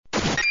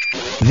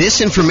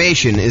This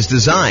information is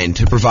designed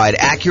to provide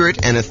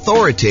accurate and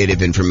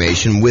authoritative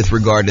information with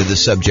regard to the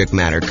subject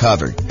matter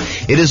covered.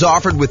 It is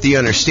offered with the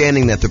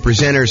understanding that the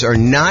presenters are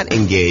not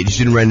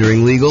engaged in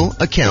rendering legal,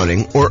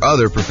 accounting, or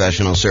other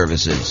professional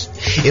services.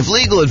 If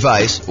legal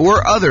advice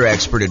or other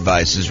expert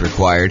advice is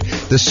required,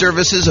 the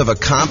services of a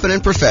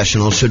competent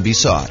professional should be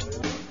sought.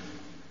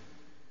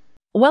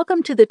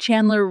 Welcome to the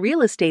Chandler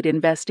Real Estate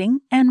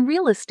Investing and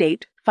Real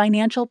Estate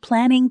Financial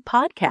Planning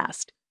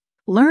Podcast.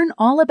 Learn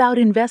all about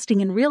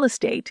investing in real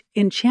estate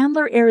in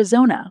Chandler,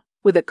 Arizona,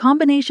 with a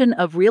combination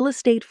of real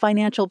estate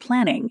financial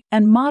planning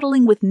and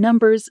modeling with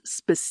numbers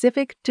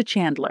specific to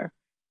Chandler,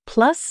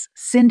 plus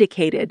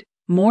syndicated,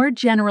 more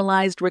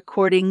generalized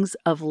recordings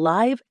of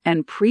live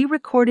and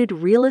pre-recorded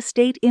real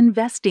estate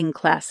investing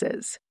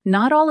classes,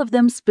 not all of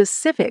them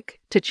specific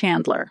to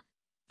Chandler.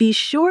 Be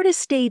sure to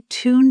stay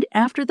tuned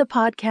after the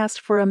podcast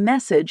for a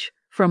message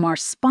from our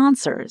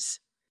sponsors.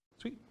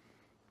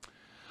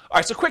 All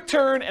right, so quick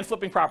turn and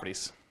flipping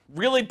properties.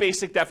 Really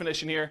basic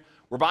definition here.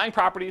 We're buying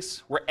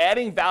properties, we're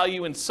adding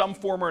value in some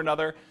form or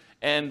another,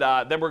 and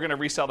then we're gonna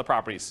resell the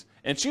properties.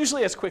 And it's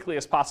usually as quickly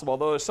as possible,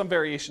 although there's some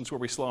variations where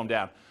we slow them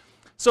down.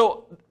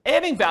 So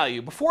adding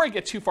value, before I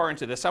get too far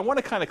into this, I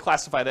wanna kind of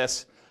classify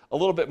this a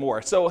little bit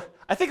more. So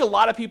I think a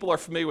lot of people are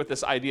familiar with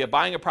this idea of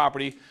buying a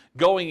property,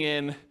 going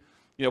in,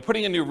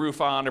 putting a new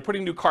roof on or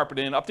putting new carpet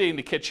in, updating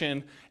the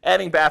kitchen,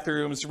 adding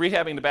bathrooms,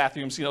 rehabbing the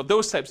bathrooms,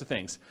 those types of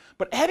things.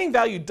 But adding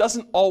value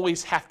doesn't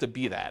always have to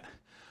be that.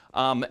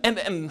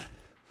 And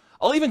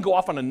I'll even go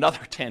off on another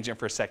tangent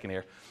for a second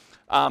here.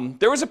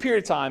 There was a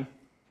period of time,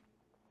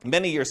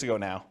 many years ago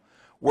now,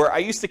 where I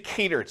used to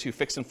cater to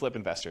fix and flip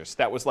investors.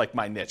 That was like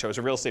my niche. I was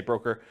a real estate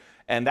broker,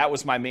 and that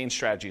was my main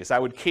strategy, is I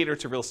would cater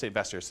to real estate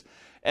investors.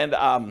 And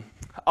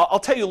I'll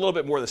tell you a little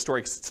bit more of the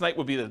story, because tonight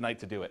would be the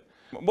night to do it.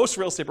 Most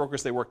real estate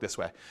brokers, they work this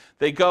way.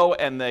 They go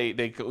and they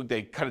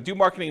kind of do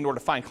marketing in order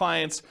to find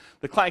clients.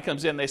 The client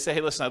comes in, they say,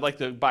 hey, listen, I'd like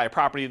to buy a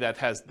property that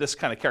has this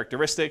kind of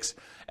characteristics.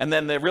 And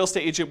then the real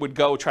estate agent would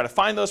go try to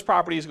find those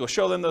properties, go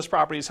show them those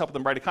properties, help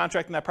them write a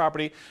contract in that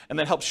property, and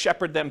then help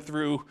shepherd them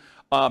through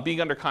being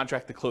under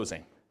contract to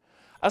closing.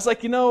 I was like,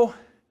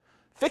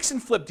 fix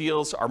and flip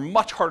deals are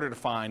much harder to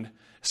find,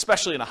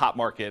 especially in a hot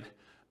market.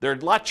 They're a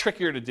lot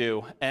trickier to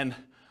do, and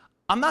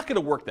I'm not going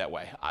to work that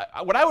way.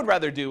 What I would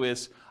rather do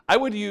is I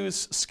would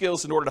use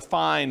skills in order to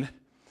find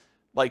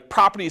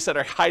properties that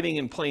are hiding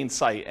in plain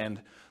sight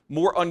and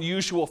more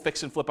unusual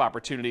fix and flip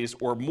opportunities,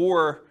 or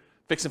more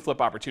fix and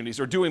flip opportunities,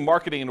 or doing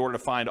marketing in order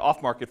to find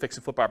off-market fix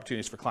and flip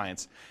opportunities for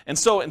clients. And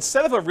so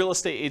instead of a real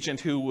estate agent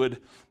who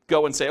would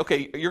go and say,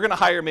 okay, you're going to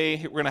hire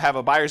me, we're going to have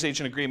a buyer's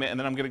agent agreement, and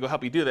then I'm going to go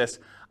help you do this,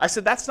 I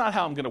said, that's not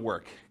how I'm going to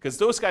work, because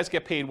those guys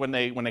get paid when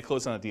they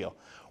close on a deal.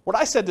 What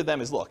I said to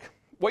them is, look,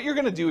 what you're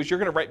going to do is you're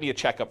going to write me a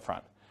check up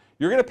front.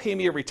 You're going to pay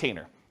me a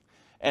retainer.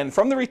 And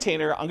from the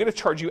retainer, I'm going to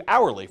charge you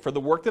hourly for the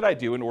work that I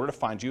do in order to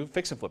find you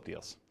fix and flip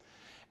deals.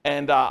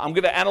 And I'm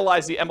going to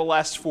analyze the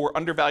MLS for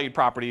undervalued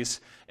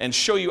properties and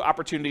show you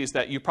opportunities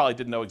that you probably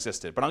didn't know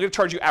existed. But I'm going to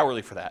charge you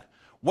hourly for that.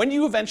 When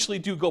you eventually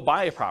do go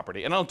buy a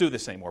property, and I don't do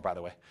this anymore, by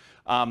the way,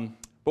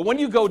 but when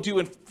you go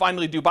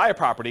finally buy a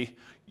property,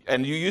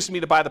 and you use me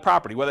to buy the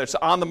property, whether it's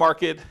on the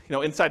market,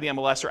 inside the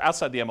MLS or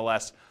outside the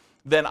MLS,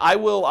 then I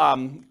will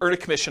earn a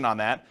commission on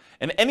that.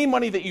 And any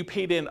money that you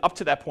paid in up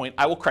to that point,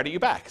 I will credit you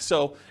back.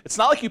 So it's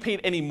not like you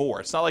paid any more.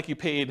 It's not like you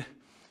paid,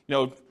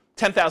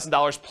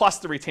 $10,000 plus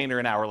the retainer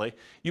and hourly.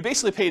 You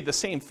basically paid the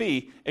same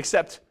fee,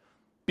 except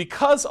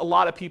because a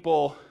lot of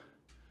people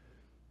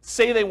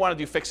say they want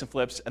to do fix and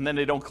flips and then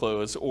they don't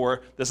close,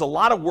 or there's a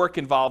lot of work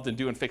involved in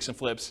doing fix and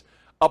flips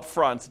up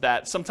front,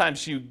 that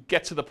sometimes you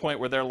get to the point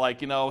where they're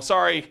like,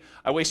 sorry,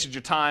 I wasted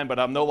your time, but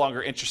I'm no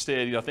longer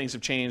interested, things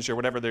have changed or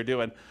whatever they're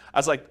doing. I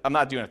was like, I'm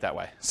not doing it that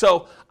way.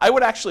 So I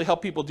would actually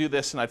help people do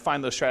this, and I'd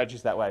find those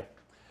strategies that way.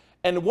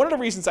 And one of the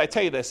reasons I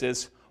tell you this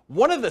is,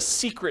 one of the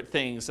secret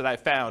things that I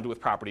found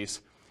with properties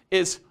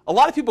is a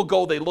lot of people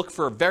they look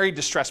for very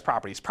distressed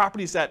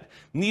properties that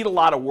need a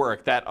lot of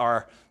work, that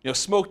are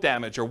smoke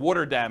damage or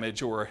water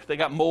damage, or they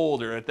got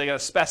mold, or they got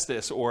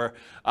asbestos, or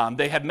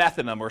they had meth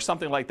in them or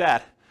something like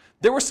that.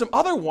 There were some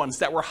other ones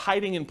that were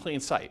hiding in plain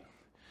sight.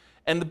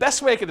 And the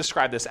best way I could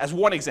describe this, as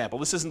one example,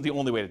 this isn't the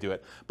only way to do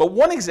it, but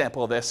one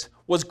example of this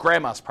was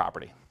grandma's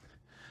property.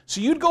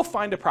 So you'd go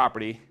find a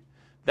property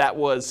that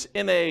was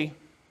in a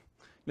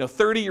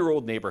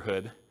 30-year-old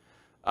neighborhood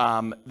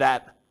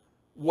that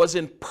was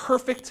in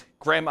perfect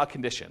grandma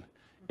condition.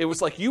 It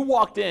was like you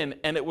walked in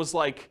and it was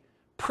like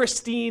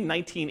pristine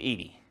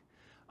 1980.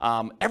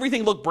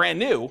 Everything looked brand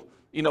new.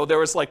 There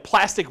was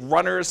plastic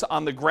runners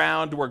on the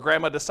ground where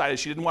grandma decided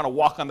she didn't want to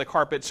walk on the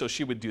carpet, so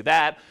she would do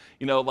that.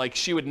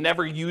 She would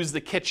never use the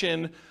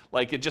kitchen.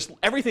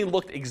 Everything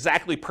looked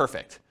exactly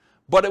perfect.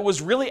 But it was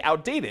really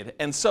outdated.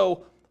 And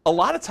so a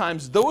lot of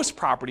times those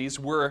properties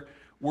were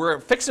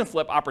fix and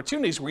flip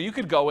opportunities where you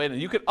could go in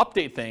and you could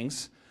update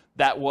things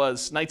that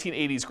was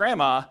 1980s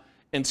grandma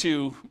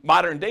into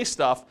modern day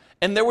stuff,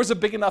 and there was a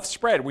big enough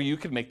spread where you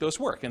could make those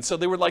work. And so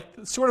they were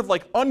sort of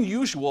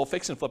unusual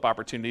fix and flip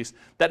opportunities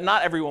that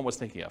not everyone was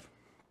thinking of.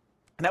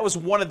 And that was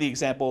one of the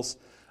examples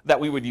that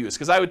we would use.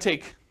 Because I would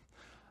take,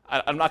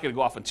 I'm not going to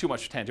go off on too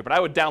much tangent, but I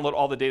would download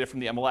all the data from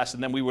the MLS,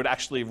 and then we would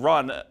actually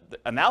run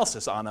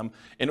analysis on them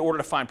in order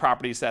to find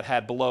properties that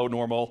had below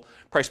normal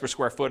price per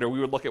square foot, or we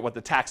would look at what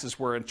the taxes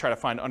were and try to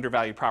find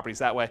undervalued properties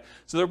that way.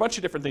 So there are a bunch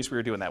of different things we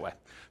were doing that way.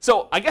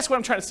 So I guess what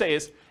I'm trying to say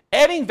is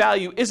adding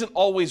value isn't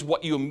always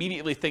what you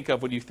immediately think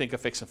of when you think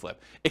of fix and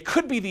flip. It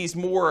could be these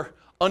more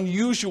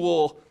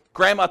unusual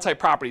grandma type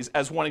properties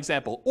as one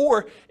example,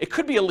 or it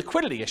could be a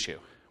liquidity issue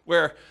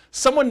where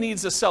someone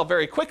needs to sell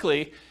very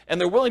quickly and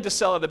they're willing to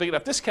sell at a big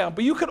enough discount,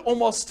 but you could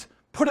almost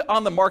put it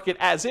on the market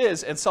as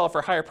is and sell it for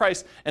a higher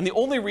price. And the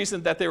only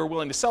reason that they were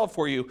willing to sell it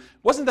for you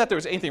wasn't that there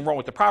was anything wrong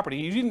with the property.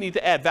 You didn't need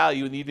to add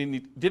value and you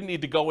didn't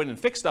need to go in and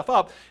fix stuff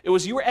up. It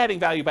was you were adding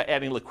value by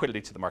adding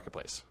liquidity to the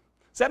marketplace.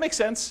 Does that make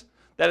sense?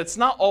 That it's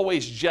not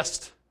always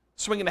just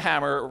swinging a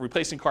hammer, or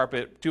replacing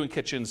carpet, doing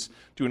kitchens,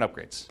 doing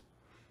upgrades.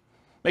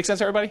 Make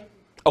sense, everybody?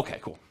 Okay,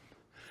 cool.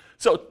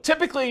 So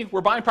typically,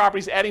 we're buying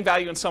properties, adding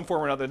value in some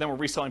form or another, then we're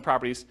reselling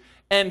properties,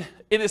 and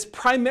it is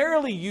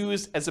primarily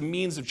used as a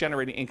means of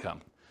generating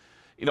income.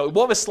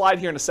 We'll have a slide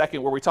here in a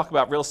second where we talk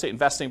about real estate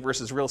investing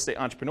versus real estate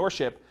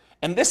entrepreneurship,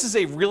 and this is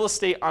a real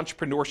estate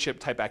entrepreneurship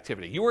type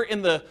activity. You're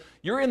in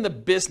the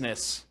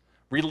business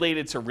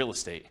related to real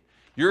estate.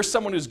 You're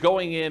someone who's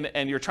going in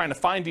and you're trying to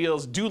find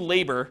deals, do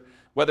labor,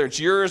 whether it's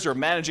yours or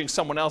managing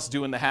someone else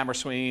doing the hammer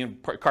swinging,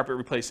 carpet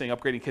replacing,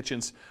 upgrading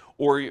kitchens,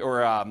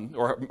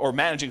 or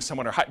managing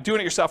someone, or doing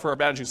it yourself, or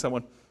managing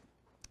someone.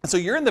 And so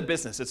you're in the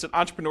business. It's an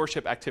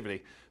entrepreneurship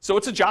activity. So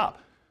it's a job.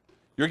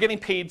 You're getting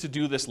paid to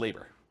do this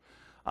labor.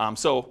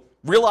 So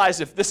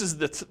realize if this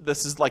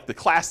is like the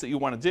class that you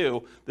want to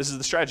do, this is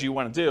the strategy you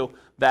want to do,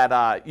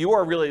 that you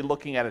are really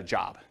looking at a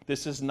job.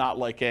 This is not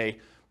like a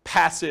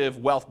passive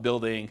wealth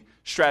building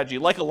strategy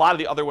like a lot of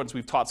the other ones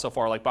we've taught so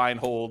far, like buy and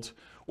hold,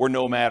 or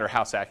nomad, or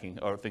house hacking,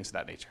 or things of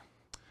that nature.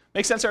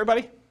 Make sense,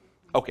 everybody?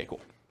 Okay,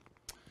 cool.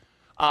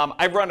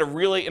 I run a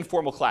really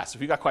informal class.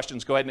 If you got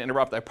questions, go ahead and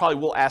interrupt. I probably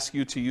will ask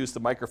you to use the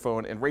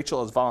microphone, and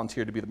Rachel has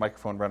volunteered to be the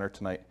microphone runner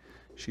tonight.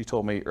 She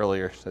told me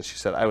earlier that she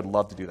said, I would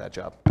love to do that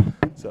job.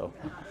 So,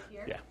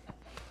 yeah,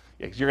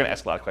 because you're going to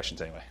ask a lot of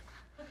questions anyway.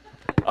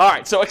 All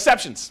right, so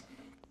exceptions.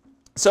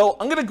 So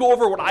I'm going to go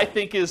over what I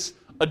think is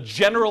a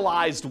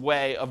generalized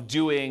way of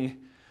doing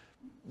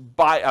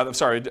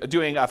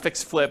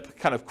fix flip,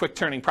 kind of quick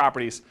turning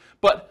properties.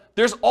 But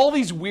there's all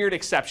these weird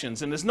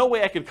exceptions, and there's no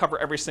way I could cover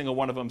every single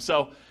one of them.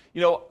 So,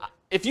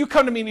 if you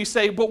come to me and you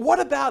say, but what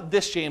about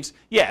this, James?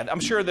 Yeah, I'm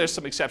sure there's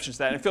some exceptions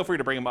to that, and feel free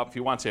to bring them up if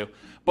you want to.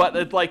 But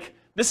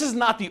this is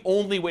not the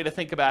only way to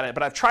think about it,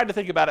 but I've tried to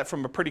think about it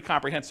from a pretty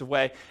comprehensive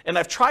way, and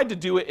I've tried to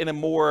do it in a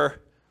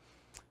more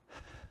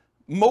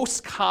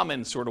most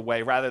common sort of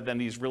way rather than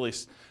these really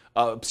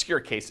obscure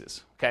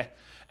cases, okay?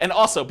 And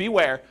also,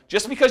 beware,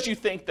 just because you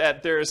think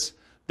that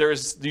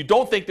you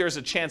don't think there's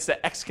a chance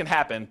that X can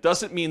happen,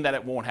 doesn't mean that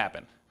it won't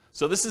happen.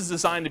 So this is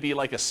designed to be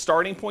like a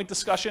starting point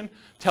discussion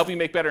to help you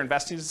make better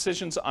investing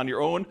decisions on your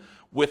own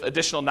with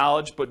additional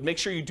knowledge, but make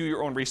sure you do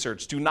your own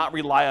research. Do not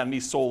rely on me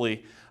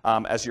solely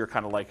as your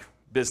kind of like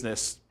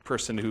business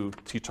person who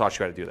taught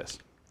you how to do this.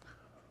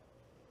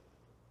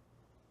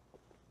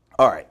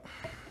 All right.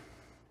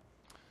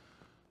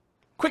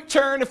 Quick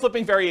turn and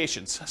flipping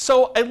variations.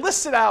 So I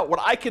listed out what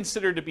I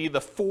consider to be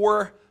the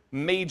 4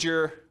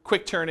 major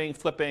quick turning,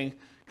 flipping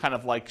kind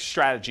of like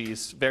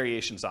strategies,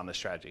 variations on this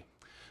strategy.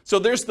 So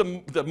there's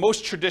the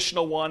most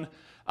traditional one.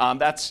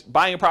 That's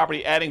buying a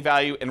property, adding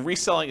value, and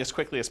reselling as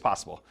quickly as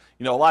possible.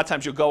 A lot of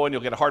times you'll go in,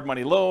 you'll get a hard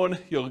money loan,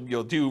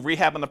 you'll do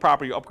rehab on the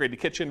property, you'll upgrade the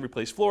kitchen,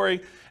 replace flooring,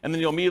 and then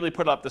you'll immediately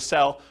put it up to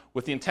sell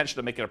with the intention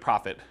of making a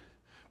profit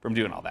from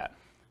doing all that.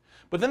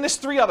 But then there's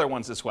 3 other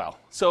ones as well.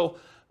 So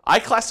I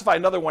classify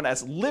another one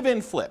as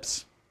live-in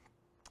flips.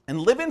 And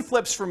live-in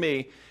flips for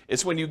me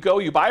is when you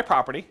buy a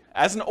property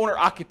as an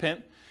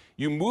owner-occupant,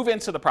 you move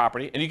into the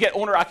property, and you get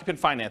owner-occupant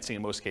financing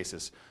in most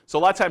cases. So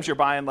a lot of times you're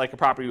buying like a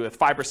property with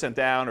 5%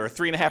 down, or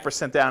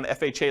 3.5% down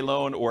FHA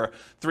loan, or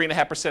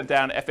 3.5%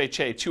 down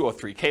FHA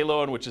 203K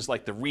loan, which is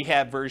like the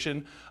rehab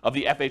version of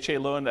the FHA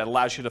loan that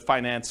allows you to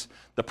finance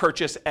the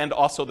purchase and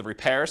also the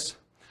repairs.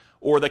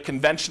 Or the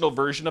conventional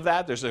version of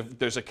that, there's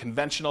a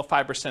conventional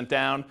 5%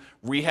 down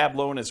rehab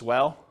loan as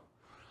well.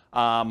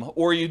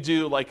 Or you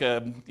do like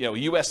a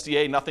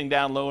USDA nothing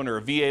down loan or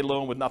a VA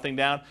loan with nothing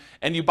down,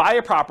 and you buy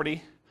a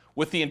property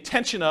with the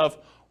intention of,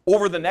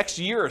 over the next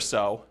year or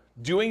so,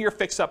 doing your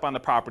fix-up on the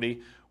property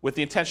with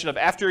the intention of,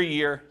 after a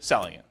year,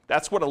 selling it.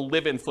 That's what a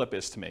live-in flip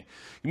is to me.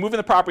 You move in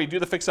the property, do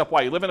the fix-up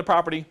while you live in the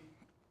property,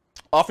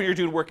 often you're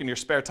doing work in your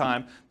spare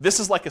time. This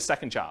is like a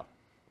second job.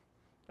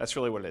 That's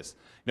really what it is.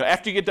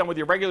 After you get done with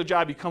your regular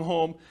job, you come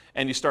home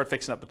and you start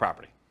fixing up the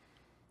property.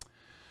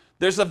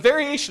 There's a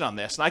variation on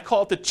this, and I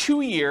call it the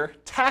 2-year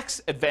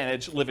tax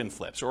advantage live-in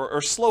flips,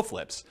 or slow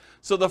flips.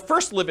 So the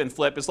first live-in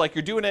flip is like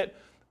you're doing it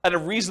at a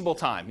reasonable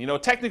time.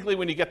 Technically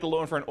when you get the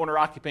loan for an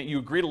owner-occupant, you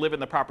agree to live in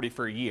the property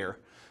for a year.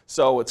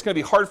 So it's going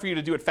to be hard for you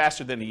to do it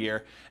faster than a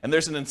year. And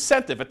there's an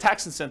incentive, a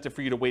tax incentive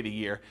for you to wait a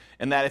year.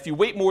 And that if you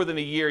wait more than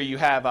a year, you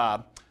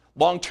have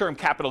long-term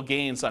capital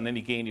gains on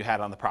any gain you had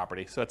on the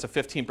property. So it's a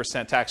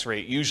 15% tax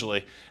rate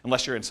usually,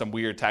 unless you're in some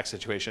weird tax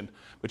situation,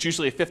 but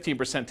usually a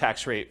 15%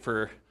 tax rate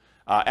for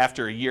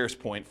after a year's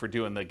point for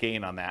doing the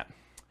gain on that.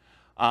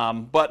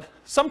 But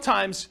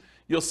sometimes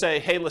you'll say,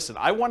 hey, listen,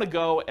 I want to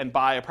go and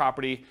buy a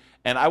property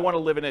and I want to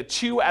live in it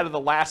 2 out of the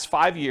last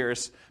 5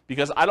 years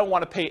because I don't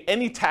want to pay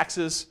any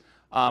taxes,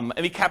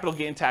 any capital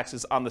gain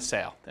taxes on the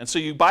sale. And so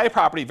you buy a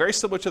property very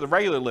similar to the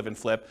regular live and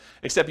flip,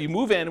 except you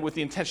move in with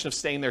the intention of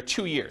staying there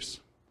 2 years.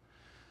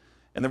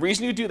 And the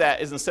reason you do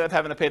that is instead of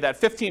having to pay that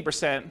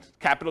 15%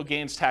 capital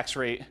gains tax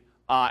rate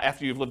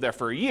after you've lived there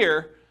for a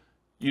year,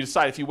 you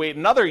decide if you wait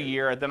another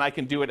year, then I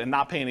can do it and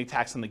not pay any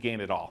tax on the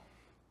gain at all.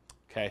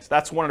 Okay, so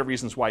that's one of the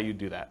reasons why you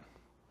do that.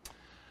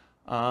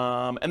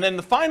 And then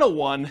the final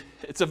one,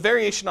 it's a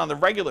variation on the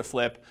regular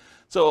flip.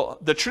 So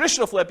the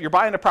traditional flip, you're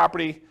buying a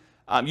property,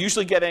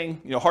 usually getting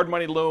hard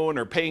money loan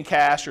or paying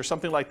cash or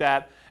something like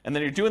that, and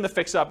then you're doing the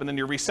fix up and then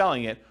you're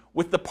reselling it.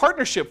 With the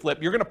partnership flip,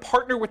 you're going to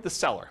partner with the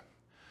seller.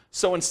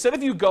 So instead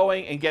of you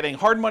going and getting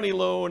hard money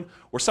loan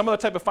or some other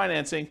type of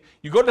financing,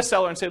 you go to the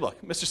seller and say,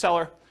 look, Mr.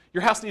 Seller,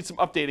 your house needs some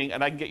updating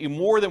and I can get you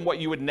more than what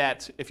you would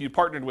net if you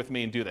partnered with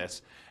me and do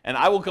this. And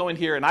I will go in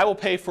here and I will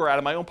pay for out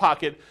of my own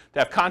pocket to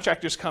have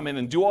contractors come in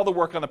and do all the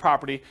work on the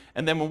property.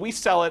 And then when we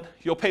sell it,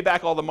 you'll pay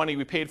back all the money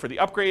we paid for the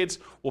upgrades,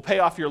 we'll pay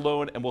off your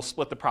loan and we'll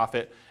split the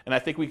profit. And I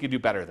think we could do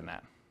better than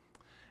that.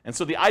 And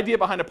so the idea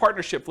behind a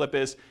partnership flip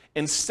is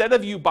instead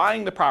of you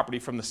buying the property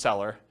from the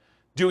seller,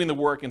 doing the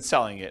work and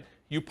selling it,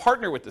 you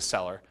partner with the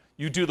seller,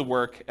 you do the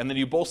work, and then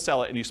you both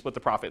sell it and you split the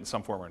profit in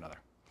some form or another.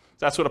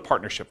 So that's what a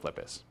partnership flip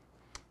is.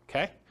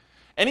 Okay?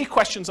 Any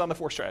questions on the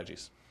 4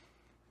 strategies?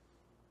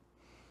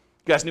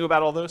 You guys knew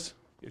about all those?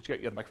 You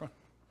have the microphone?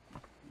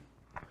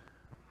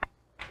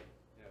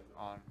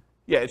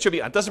 Yeah, it should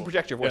be on. It doesn't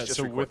project your voice. Just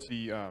so records. with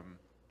the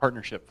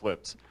partnership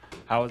flips,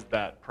 how is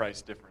that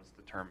price difference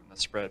determined, the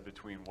spread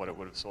between what it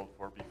would have sold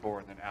for before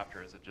and then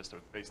after? Is it just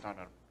based on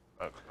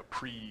a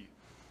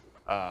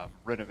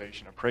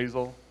pre-renovation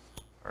appraisal?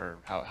 Or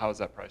how is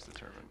that price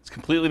determined? It's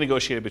completely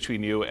negotiated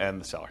between you and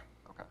the seller.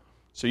 Okay.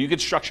 So you can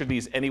structure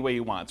these any way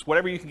you want. It's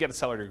whatever you can get a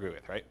seller to agree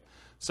with, right?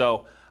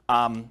 So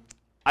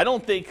I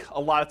don't think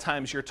a lot of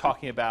times you're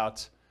talking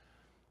about,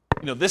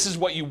 this is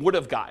what you would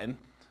have gotten,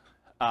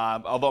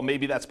 although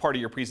maybe that's part of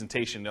your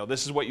presentation.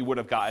 This is what you would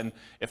have gotten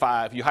if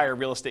you hire a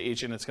real estate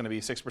agent. It's going to be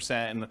 6%,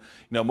 and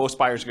most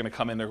buyers are going to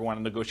come in. They're going to want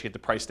to negotiate the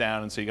price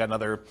down, and so you got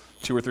another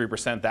 2 or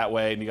 3% that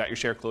way, and you got your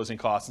share closing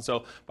costs. And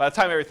so by the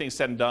time everything's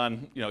said and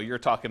done, you're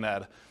talking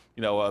at a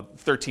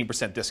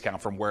 13%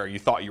 discount from where you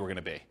thought you were going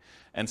to be.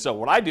 And so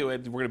what I do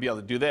is we're going to be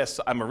able to do this.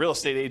 I'm a real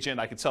estate agent.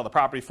 I can sell the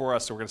property for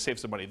us, so we're going to save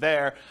some money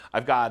there.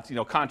 I've got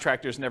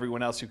contractors and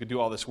everyone else who could do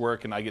all this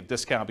work, and I get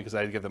discount because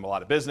I give them a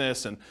lot of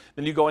business. And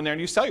then you go in there and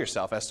you sell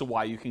yourself as to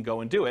why you can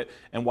go and do it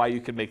and why you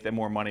can make them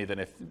more money than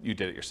if you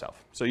did it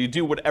yourself. So you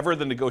do whatever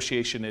the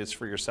negotiation is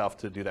for yourself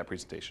to do that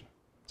presentation.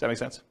 Does that make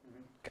sense?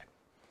 Mm-hmm. Okay.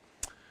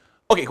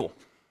 Okay, cool.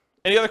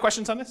 Any other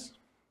questions on this?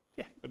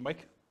 Yeah, good,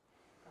 Mike.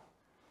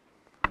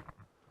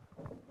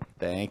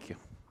 Thank you.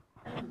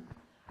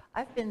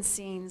 I've been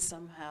seeing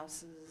some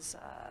houses,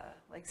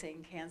 like say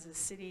in Kansas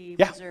City,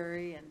 Yeah.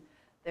 Missouri, and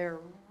they're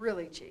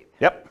really cheap.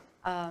 Yep.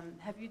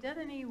 Have you done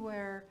any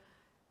where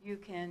you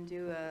can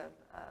do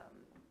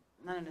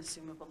not an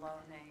assumable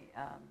loan,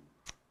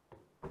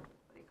 what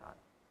do you call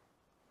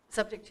it?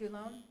 Subject to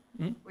loan,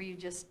 Mm-hmm. where you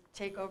just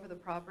take over the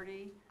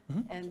property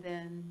Mm-hmm. and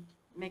then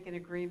make an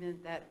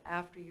agreement that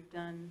after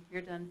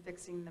you're done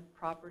fixing the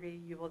property,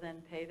 you will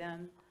then pay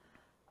them.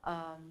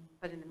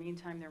 But in the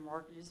meantime, their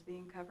mortgage is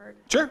being covered.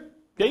 Sure.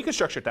 Yeah, you can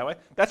structure it that way.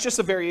 That's just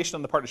a variation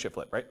on the partnership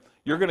flip, right?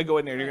 You're going to go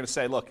in there and you're going to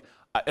say, look,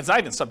 it's not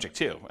even subject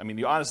to. I mean,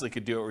 you honestly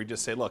could do it where you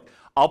just say, look,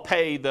 I'll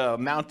pay the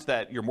amount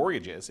that your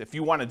mortgage is. If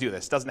you want to do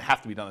this, it doesn't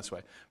have to be done this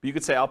way. But you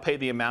could say, I'll pay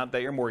the amount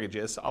that your mortgage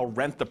is. I'll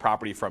rent the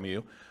property from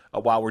you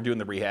while we're doing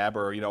the rehab,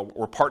 or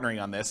we're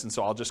partnering on this, and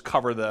so I'll just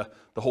cover the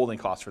holding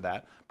costs for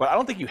that. But I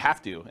don't think you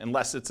have to,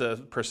 unless it's a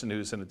person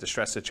who's in a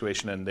distressed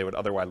situation and they would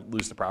otherwise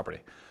lose the property.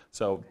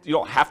 So you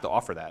don't have to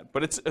offer that,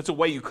 but it's a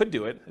way you could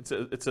do it.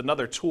 It's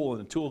another tool in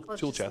the tool Well,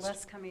 it's chest. just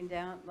less coming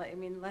down,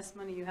 less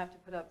money you have to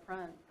put up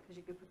front, because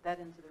you could put that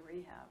into the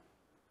rehab,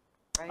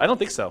 right? I don't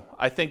think so.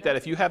 I think that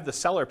if you have the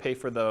seller pay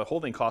for the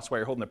holding costs while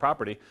you're holding the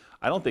property,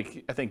 I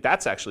think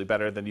that's actually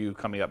better than you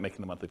coming up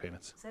making the monthly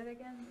payments. Say that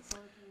again?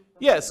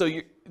 Yeah, so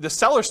the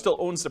seller still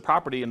owns the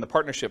property in the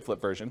partnership flip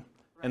version,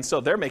 and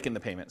so they're making the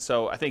payment.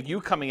 So I think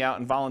you coming out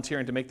and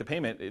volunteering to make the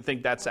payment, I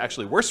think that's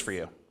actually worse for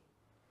you.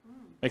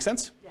 Make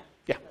sense? Yeah.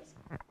 Yeah.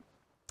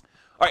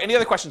 All right, any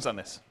other questions on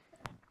this?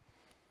 Do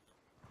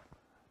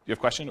you have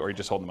a question, or are you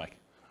just holding the mic?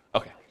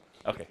 Okay.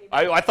 Okay.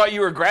 I thought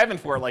you were grabbing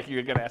for it like you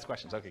were going to ask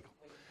questions. Okay,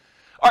 cool.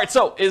 All right,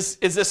 so is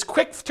this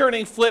quick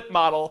turning flip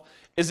model,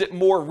 is it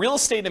more real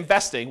estate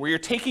investing where you're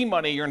taking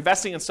money, you're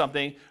investing in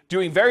something,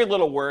 doing very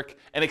little work,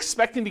 and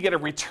expecting to get a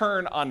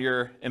return on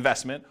your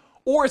investment?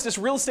 Or is this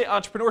real estate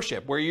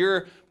entrepreneurship where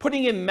you're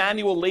putting in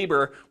manual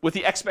labor with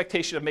the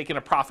expectation of making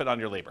a profit on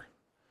your labor?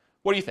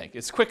 What do you think?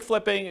 Is quick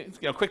flipping,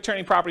 quick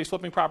turning properties,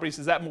 flipping properties,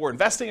 is that more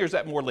investing or is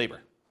that more labor?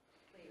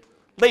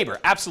 Labor,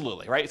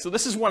 absolutely, right? So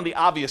this is one of the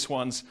obvious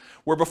ones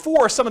where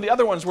before some of the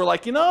other ones were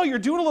like, you're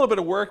doing a little bit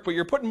of work, but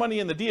you're putting money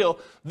in the deal.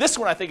 This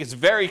one I think is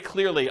very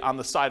clearly on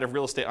the side of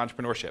real estate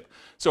entrepreneurship.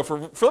 So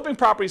for flipping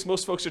properties,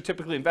 most folks are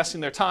typically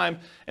investing their time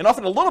and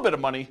often a little bit of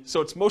money,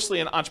 so it's mostly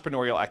an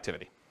entrepreneurial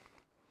activity.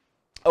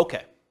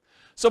 Okay,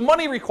 so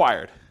money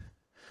required.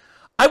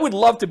 I would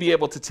love to be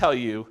able to tell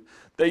you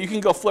that you can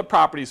go flip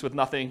properties with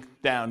nothing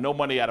down, no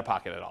money out of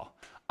pocket at all.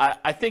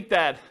 I think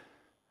that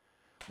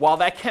while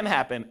that can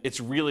happen, it's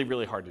really,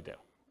 really hard to do,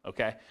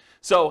 okay?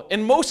 So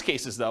in most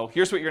cases, though,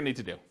 here's what you're going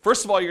to need to do.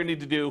 First of all, you're going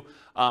to need to do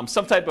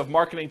some type of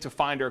marketing to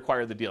find or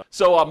acquire the deal.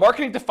 So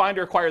marketing to find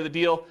or acquire the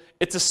deal,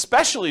 it's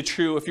especially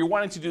true if you're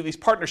wanting to do these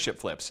partnership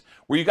flips,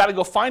 where you got to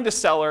go find a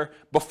seller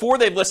before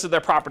they've listed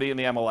their property in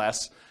the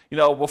MLS,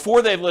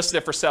 before they've listed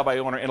it for sale by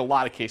owner in a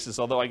lot of cases,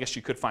 although I guess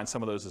you could find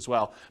some of those as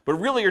well. But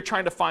really, you're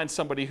trying to find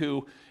somebody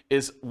who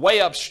is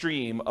way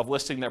upstream of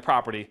listing their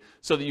property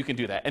so that you can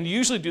do that. And you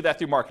usually do that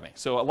through marketing.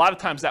 So a lot of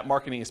times that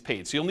marketing is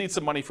paid. So you'll need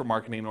some money for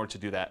marketing in order to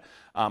do that,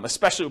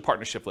 especially with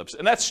partnership flips.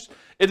 And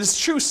it is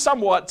true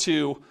somewhat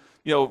to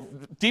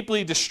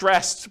deeply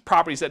distressed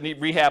properties that need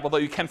rehab, although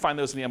you can find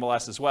those in the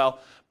MLS as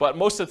well. But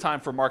most of the time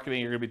for marketing,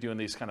 you're going to be doing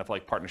these kind of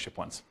like partnership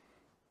ones.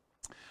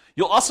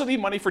 You'll also need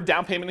money for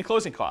down payment and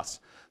closing costs.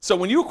 So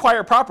when you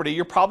acquire property,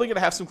 you're probably going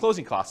to have some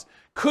closing costs.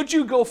 Could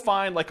you go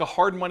find like a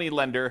hard money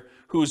lender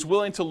who's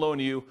willing to loan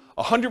you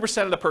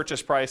 100% of the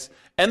purchase price,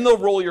 and they'll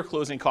roll your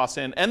closing costs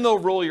in, and they'll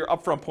roll your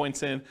upfront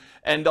points in,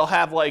 and they'll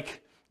have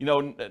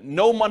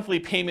no monthly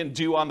payment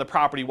due on the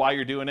property while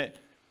you're doing it?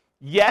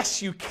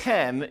 Yes, you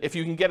can if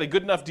you can get a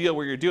good enough deal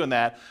where you're doing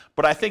that,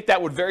 but I think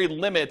that would very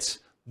limit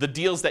the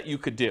deals that you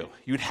could do.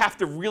 You'd have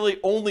to really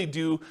only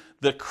do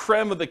the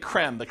creme of the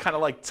creme, the kind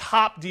of like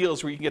top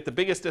deals where you can get the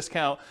biggest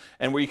discount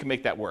and where you can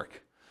make that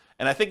work.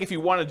 And I think if you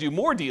want to do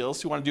more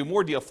deals, you want to do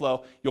more deal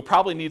flow, you'll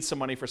probably need some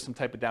money for some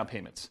type of down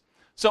payments.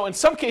 So in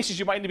some cases,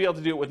 you might be able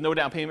to do it with no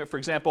down payment. For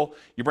example,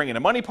 you bring in a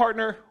money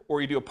partner,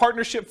 or you do a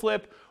partnership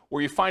flip,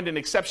 or you find an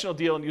exceptional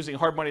deal and using a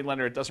hard money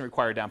lender, it doesn't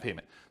require a down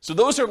payment. So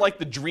those are like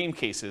the dream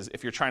cases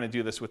if you're trying to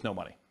do this with no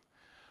money.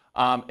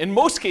 In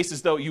most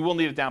cases, though, you will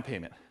need a down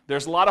payment.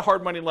 There's a lot of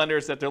hard money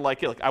lenders that they're like,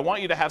 hey, look, I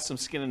want you to have some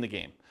skin in the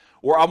game.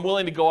 Or I'm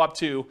willing to go up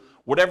to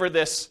whatever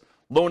this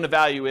loan to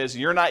value is.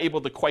 You're not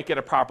able to quite get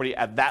a property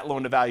at that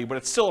loan to value, but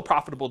it's still a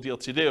profitable deal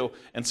to do.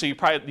 And so you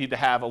probably need to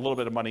have a little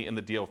bit of money in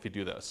the deal if you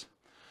do those.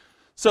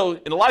 So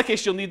in a lot of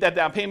cases, you'll need that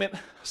down payment.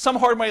 Some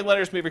hard money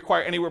lenders may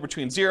require anywhere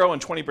between 0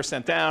 and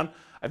 20% down.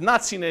 I've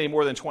not seen any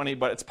more than 20,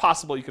 but it's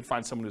possible you could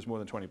find someone who's more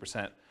than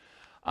 20%.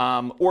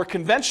 Or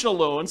conventional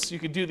loans, you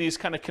could do these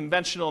kind of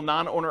conventional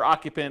non-owner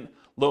occupant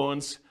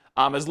loans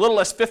as little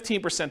as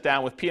 15%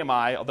 down with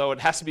PMI, although it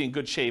has to be in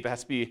good shape. It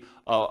has to be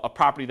a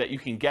property that you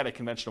can get a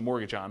conventional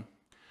mortgage on.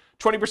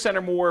 20%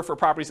 or more for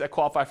properties that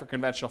qualify for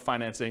conventional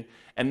financing,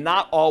 and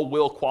not all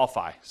will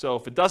qualify. So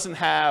if it doesn't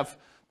have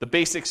the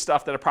basic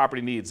stuff that a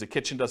property needs, the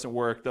kitchen doesn't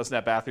work, doesn't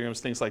have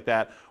bathrooms, things like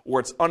that, or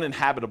it's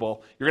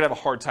uninhabitable, you're going to have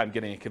a hard time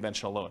getting a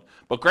conventional loan.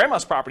 But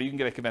grandma's property, you can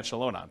get a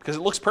conventional loan on because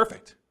it looks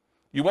perfect.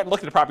 You went and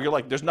looked at the property, you're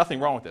like, there's nothing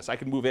wrong with this. I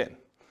can move in.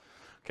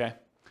 Okay.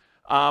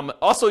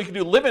 Also, you can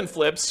do live-in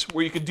flips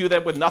where you could do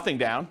that with nothing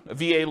down, a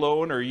VA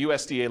loan or a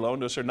USDA loan.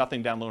 Those are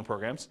nothing down loan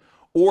programs.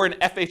 Or an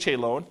FHA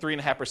loan,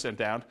 3.5%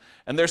 down.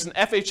 And there's an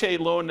FHA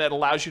loan that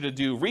allows you to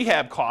do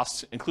rehab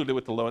costs included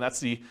with the loan. That's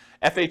the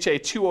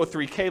FHA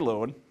 203K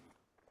loan.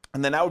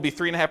 And then that would be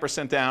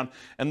 3.5% down.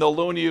 And they'll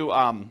loan you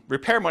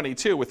repair money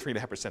too with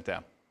 3.5%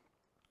 down.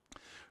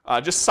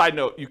 Just a side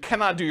note, you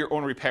cannot do your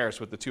own repairs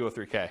with the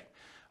 203K.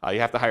 You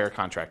have to hire a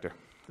contractor.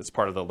 It's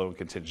part of the loan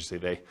contingency.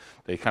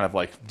 They kind of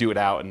like do it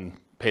out and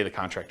pay the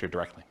contractor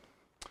directly.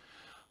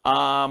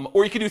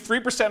 Or you can do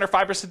 3% or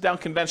 5% down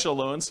conventional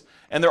loans.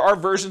 And there are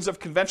versions of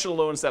conventional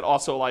loans that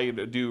also allow you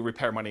to do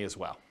repair money as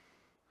well.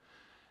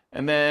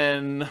 And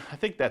then I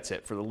think that's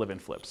it for the live-in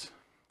flips.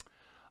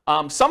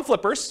 Some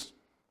flippers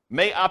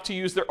may opt to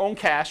use their own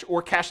cash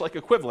or cash-like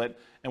equivalent.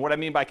 And what I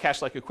mean by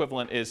cash-like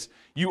equivalent is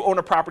you own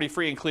a property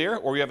free and clear,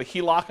 or you have a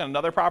HELOC on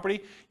another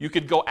property. You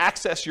could go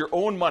access your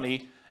own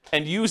money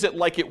and use it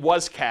like it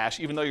was cash,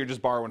 even though you're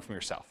just borrowing from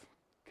yourself.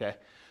 Okay?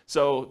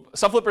 So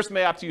some flippers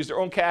may opt to use their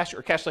own cash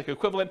or cash-like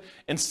equivalent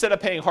instead of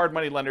paying hard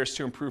money lenders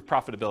to improve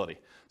profitability.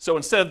 So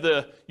instead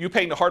of you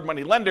paying the hard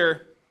money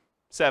lender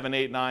 7,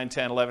 8, 9,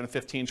 10, 11,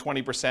 15,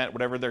 20%,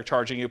 whatever they're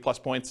charging you plus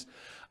points,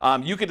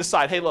 you could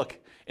decide, hey, look,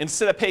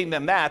 instead of paying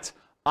them that,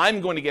 I'm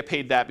going to get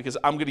paid that because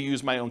I'm going to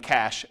use my own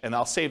cash and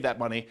I'll save that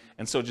money,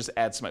 and so it just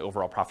adds to my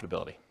overall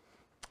profitability.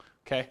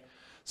 Okay?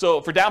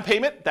 So for down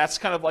payment, that's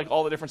kind of like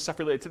all the different stuff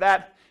related to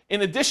that.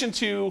 In addition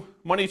to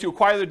money to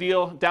acquire the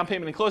deal, down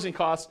payment and closing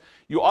costs,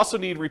 you also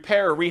need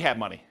repair or rehab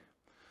money.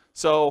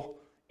 So,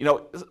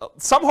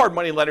 some hard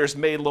money lenders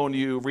may loan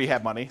you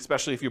rehab money,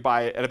 especially if you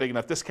buy it at a big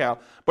enough discount.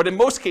 But in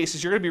most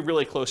cases, you're going to be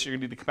really close. You're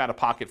going to need to come out of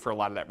pocket for a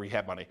lot of that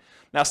rehab money.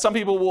 Now, some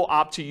people will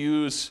opt to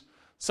use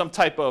some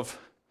type of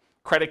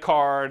credit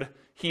card,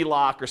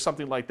 HELOC, or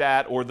something like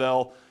that, or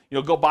they'll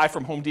go buy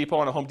from Home Depot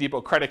on a Home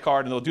Depot credit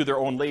card, and they'll do their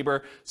own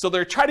labor. So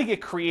they're trying to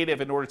get creative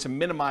in order to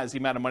minimize the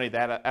amount of money they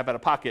have out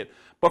of pocket.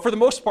 But for the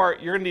most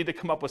part, you're going to need to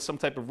come up with some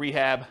type of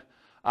rehab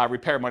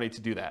repair money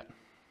to do that.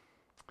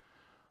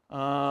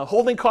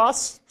 Holding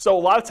costs. So a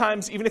lot of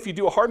times, even if you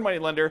do a hard money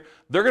lender,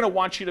 they're going to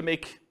want you to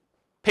make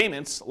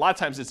payments. A lot of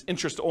times it's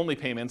interest-only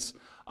payments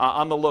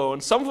on the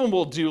loan. Some of them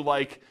will do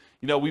like,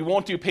 we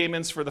won't do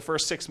payments for the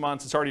first 6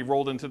 months. It's already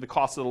rolled into the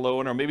cost of the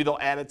loan, or maybe they'll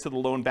add it to the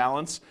loan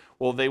balance.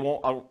 Well, they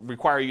won't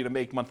require you to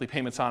make monthly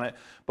payments on it.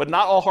 But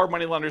not all hard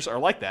money lenders are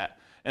like that.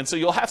 And so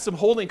you'll have some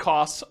holding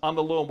costs on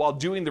the loan while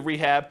doing the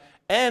rehab.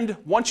 And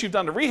once you've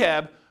done the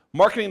rehab,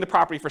 marketing the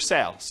property for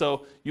sale.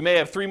 So you may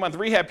have 3-month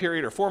rehab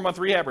period, or 4-month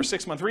rehab, or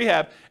 6-month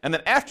rehab, and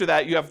then after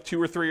that you have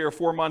 2 or 3 or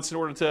 4 months in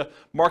order to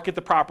market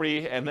the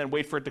property and then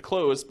wait for it to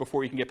close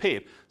before you can get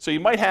paid. So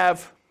you might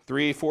have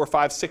 3, 4,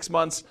 5, 6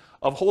 months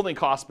of holding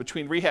costs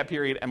between rehab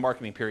period and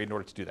marketing period in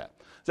order to do that.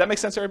 Does that make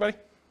sense, everybody?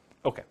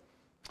 Okay.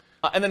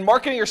 And then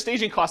marketing or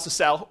staging costs to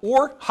sell,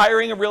 or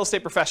hiring a real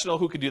estate professional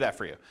who could do that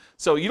for you.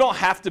 So you don't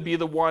have to be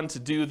the one to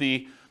do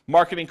the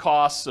marketing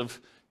costs of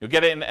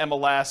get it in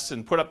MLS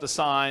and put up the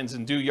signs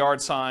and do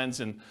yard signs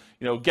and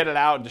get it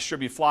out and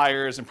distribute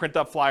flyers and print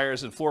up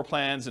flyers and floor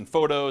plans and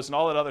photos and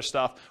all that other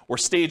stuff, or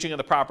staging of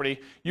the property.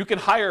 You can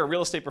hire a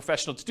real estate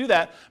professional to do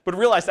that, but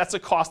realize that's a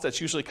cost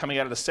that's usually coming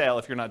out of the sale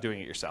if you're not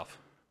doing it yourself.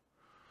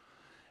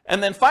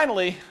 And then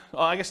finally,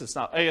 I guess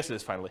it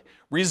is finally,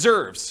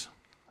 reserves.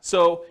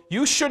 So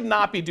you should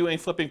not be doing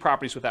flipping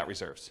properties without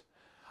reserves.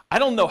 I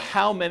don't know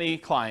how many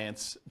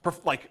clients,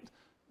 like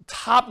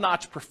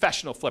top-notch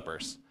professional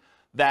flippers,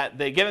 that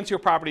they get into a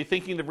property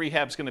thinking the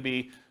rehab is going to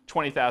be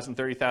 $20,000,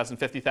 $30,000,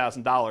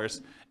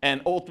 $50,000,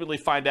 and ultimately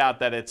find out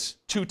that it's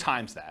 2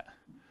 times that.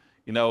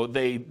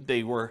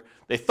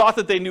 They thought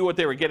that they knew what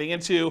they were getting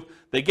into.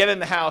 They get in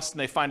the house and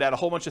they find out a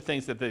whole bunch of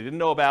things that they didn't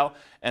know about,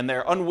 and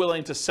they're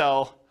unwilling to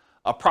sell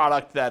a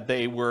product that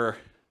they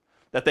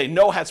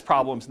know has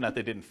problems and that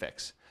they didn't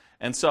fix.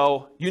 And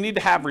so you need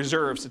to have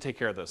reserves to take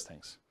care of those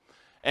things.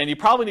 And you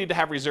probably need to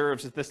have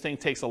reserves if this thing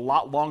takes a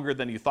lot longer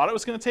than you thought it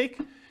was going to take.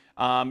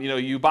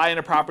 You buy in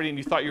a property and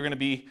you thought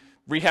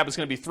rehab is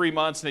going to be 3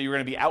 months, and that you're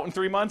going to be out in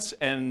 3 months,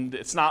 and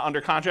it's not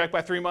under contract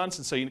by 3 months,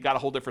 and so you got to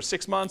hold it for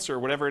 6 months or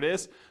whatever it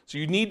is. So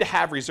you need to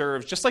have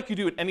reserves, just like you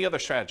do with any other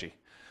strategy.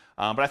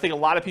 But I think a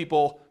lot of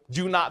people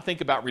do not think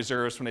about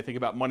reserves when they think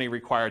about money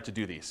required to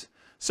do these.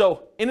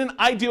 So in an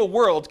ideal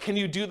world, can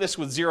you do this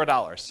with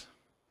 $0?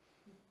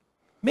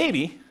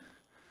 Maybe.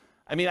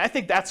 I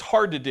think that's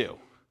hard to do.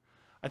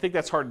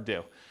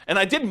 And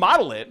I did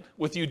model it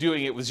with you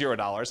doing it with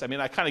 $0.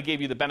 I kind of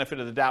gave you the benefit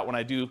of the doubt when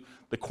I do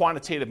the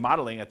quantitative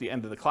modeling at the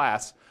end of the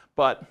class,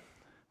 but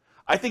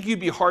I think you'd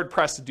be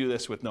hard-pressed to do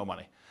this with no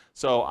money.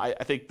 So I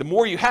think the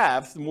more you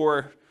have, the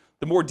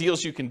more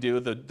deals you can do,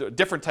 the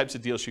different types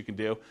of deals you can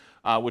do,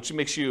 which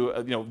makes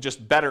you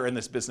just better in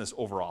this business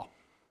overall.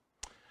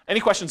 Any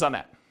questions on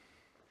that?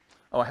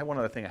 Oh, I have one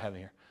other thing I have in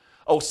here.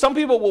 Oh, some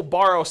people will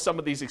borrow some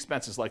of these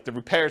expenses, like the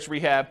repairs,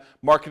 rehab,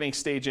 marketing,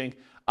 staging.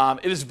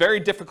 It is very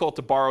difficult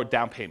to borrow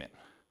down payment.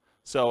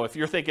 So if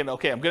you're thinking,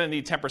 okay, I'm going to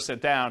need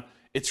 10% down,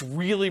 it's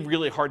really,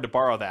 really hard to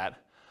borrow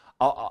that.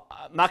 I'm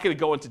not going to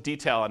go into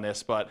detail on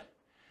this, but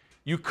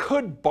you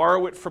could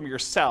borrow it from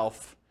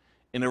yourself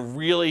in a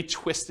really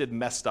twisted,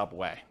 messed up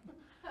way.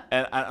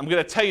 And I'm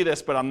going to tell you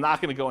this, but I'm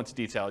not going to go into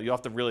detail. You'll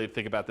have to really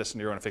think about this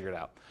and you're going to figure it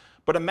out.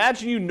 But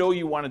imagine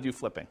you want to do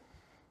flipping.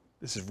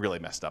 This is really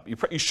messed up.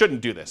 You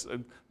shouldn't do this.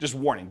 Just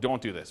warning,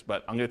 don't do this,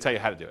 but I'm going to tell you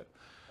how to do it.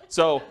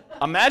 So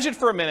imagine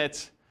for a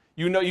minute,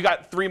 you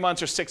got 3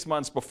 months or 6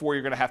 months before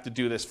you're going to have to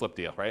do this flip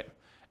deal, right?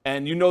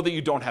 And you know that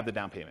you don't have the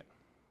down payment.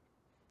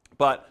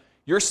 But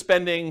you're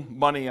spending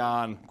money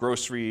on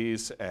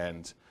groceries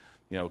and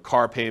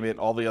car payment,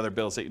 all the other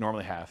bills that you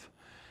normally have.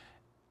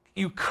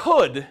 You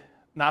could,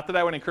 not that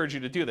I would encourage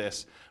you to do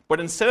this, but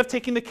instead of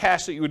taking the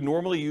cash that you would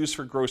normally use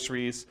for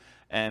groceries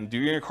and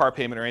doing your car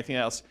payment or anything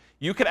else,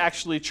 you could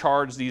actually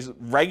charge these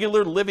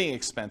regular living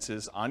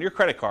expenses on your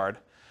credit card,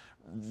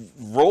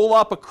 roll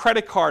up a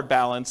credit card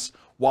balance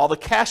while the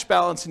cash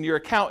balance in your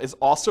account is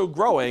also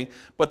growing,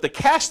 but the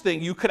cash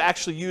thing you could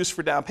actually use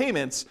for down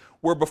payments,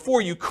 where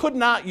before you could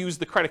not use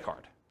the credit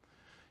card.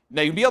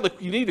 Now you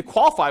need to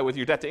qualify with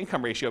your debt to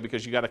income ratio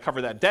because you got to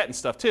cover that debt and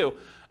stuff too.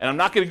 And I'm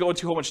not going to go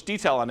into too much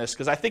detail on this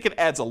because I think it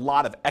adds a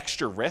lot of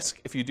extra risk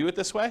if you do it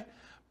this way.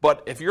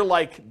 But if you're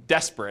like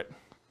desperate,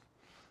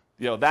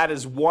 that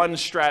is one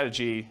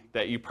strategy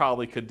that you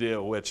probably could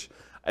do, which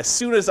as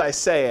soon as I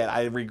say it,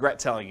 I regret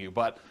telling you.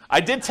 But I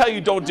did tell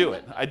you don't do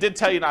it. I did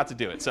tell you not to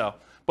do it.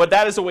 But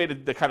that is a way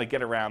to kind of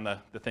get around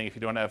the thing if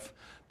you don't have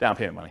down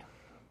payment money.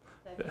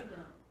 Have you done it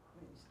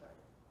when you started?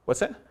 What's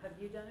that? Have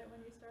you done it when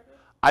you started?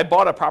 I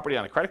bought a property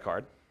on a credit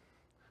card.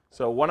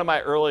 So one of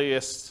my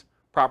earliest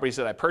properties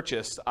that I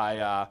purchased,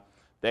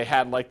 they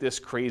had like this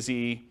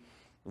crazy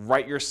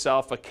write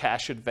yourself a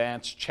cash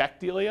advance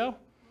check dealio.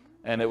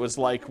 And it was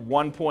like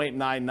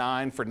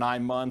 1.99 for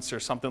 9 months or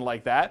something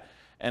like that.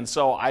 And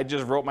so I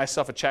just wrote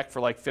myself a check for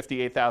like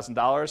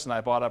 $58,000 and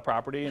I bought a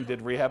property and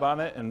did rehab on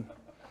it. And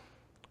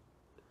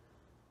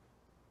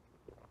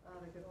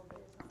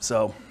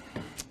So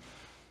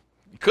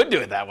you could do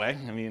it that way.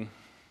 I mean,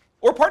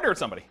 or partner with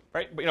somebody,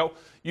 right? But,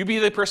 you be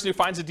the person who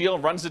finds a deal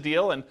and runs the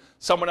deal, and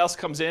someone else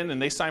comes in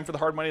and they sign for the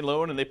hard money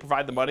loan and they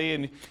provide the money,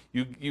 and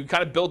you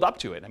kind of build up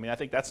to it. I mean, I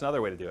think that's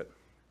another way to do it,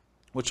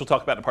 which we'll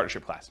talk about in a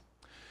partnership class.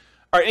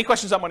 All right, any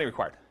questions on money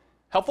required?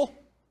 Helpful?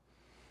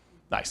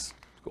 Nice,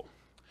 cool.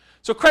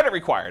 So credit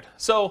required.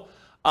 So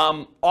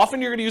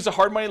often you're going to use a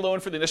hard money loan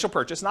for the initial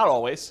purchase, not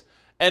always.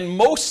 And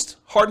most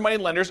hard money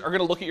lenders are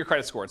going to look at your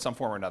credit score in some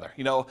form or another.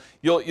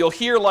 You'll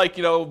hear like,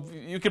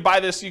 you could buy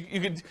this.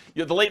 You could.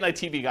 The late night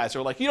TV guys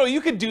are like,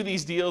 you could do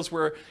these deals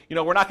where,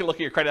 we're not going to look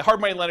at your credit.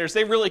 Hard money lenders,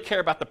 they really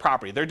care about the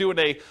property. They're doing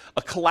a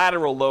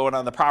collateral loan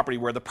on the property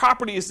where the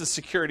property is the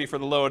security for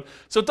the loan.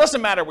 So it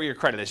doesn't matter where your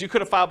credit is. You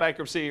could have filed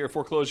bankruptcy or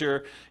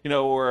foreclosure,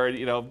 or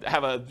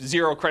have a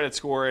 0 credit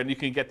score and you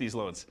can get these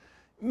loans.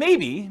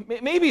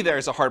 Maybe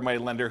there's a hard money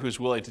lender who's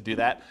willing to do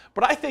that,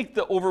 but I think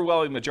the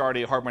overwhelming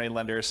majority of hard money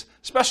lenders,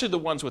 especially the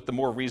ones with the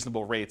more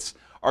reasonable rates,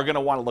 are going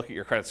to want to look at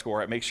your credit score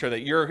and make sure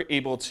that you're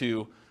able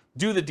to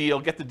do the deal,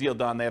 get the deal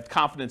done. They have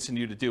confidence in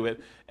you to do it,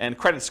 and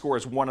credit score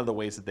is one of the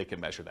ways that they can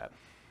measure that.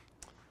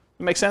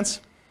 Make sense?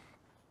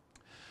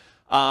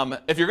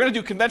 If you're going to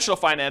do conventional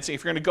financing,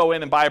 if you're going to go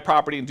in and buy a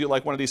property and do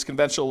like one of these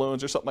conventional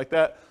loans or something like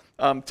that,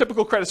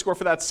 typical credit score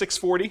for that's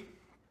 640.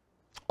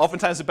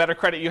 Oftentimes, the better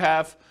credit you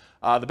have,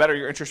 the better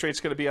your interest rate's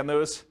going to be on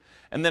those.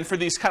 And then for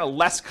these kind of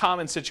less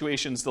common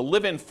situations, the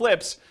live-in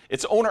flips,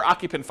 it's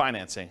owner-occupant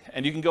financing.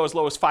 And you can go as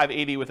low as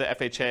 580 with the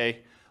FHA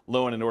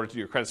loan in order to do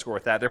your credit score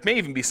with that. There may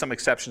even be some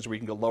exceptions where you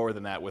can go lower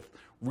than that with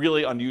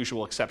really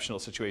unusual, exceptional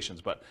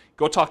situations. But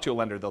go talk to a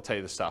lender. They'll tell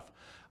you this stuff.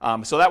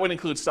 So that would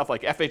include stuff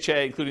like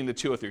FHA, including the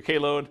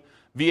 203K loan,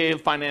 VA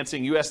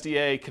financing,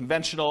 USDA,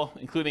 conventional,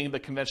 including the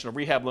conventional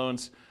rehab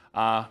loans,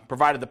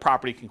 provided the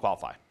property can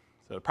qualify.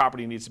 So the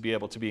property needs to be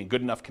able to be in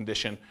good enough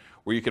condition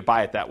where you could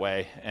buy it that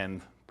way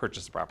and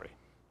purchase the property.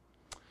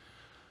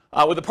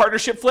 With a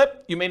partnership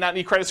flip, you may not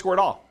need credit score at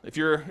all. If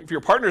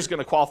your partner is going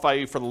to qualify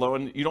you for the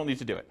loan, you don't need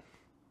to do it.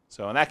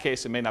 So in that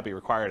case, it may not be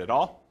required at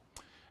all.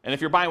 And if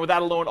you're buying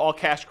without a loan, all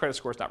cash, credit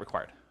score is not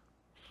required.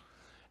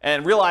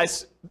 And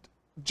realize,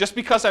 just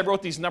because I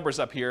wrote these numbers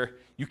up here,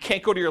 you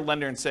can't go to your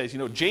lender and say,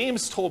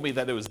 James told me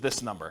that it was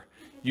this number.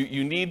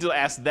 You need to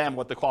ask them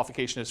what the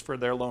qualification is for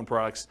their loan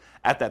products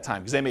at that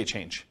time, because they may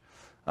change.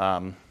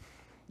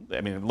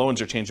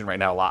 Loans are changing right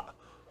now a lot.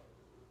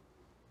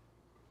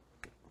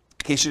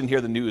 In case you didn't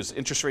hear the news,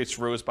 interest rates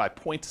rose by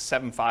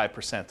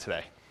 0.75%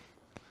 today.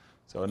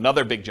 So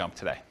another big jump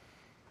today.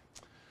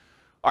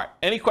 All right,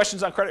 any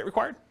questions on credit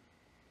required?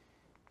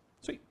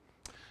 Sweet.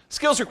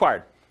 Skills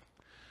required.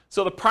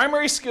 So the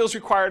primary skills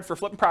required for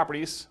flipping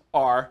properties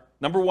are,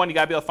 number one, you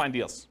got to be able to find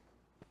deals.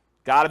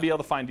 Got to be able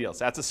to find deals.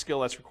 That's a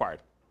skill that's required.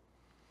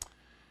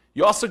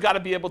 You also got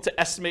to be able to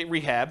estimate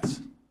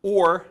rehabs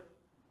or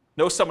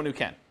know someone who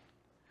can.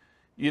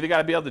 You either got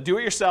to be able to do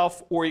it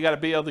yourself or you got to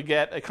be able to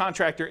get a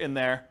contractor in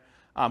there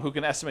who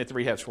can estimate the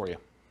rehabs for you.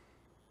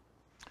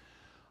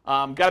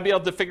 Got to be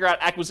able to figure out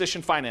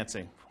acquisition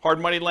financing,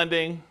 hard money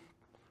lending,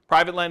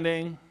 private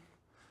lending,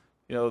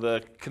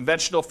 the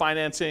conventional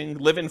financing,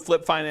 live-in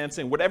flip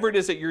financing, whatever it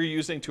is that you're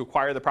using to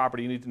acquire the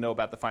property, you need to know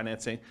about the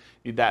financing.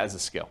 You need that as a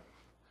skill.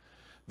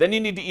 Then you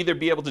need to either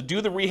be able to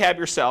do the rehab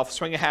yourself,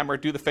 swing a hammer,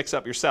 do the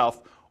fix-up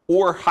yourself,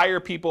 or hire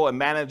people and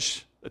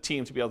manage a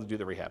team to be able to do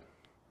the rehab.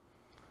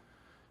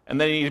 And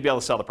then you need to be able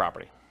to sell the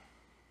property.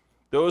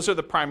 Those are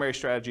the primary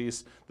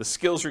strategies, the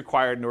skills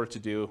required in order to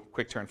do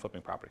quick-turn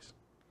flipping properties.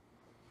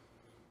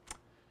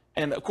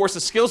 And of course,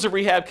 the skills of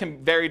rehab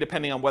can vary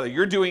depending on whether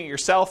you're doing it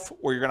yourself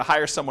or you're going to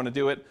hire someone to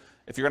do it.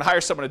 If you're going to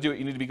hire someone to do it,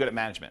 you need to be good at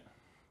management.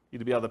 You need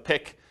to be able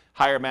to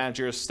hire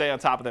managers, stay on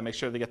top of them, make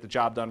sure they get the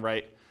job done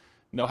right,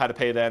 know how to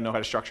pay them, know how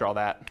to structure all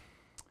that.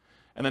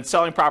 And then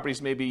selling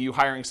properties may be you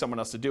hiring someone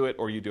else to do it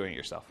or you doing it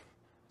yourself.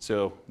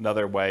 So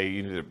another way,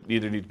 you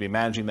either need to be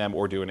managing them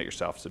or doing it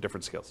yourself, so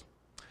different skills.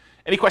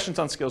 Any questions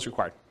on skills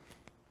required?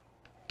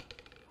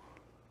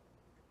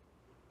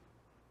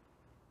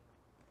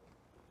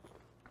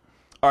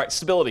 All right,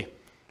 stability.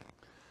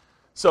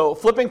 So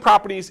flipping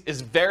properties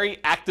is very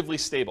actively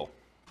stable.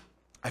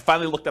 I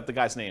finally looked up the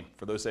guy's name,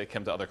 for those that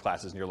came to other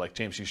classes and you're like,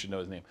 James, you should know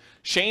his name.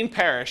 Shane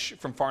Parrish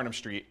from Farnham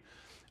Street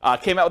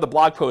came out with a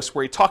blog post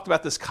where he talked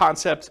about this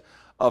concept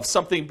of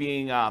something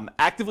being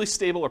actively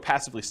stable or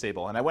passively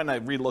stable. And I went and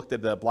I re-looked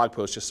at the blog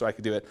post just so I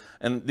could do it.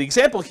 And the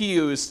example he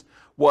used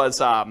was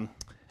a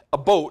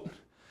boat.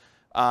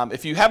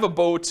 If you have a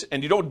boat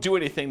and you don't do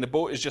anything, the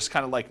boat is just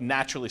kind of like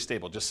naturally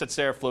stable. Just sits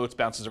there, floats,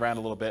 bounces around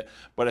a little bit.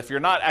 But if you're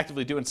not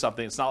actively doing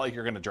something, it's not like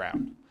you're going to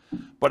drown.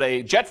 But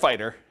a jet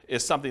fighter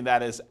is something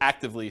that is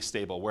actively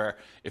stable, where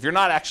if you're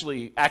not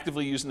actually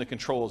actively using the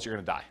controls, you're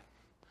going to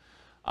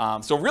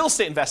die. So real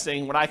estate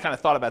investing, when I kind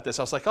of thought about this,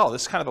 I was like, oh,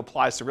 this kind of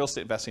applies to real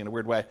estate investing in a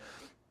weird way.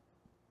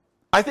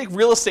 I think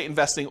real estate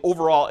investing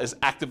overall is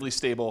actively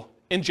stable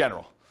in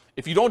general.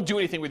 If you don't do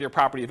anything with your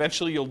property,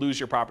 eventually you'll lose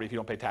your property if you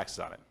don't pay taxes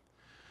on it.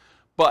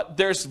 But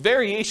there's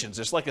variations.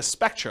 There's like a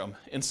spectrum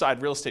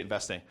inside real estate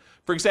investing.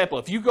 For example,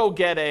 if you go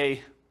get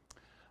a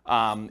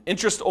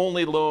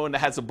interest-only loan that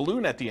has a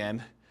balloon at the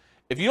end,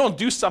 if you don't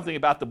do something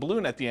about the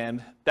balloon at the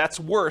end, that's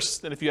worse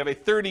than if you have a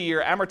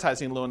 30-year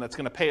amortizing loan that's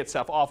going to pay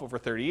itself off over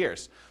 30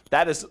 years.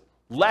 That is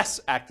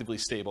less actively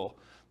stable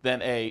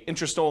than a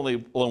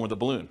interest-only loan with a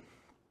balloon.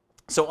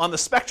 So on the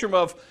spectrum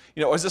of,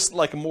 is this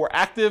like a more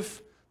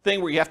active thing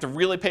where you have to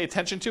really pay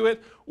attention to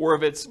it, or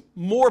if it's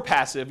more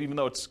passive, even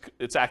though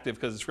it's active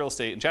because it's real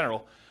estate in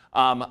general,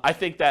 I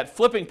think that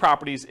flipping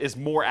properties is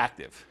more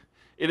active.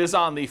 It is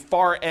on the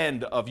far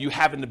end of you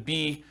having to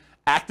be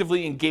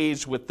actively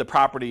engaged with the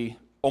property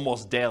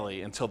almost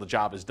daily until the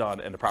job is done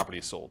and the property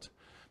is sold.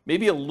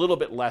 Maybe a little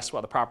bit less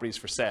while the property is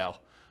for sale,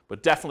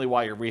 but definitely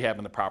while you're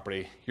rehabbing the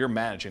property, you're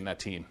managing that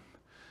team.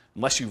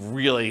 Unless you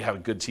really have a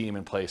good team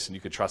in place and you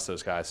could trust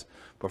those guys.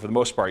 But for the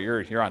most part,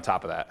 you're on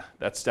top of that.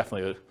 That's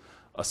definitely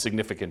a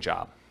significant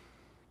job.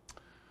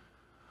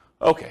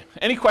 Okay,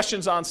 any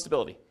questions on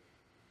stability?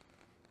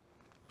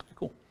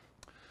 Cool.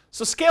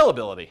 So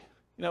scalability.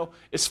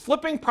 Is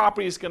flipping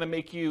properties going to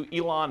make you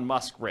Elon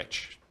Musk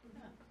rich?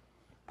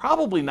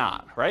 Probably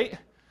not, right?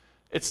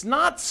 It's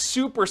not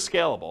super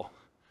scalable.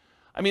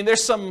 I mean,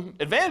 there's some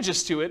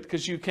advantages to it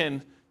because you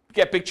can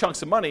get big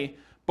chunks of money,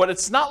 but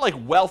it's not like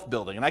wealth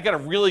building. And I got a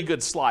really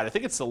good slide. I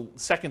think it's the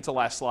second to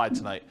last slide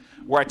tonight,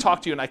 where I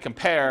talk to you and I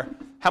compare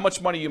how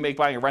much money you make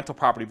buying a rental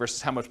property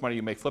versus how much money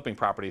you make flipping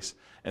properties.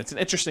 And it's an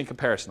interesting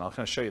comparison. I'll kind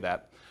of show you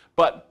that.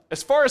 But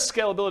as far as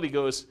scalability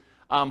goes,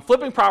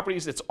 flipping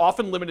properties, it's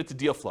often limited to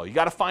deal flow. You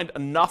got to find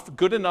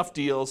good enough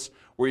deals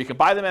where you can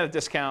buy them at a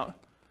discount,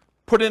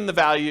 put in the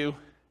value,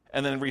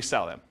 and then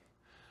resell them.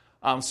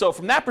 So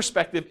from that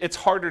perspective, it's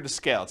harder to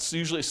scale. It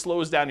usually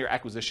slows down your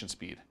acquisition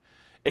speed.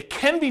 It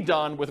can be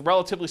done with a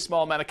relatively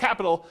small amount of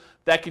capital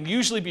that can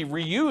usually be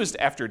reused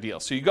after a deal.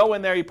 So you go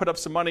in there, you put up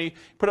some money,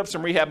 put up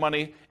some rehab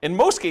money. In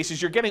most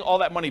cases, you're getting all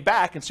that money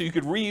back, and so you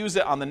could reuse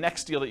it on the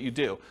next deal that you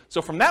do.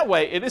 So from that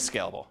way, it is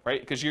scalable, right?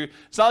 Because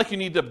it's not like you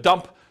need to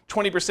dump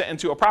 20%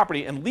 into a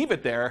property and leave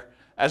it there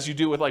as you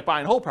do with like buy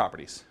and hold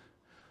properties.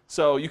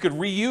 So you could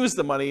reuse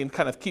the money and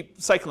kind of keep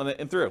cycling it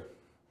in through.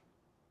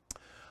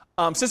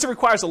 Since it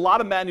requires a lot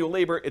of manual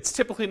labor, it's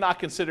typically not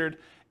considered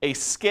a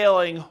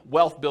scaling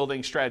wealth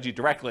building strategy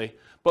directly,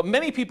 but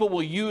many people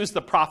will use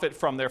the profit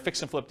from their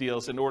fix and flip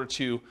deals in order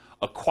to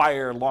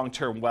acquire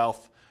long-term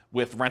wealth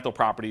with rental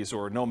properties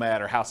or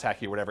nomad or house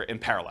hacking or whatever in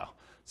parallel.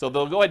 So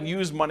they'll go ahead and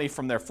use money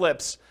from their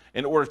flips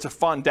in order to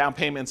fund down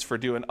payments for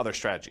doing other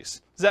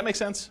strategies. Does that make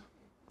sense?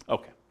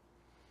 Okay.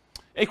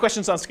 Any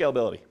questions on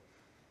scalability?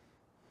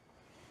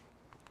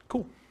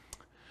 Cool.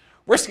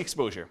 Risk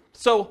exposure.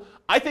 So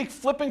I think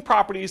flipping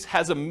properties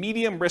has a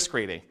medium risk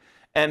rating.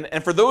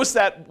 And for those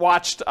that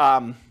watched,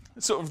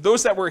 so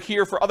those that were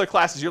here for other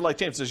classes, you're like,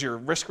 James, does your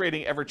risk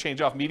rating ever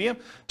change off medium?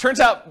 Turns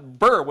out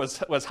Burr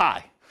was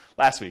high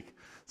last week.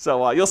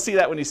 So you'll see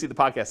that when you see the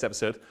podcast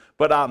episode.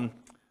 But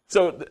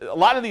so a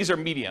lot of these are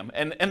medium.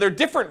 And there are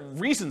different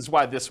reasons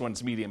why this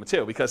one's medium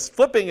too, because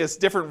flipping is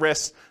different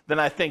risks than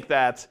I think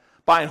that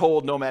buy and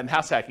hold, nomad, and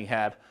house hacking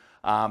had.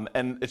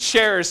 And it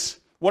shares.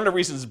 One of the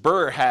reasons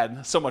Burr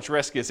had so much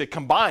risk is it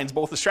combines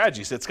both the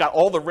strategies. It's got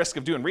all the risk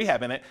of doing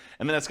rehab in it,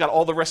 and then it's got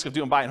all the risk of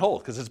doing buy and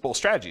hold because it's both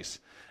strategies.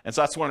 And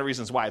so that's one of the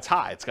reasons why it's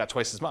high. It's got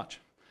twice as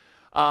much.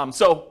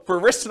 So for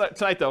risk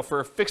tonight though,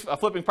 for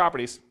flipping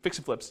properties, fix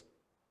and flips,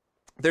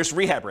 there's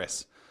rehab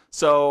risk.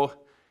 So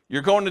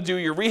you're going to do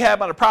your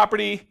rehab on a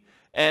property,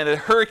 and a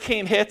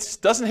hurricane hits,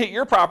 doesn't hit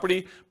your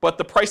property, but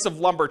the price of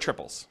lumber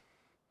triples.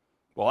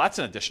 Well, that's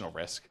an additional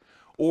risk.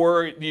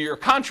 Or your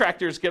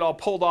contractors get all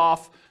pulled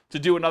off to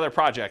do another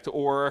project,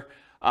 or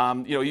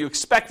you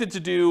expected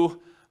to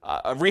do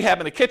a rehab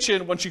in the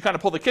kitchen. Once you kind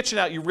of pull the kitchen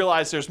out, you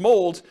realize there's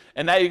mold,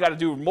 and now you got to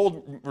do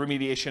mold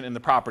remediation in the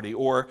property.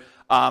 Or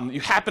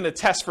you happen to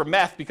test for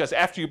meth because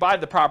after you buy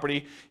the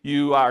property,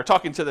 you are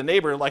talking to the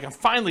neighbor like, I'm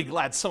finally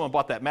glad someone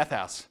bought that meth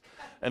house,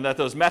 and that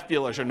those meth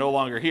dealers are no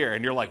longer here.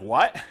 And you're like,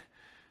 what?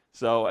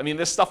 So, I mean,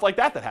 there's stuff like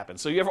that happens.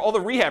 So you have all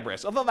the rehab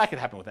risks, although that could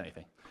happen with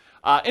anything.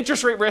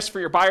 Interest rate risk for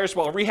your buyers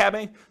while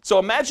rehabbing. So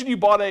imagine you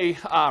bought a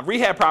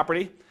rehab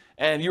property,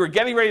 and you were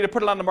getting ready to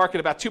put it on the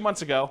market about 2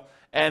 months ago,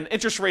 and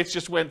interest rates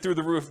just went through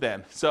the roof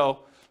then.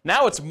 So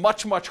now it's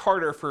much, much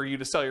harder for you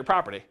to sell your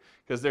property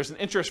because there's an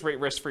interest rate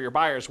risk for your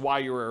buyers while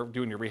you were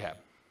doing your rehab.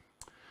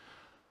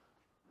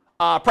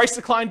 Price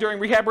decline during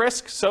rehab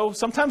risk. So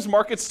sometimes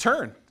markets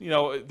turn.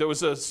 There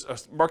was a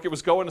market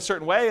was going a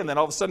certain way, and then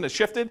all of a sudden it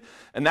shifted,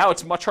 and now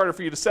it's much harder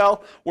for you to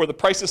sell, or the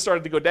prices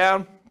started to go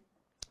down.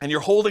 And you're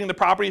holding the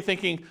property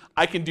thinking,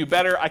 I can do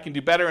better,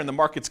 and the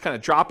market's kind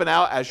of dropping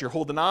out as you're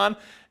holding on.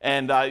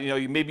 And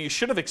maybe you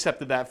should have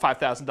accepted that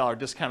 $5,000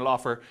 discounted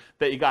offer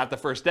that you got the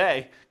first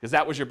day, because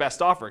that was your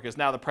best offer, because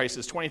now the price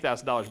is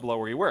 $20,000 below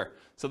where you were.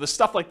 So there's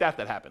stuff like that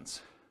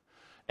happens.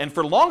 And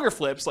for longer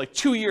flips, like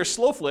 2-year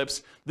slow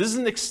flips, this is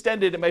an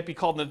extended, it might be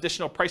called an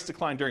additional price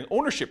decline during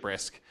ownership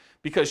risk,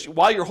 because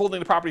while you're holding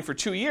the property for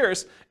 2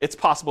 years, it's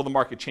possible the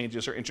market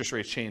changes or interest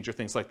rates change or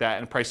things like that,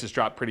 and prices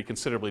drop pretty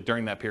considerably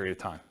during that period of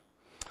time.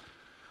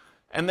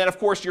 And then, of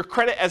course, your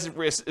credit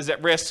is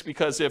at risk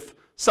because if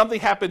something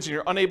happens and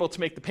you're unable to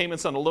make the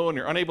payments on the loan,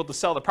 you're unable to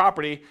sell the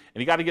property,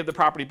 and you got to give the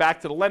property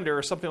back to the lender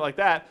or something like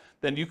that,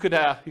 then you could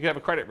have a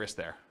credit risk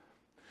there.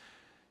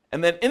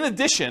 And then in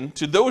addition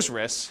to those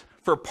risks,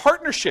 for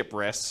partnership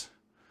risks,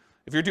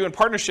 if you're doing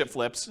partnership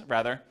flips,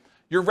 rather,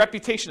 your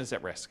reputation is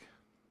at risk,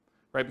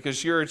 right?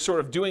 Because you're sort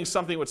of doing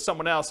something with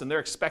someone else and they're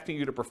expecting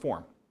you to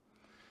perform.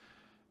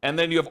 And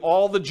then you have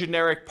all the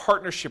generic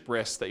partnership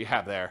risks that you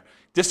have there.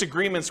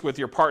 Disagreements with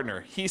your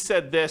partner. He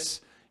said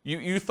this,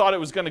 you thought it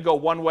was going to go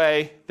one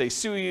way, they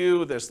sue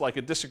you, there's like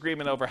a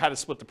disagreement over how to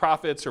split the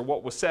profits or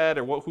what was said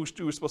or who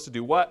was supposed to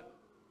do what.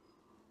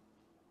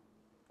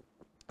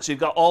 So you've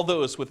got all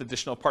those with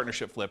additional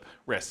partnership flip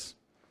risks.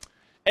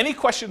 Any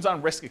questions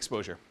on risk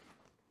exposure?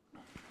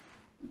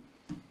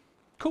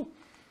 Cool.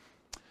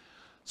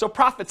 So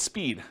profit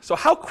speed. So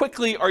how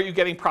quickly are you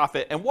getting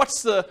profit, and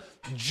what's the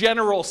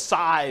general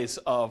size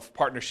of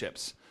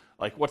partnerships?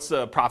 Like what's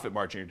the profit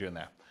margin you're doing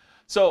there?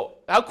 So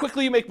how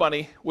quickly you make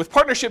money. With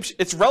partnerships,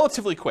 it's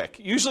relatively quick.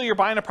 Usually you're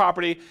buying a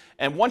property,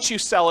 and once you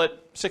sell it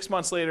 6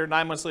 months later,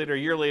 9 months later, a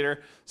year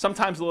later,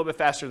 sometimes a little bit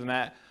faster than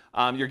that,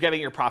 you're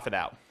getting your profit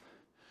out.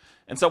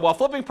 And so while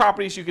flipping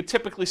properties, you could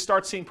typically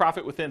start seeing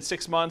profit within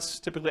 6 months,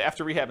 typically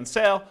after rehab and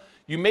sale.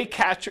 You may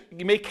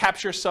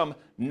capture some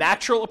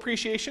natural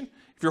appreciation.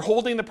 If you're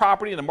holding the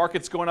property and the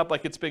market's going up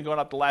like it's been going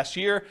up the last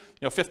year,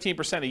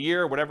 15% a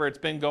year, whatever it's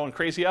been going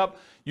crazy up,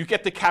 you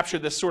get to capture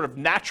this sort of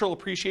natural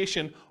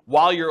appreciation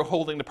while you're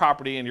holding the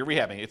property and you're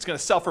rehabbing. It's going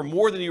to sell for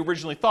more than you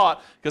originally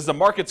thought because the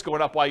market's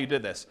going up while you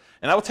did this.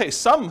 And I will tell you,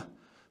 some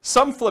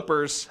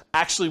flippers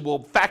actually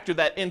will factor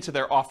that into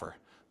their offer.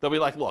 They'll be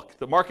like, look,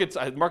 the market's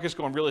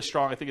going really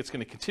strong. I think it's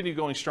going to continue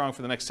going strong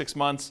for the next 6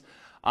 months.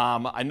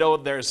 I know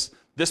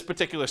this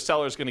particular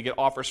seller is going to get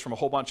offers from a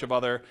whole bunch of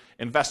other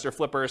investor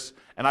flippers,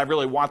 and I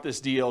really want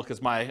this deal because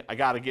I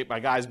got to get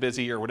my guys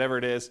busy or whatever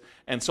it is.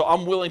 And so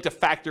I'm willing to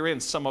factor in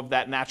some of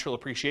that natural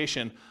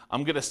appreciation.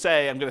 I'm going to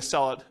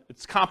sell it.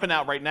 It's comping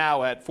out right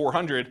now at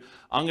 400.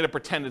 I'm going to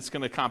pretend it's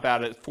going to comp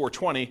out at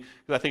 420 because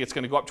I think it's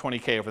going to go up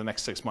 20K over the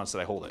next 6 months that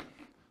I hold it.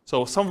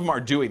 So some of them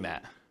are doing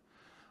that.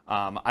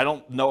 I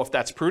don't know if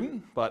that's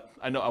prudent, but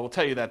I will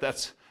tell you that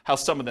that's how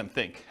some of them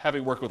think,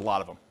 having worked with a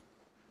lot of them.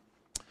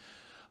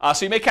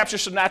 So you may capture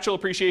some natural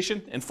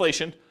appreciation,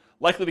 inflation,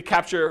 likely to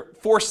capture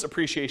forced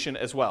appreciation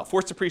as well.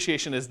 Forced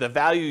appreciation is the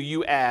value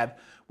you add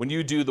when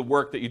you do the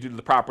work that you do to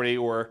the property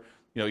or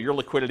your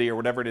liquidity or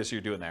whatever it is you're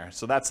doing there.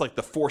 So that's like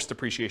the forced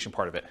appreciation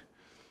part of it.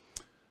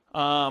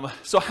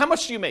 So how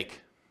much do you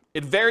make?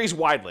 It varies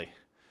widely,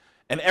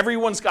 and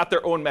everyone's got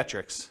their own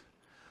metrics.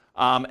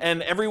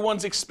 And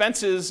everyone's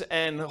expenses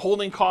and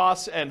holding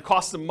costs and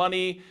costs of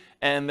money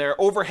and their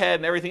overhead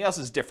and everything else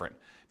is different.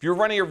 If you're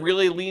running a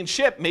really lean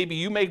ship, maybe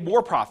you make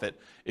more profit.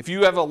 If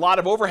you have a lot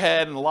of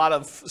overhead and a lot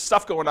of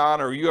stuff going on,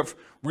 or you have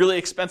really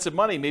expensive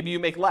money, maybe you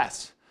make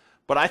less.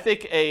 But I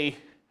think a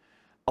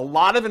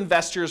lot of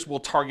investors will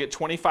target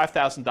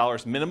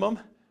 $25,000 minimum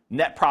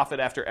net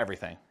profit after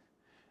everything.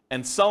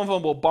 And some of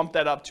them will bump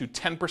that up to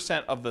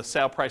 10% of the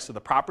sale price of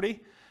the property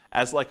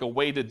as like a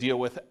way to deal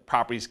with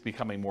properties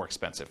becoming more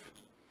expensive.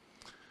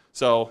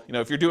 So,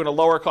 if you're doing a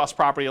lower cost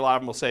property, a lot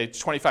of them will say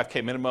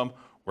 $25K minimum,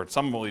 or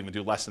some will even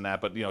do less than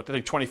that, but I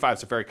think 25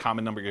 is a very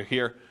common number you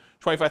hear.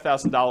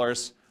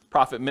 $25,000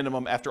 profit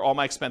minimum after all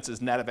my expenses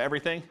net of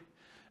everything.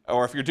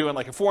 Or if you're doing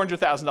like a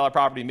 $400,000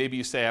 property, maybe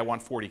you say I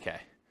want 40K.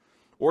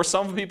 Or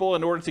some people,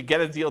 in order to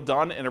get a deal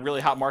done in a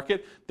really hot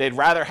market, they'd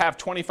rather have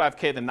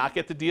 25K than not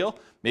get the deal.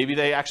 Maybe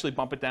they actually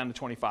bump it down to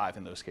 25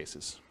 in those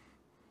cases.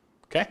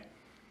 Okay?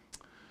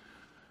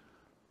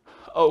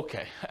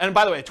 Okay, and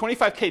by the way,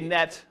 25K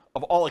net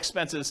of all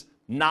expenses,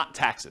 not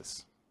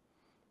taxes.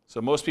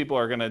 So most people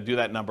are going to do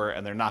that number,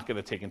 and they're not going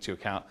to take into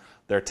account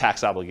their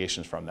tax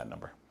obligations from that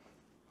number.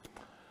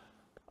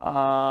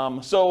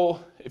 So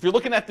if you're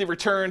looking at the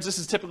returns, this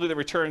is typically the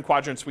return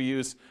quadrants we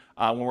use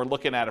when we're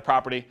looking at a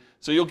property.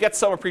 So you'll get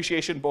some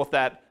appreciation, both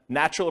that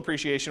natural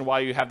appreciation while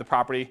you have the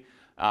property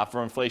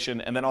from inflation,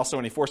 and then also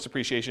any forced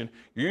appreciation.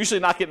 You're usually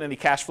not getting any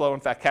cash flow.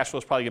 In fact, cash flow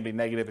is probably going to be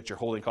negative at your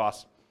holding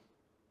costs.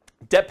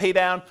 Debt pay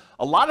down,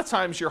 a lot of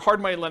times your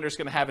hard money lender is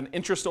going to have an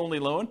interest-only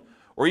loan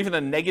or even a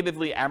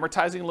negatively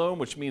amortizing loan,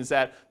 which means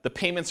that the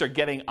payments are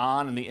getting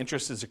on and the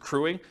interest is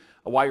accruing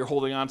while you're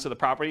holding on to the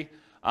property.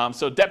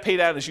 So debt pay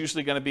down is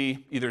usually going to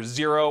be either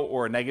zero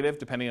or a negative,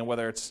 depending on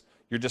whether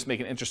you're just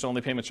making interest-only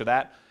payments or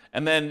that.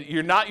 And then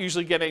you're not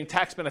usually getting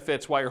tax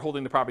benefits while you're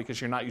holding the property because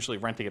you're not usually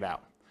renting it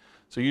out.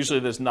 So usually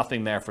there's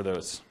nothing there for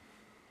those.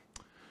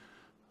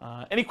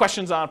 Any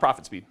questions on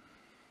profit speed?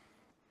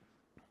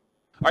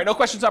 All right, no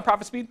questions on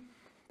profit speed?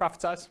 Profit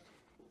size?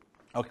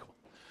 Okay, cool.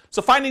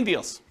 So finding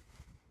deals.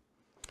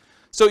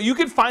 So you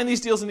can find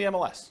these deals in the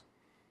MLS.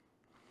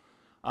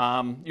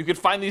 You can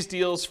find these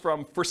deals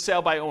from for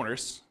sale by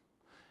owners.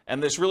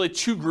 And there's really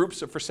two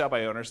groups of for sale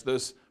by owners.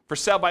 Those for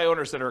sale by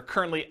owners that are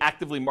currently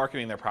actively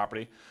marketing their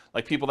property,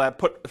 like people that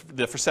put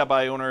the for sale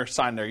by owner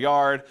sign in their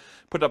yard,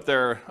 put up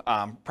their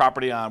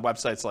property on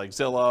websites like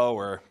Zillow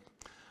or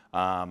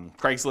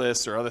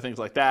Craigslist or other things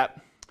like that.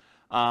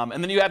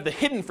 And then you have the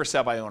hidden for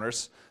sale by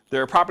owners.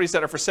 There are properties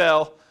that are for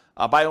sale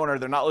by owner.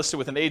 They're not listed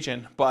with an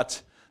agent,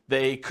 but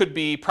they could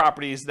be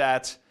properties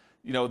that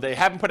they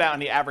haven't put out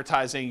any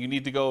advertising. You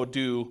need to go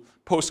do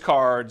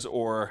postcards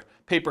or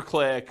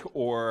pay-per-click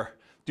or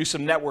do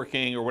some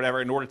networking or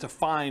whatever in order to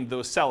find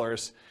those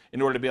sellers,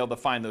 in order to be able to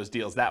find those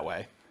deals that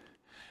way.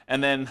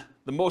 And then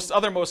the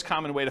other most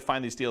common way to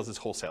find these deals is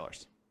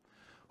wholesalers.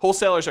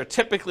 Wholesalers are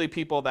typically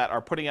people that are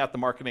putting out the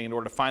marketing in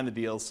order to find the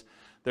deals.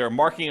 They're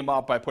marking them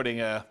up by putting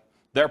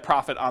their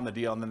profit on the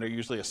deal, and then they're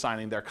usually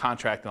assigning their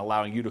contract and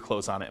allowing you to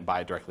close on it and buy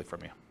it directly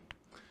from you.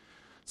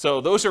 So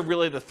those are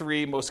really the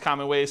three most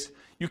common ways.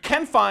 You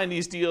can find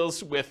these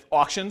deals with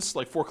auctions,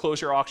 like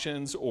foreclosure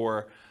auctions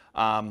or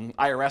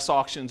IRS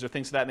auctions or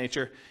things of that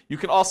nature. You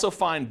can also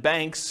find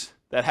banks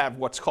that have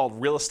what's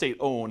called real estate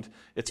owned.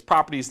 It's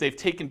properties they've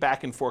taken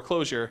back in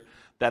foreclosure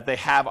that they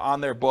have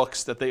on their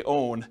books that they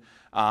own.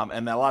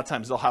 And a lot of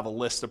times they'll have a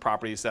list of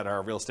properties that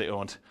are real estate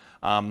owned.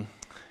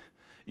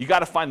 You got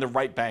to find the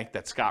right bank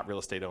that's got real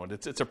estate owned.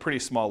 It's a pretty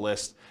small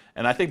list,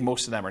 and I think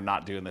most of them are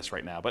not doing this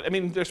right now. But I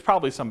mean, there's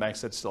probably some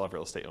banks that still have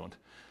real estate owned,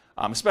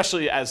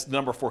 especially as the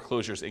number of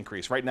foreclosures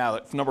increase. Right now,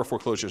 the number of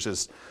foreclosures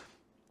is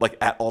like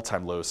at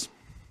all-time lows.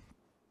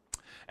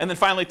 And then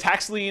finally,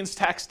 tax liens,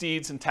 tax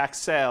deeds, and tax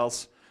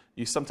sales.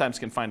 You sometimes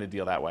can find a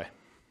deal that way.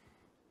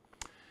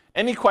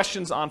 Any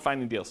questions on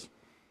finding deals?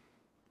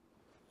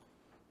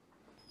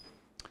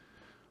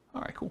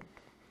 All right, cool.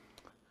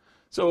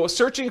 So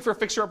searching for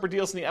fixer-upper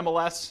deals in the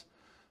MLS.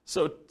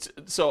 So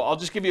I'll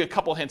just give you a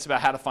couple hints about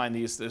how to find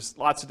these. There's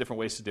lots of different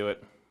ways to do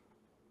it.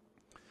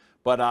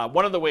 But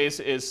one of the ways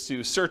is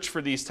to search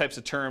for these types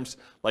of terms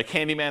like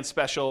handyman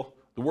special,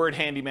 the word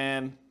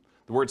handyman,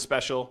 the word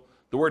special,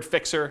 the word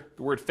fixer,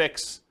 the word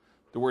fix,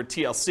 the word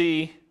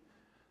TLC,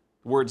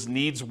 the words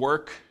needs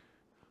work,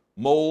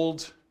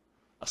 mold,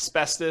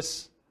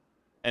 asbestos,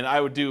 and I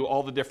would do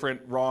all the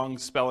different wrong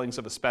spellings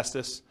of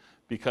asbestos,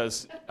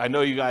 because I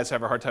know you guys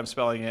have a hard time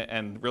spelling it,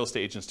 and real estate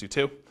agents do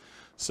too.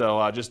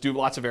 So just do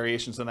lots of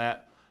variations on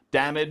that.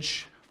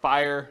 Damage,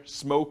 fire,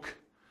 smoke,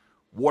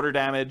 water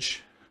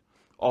damage,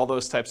 all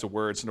those types of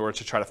words in order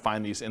to try to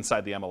find these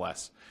inside the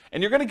MLS.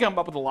 And you're going to come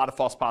up with a lot of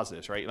false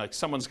positives, right? Like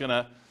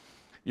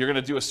you're going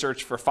to do a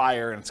search for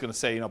fire, and it's going to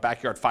say,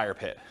 backyard fire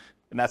pit.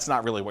 And that's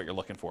not really what you're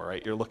looking for,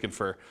 right? You're looking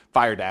for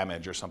fire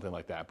damage or something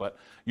like that. But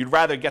you'd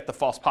rather get the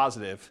false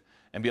positive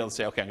and be able to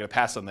say, okay, I'm going to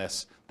pass on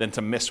this, than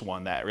to miss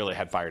one that really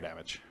had fire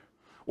damage.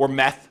 Or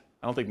meth.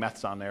 I don't think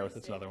meth's on there.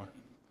 That's another one.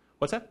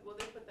 What's that? Will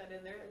they put that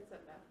in there? It's a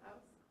meth house?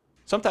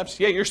 Sometimes.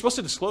 Yeah, you're supposed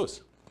to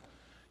disclose.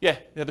 Yeah,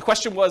 the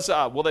question was,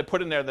 will they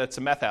put in there that it's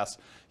a meth house?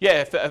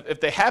 Yeah, if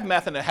they have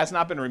meth and it has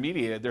not been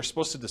remediated, they're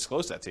supposed to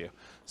disclose that to you.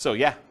 So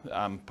yeah,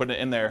 putting it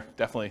in there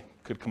definitely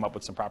could come up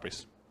with some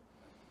properties.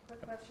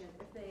 Quick question,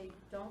 if they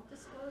don't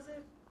disclose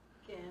it,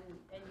 and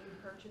you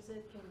purchase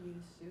it, can you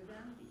sue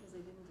them because they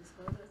didn't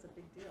disclose it? It's a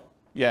big deal.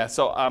 Yeah,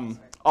 so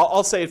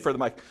I'll say it for the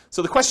mic.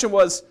 So the question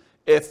was,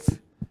 if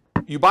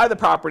you buy the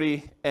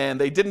property and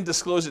they didn't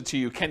disclose it to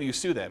you, can you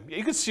sue them?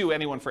 You could sue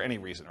anyone for any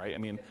reason, right? I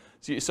mean,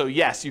 so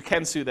yes, you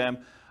can sue them.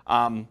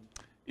 Now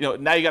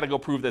you got to go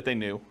prove that they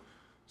knew.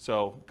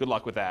 So good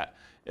luck with that.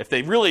 If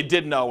they really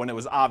did know and it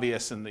was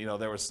obvious and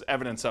there was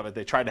evidence of it,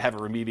 they tried to have it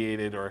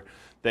remediated, or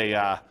they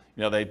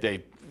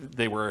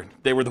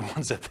were the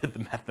ones that did the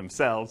meth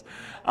themselves,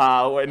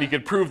 and you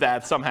could prove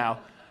that somehow.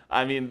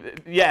 I mean,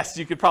 yes,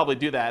 you could probably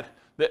do that.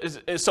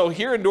 So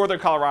here in northern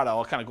Colorado,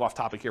 I'll kind of go off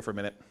topic here for a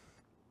minute.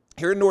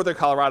 Here in northern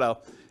Colorado,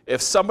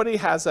 if somebody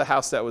has a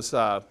house that was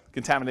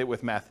contaminated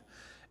with meth,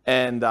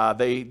 and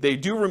they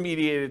do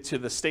remediate it to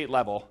the state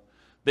level,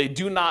 they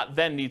do not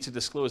then need to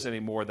disclose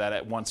anymore that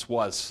it once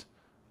was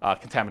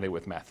contaminated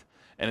with meth.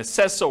 And it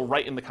says so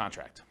right in the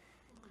contract.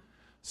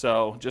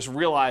 So just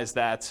realize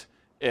that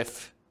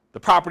if the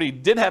property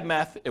did have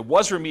meth, it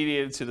was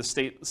remediated to the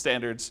state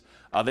standards,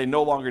 they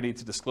no longer need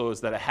to disclose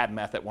that it had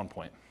meth at one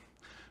point,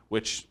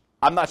 which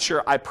I'm not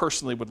sure I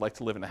personally would like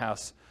to live in a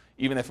house,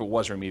 even if it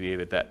was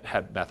remediated, that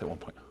had meth at one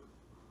point.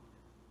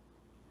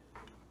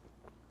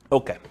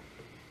 Okay.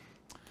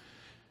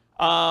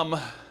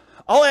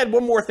 I'll add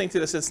one more thing to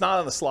this. It's not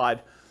on the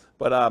slide,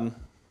 but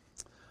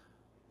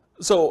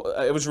so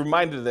I was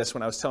reminded of this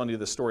when I was telling you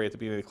the story at the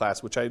beginning of the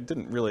class, which I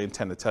didn't really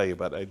intend to tell you,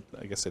 but I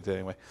guess I did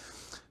anyway.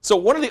 So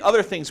one of the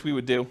other things we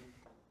would do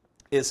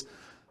is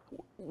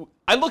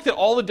I looked at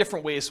all the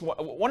different ways.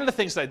 One of the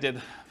things that I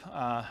did,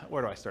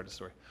 where do I start the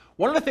story?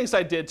 One of the things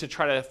I did to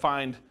try to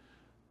find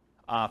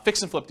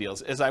fix and flip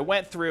deals is I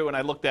went through and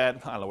I looked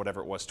at, I don't know,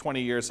 whatever it was,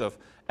 20 years of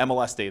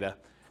MLS data.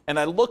 And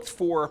I looked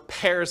for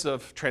pairs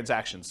of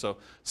transactions. So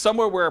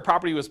somewhere where a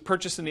property was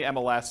purchased in the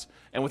MLS,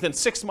 and within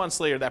 6 months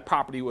later, that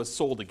property was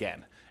sold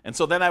again. And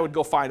so then I would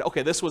go find,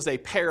 okay, this was a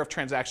pair of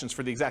transactions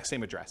for the exact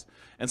same address.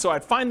 And so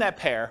I'd find that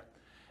pair,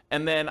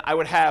 and then I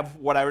would have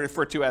what I would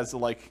refer to as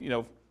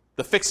the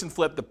fix and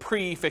flip, the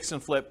pre-fix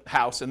and flip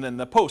house, and then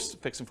the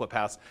post-fix and flip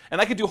house.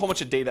 And I could do a whole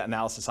bunch of data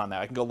analysis on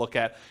that. I can go look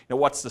at,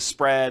 what's the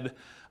spread,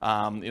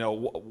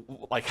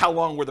 like how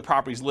long were the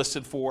properties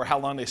listed for, how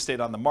long they stayed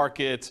on the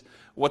market,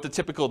 what the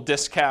typical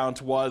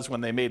discount was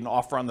when they made an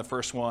offer on the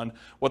first one,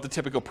 what the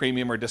typical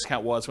premium or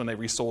discount was when they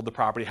resold the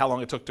property, how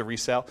long it took to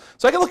resell.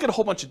 So I can look at a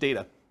whole bunch of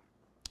data.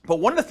 But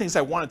one of the things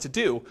I wanted to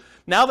do,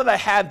 now that I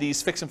had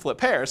these fix and flip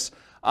pairs,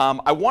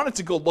 I wanted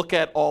to go look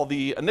at all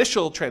the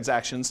initial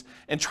transactions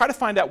and try to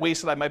find out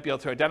ways that I might be able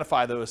to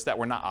identify those that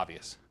were not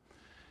obvious.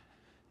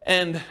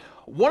 And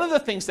one of the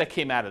things that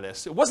came out of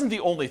this, it wasn't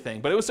the only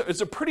thing, but it was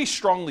a pretty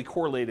strongly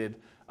correlated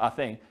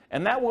thing,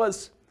 and that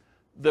was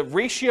the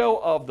ratio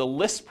of the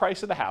list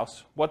price of the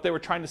house, what they were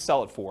trying to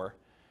sell it for,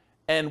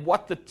 and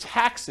what the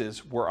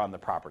taxes were on the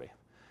property.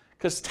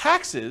 Because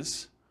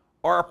taxes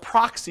are a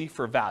proxy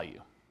for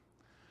value.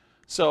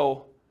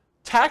 So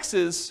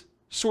taxes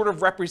sort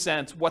of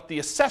represent what the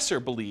assessor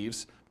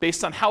believes,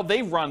 based on how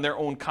they run their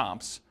own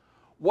comps,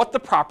 what the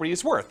property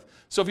is worth.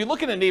 So if you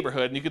look at a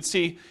neighborhood and you can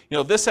see,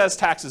 this has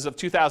taxes of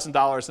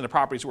 $2,000 and the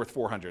property's worth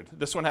 $400.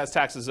 This one has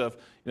taxes of,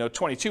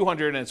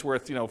 $2,200 and it's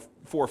worth,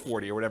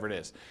 $440 or whatever it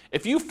is.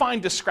 If you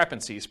find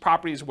discrepancies,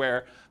 properties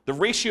where the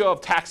ratio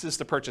of taxes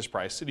to purchase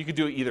price, and you could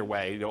do it either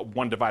way,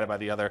 one divided by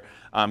the other,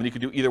 and you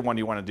could do either one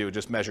you want to do,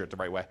 just measure it the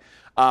right way.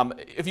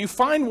 If you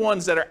find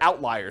ones that are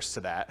outliers to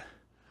that,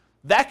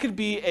 that could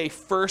be a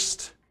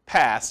first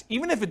pass,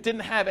 even if it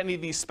didn't have any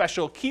of these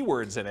special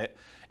keywords in it,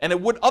 and it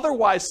would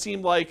otherwise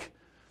seem like,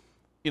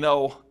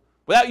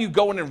 without you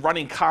going and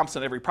running comps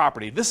on every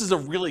property, this is a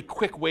really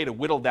quick way to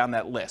whittle down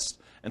that list.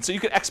 And so you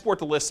could export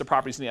the list of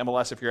properties in the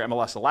MLS if your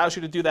MLS allows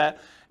you to do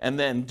that, and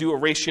then do a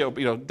ratio,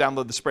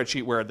 download the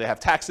spreadsheet where they have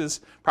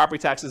taxes, property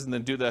taxes, and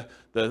then do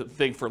the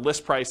thing for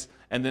list price,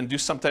 and then do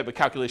some type of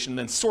calculation, and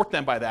then sort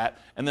them by that,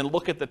 and then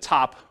look at the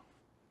top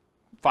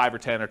 5 or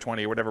 10 or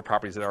 20 or whatever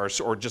properties there are,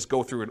 or just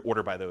go through and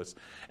order by those.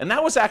 And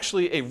that was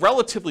actually a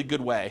relatively good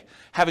way,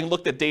 having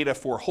looked at data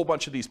for a whole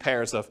bunch of these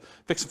pairs of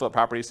fix and flip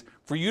properties,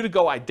 for you to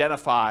go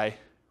identify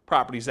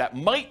properties that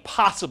might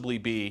possibly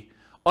be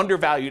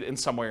undervalued in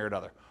some way or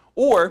another.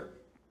 Or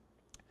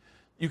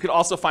you could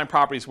also find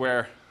properties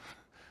where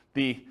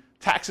the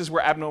taxes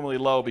were abnormally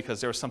low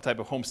because there was some type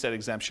of homestead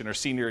exemption or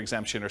senior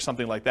exemption or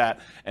something like that.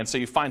 And so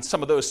you find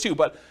some of those too.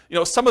 But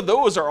some of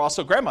those are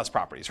also grandma's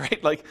properties,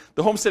 right? Like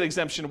the homestead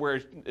exemption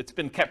where it's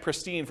been kept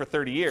pristine for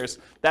 30 years,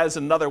 that is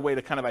another way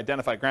to kind of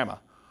identify grandma.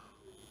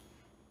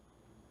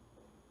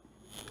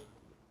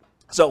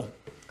 So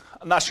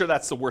I'm not sure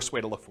that's the worst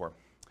way to look for.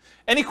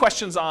 Any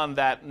questions on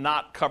that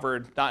not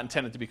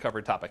intended to be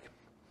covered topic?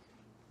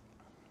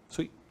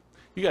 Sweet.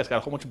 You guys got a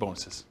whole bunch of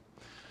bonuses.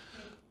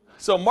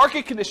 So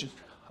market conditions.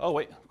 Oh,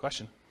 wait,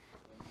 question.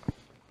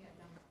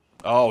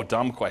 Oh,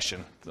 dumb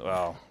question.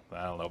 Well,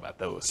 I don't know about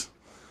those.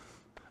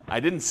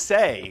 I didn't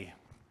say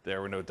there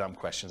were no dumb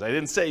questions. I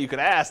didn't say you could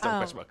ask dumb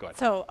questions. But go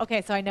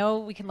ahead. So I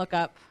know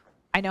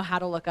I know how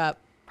to look up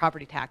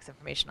property tax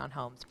information on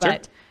homes,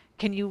 but Sure.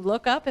 Can you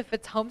look up if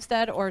it's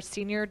homestead or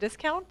senior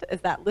discount?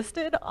 Is that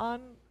listed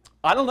on?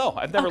 I don't know.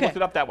 I've never looked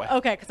it up that way.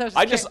 Okay, because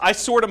I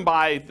sort them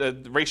by the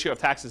ratio of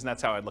taxes, and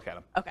that's how I look at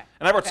them. Okay.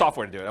 And I wrote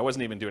software to do it. I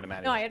wasn't even doing it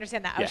manually. No, I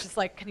understand that. I was just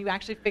like, can you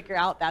actually figure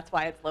out that's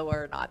why it's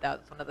lower or not? That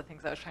was one of the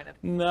things I was trying to.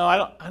 No,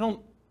 I don't.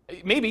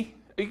 Maybe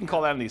you can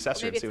call that in the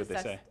assessor and see what they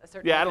say.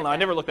 Yeah, I don't know. I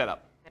never looked that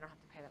up. They don't have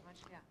to pay that much.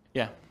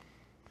 Yeah.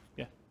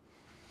 Yeah.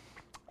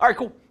 All right,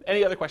 cool.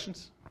 Any other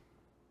questions?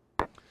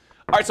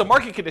 All right, so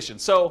market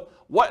conditions. So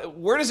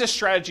where does this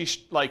strategy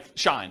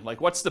shine?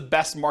 Like, what's the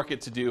best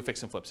market to do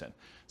fix and flips in?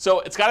 So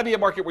it's got to be a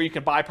market where you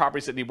can buy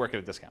properties that need work at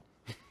a discount.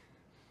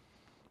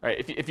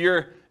 Right? If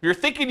you're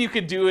thinking you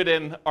could do it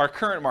in our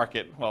current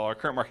market, well, our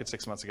current market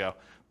 6 months ago,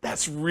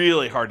 that's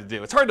really hard to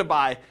do. It's hard to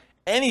buy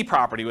any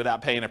property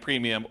without paying a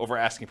premium over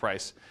asking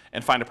price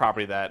and find a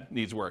property that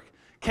needs work.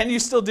 Can you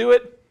still do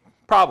it?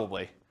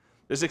 Probably.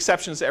 There's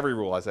exceptions to every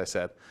rule, as I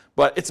said,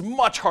 but it's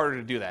much harder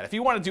to do that. If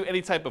you want to do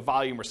any type of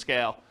volume or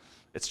scale,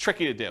 it's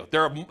tricky to do.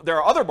 There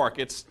are other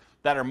markets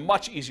that are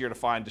much easier to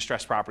find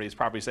distressed properties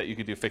that you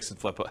could do fix and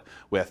flip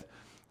with.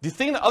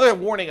 The other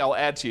warning I'll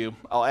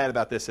add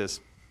about this is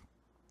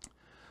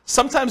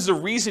sometimes the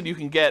reason you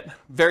can get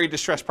very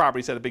distressed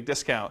properties at a big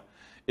discount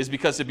is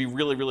because it'd be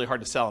really, really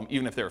hard to sell them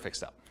even if they were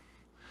fixed up.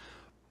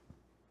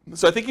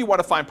 So I think you want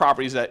to find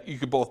properties that you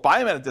could both buy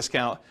them at a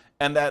discount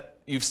and that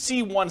you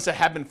see ones that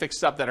have been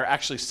fixed up that are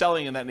actually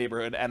selling in that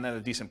neighborhood and at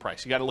a decent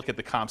price. You got to look at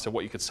the comps of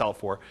what you could sell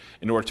for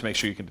in order to make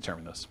sure you can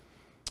determine those.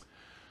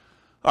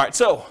 All right,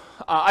 so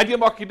ideal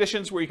market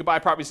conditions where you can buy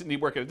properties that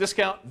need work at a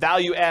discount,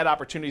 value add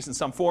opportunities in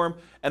some form,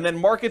 and then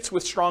markets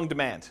with strong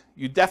demand.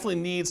 You definitely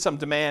need some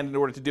demand in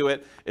order to do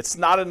it. It's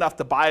not enough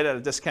to buy it at a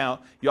discount.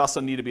 You also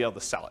need to be able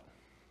to sell it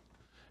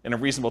in a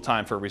reasonable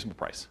time for a reasonable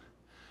price.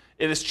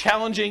 It is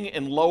challenging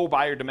in low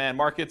buyer demand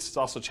markets. It's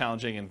also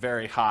challenging in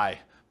very high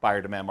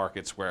buyer demand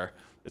markets where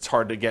it's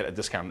hard to get a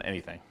discount on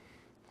anything.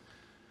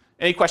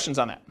 Any questions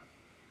on that?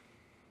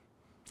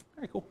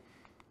 Very cool.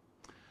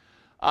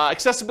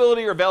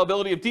 Accessibility or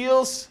availability of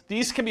deals.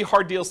 These can be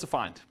hard deals to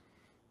find.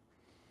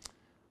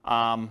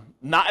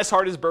 Not as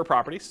hard as BRRRR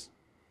properties.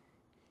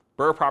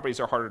 BRRRR properties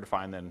are harder to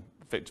find than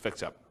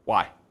fix up.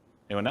 Why?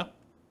 Anyone know?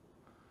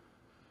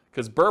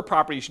 Because BRRRR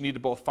properties, you need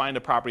to both find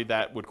a property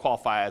that would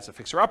qualify as a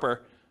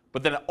fixer-upper,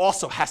 but then it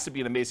also has to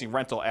be an amazing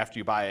rental after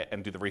you buy it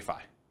and do the refi.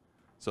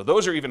 So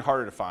those are even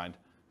harder to find.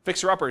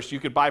 Fixer-uppers, you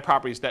could buy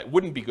properties that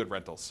wouldn't be good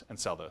rentals and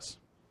sell those.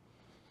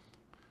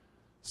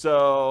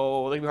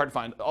 So they can be hard to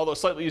find, although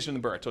slightly easier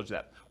than Burr, I told you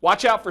that.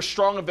 Watch out for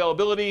strong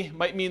availability.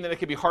 Might mean that it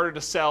can be harder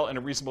to sell in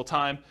a reasonable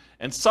time.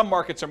 And some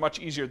markets are much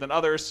easier than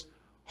others.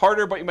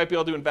 Harder, but you might be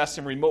able to invest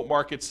in remote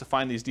markets to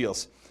find these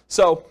deals.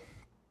 So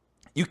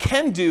you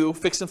can do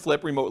fix and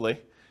flip remotely.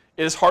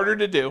 It is harder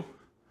to do.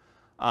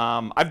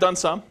 I've done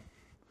some,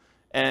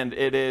 and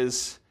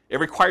it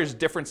requires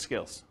different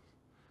skills.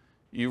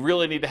 You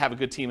really need to have a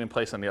good team in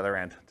place on the other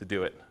end to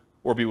do it,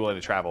 or be willing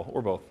to travel,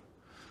 or both.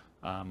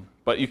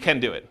 But you can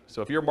do it.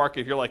 So if your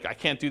market, if you're like, I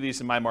can't do these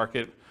in my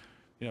market,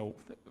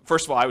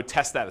 first of all, I would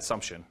test that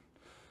assumption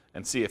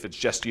and see if it's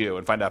just you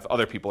and find out if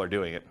other people are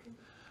doing it.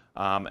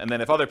 And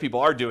then if other people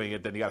are doing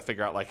it, then you got to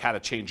figure out how to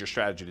change your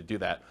strategy to do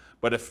that.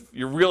 But if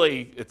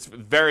it's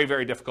very,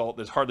 very difficult,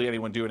 there's hardly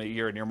anyone doing it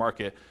here in your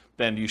market,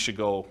 then you should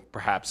go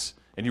perhaps,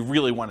 and you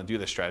really want to do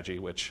this strategy,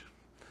 which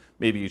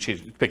maybe you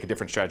pick a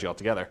different strategy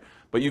altogether.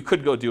 But you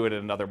could go do it in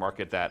another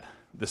market that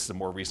this is a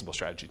more reasonable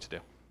strategy to do.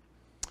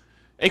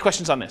 Any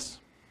questions on this?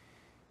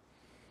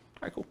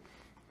 All right, cool.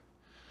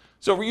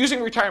 So we're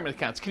using retirement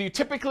accounts. Can you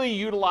typically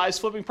utilize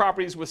flipping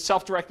properties with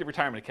self-directed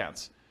retirement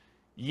accounts?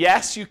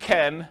 Yes, you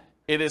can.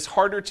 It is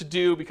harder to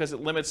do because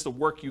it limits the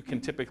work you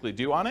can typically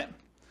do on it.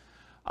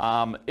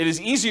 It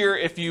is easier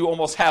if you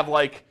almost have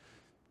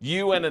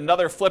you and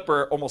another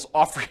flipper almost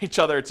offer each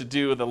other to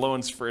do the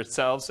loans for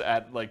yourselves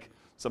at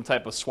some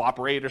type of swap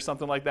rate or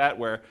something like that,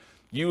 where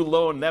you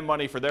loan them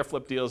money for their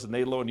flip deals and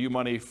they loan you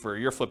money for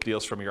your flip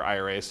deals from your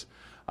IRAs.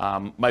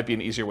 Might be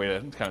an easier way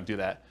to kind of do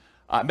that.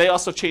 It may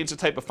also change the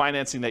type of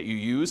financing that you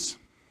use.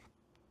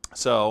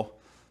 So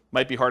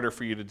might be harder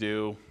for you to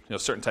do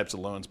certain types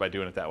of loans by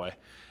doing it that way.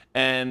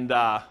 And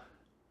I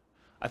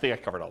think I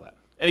covered all that.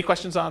 Any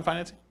questions on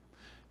financing?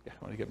 Yeah,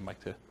 I want to give a mic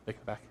to Nick in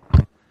the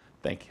back.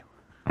 Thank you.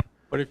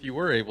 But if you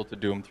were able to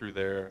do them through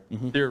there,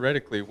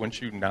 theoretically, wouldn't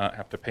you not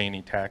have to pay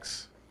any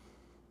tax?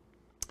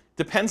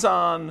 Depends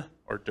on...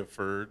 Or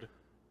deferred?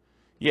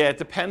 Yeah, it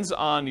depends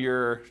on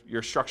your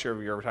structure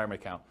of your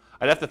retirement account.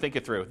 I'd have to think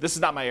it through. This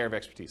is not my area of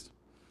expertise.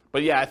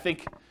 But yeah, I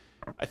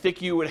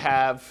think you would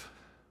have...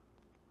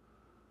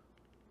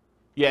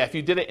 Yeah, if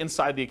you did it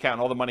inside the account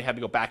and all the money had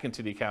to go back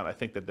into the account, I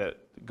think that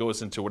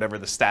goes into whatever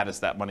the status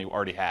that money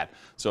already had.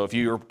 So if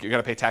you're going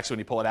to pay tax when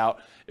you pull it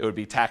out, it would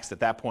be taxed at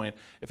that point.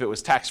 If it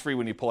was tax-free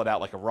when you pull it out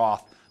like a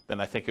Roth,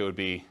 then I think it would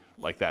be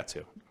like that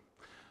too.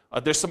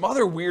 There's some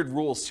other weird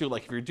rules too,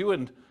 like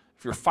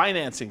if you're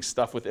financing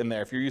stuff within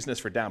there, if you're using this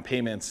for down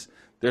payments,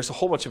 there's a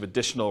whole bunch of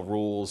additional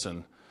rules,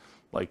 and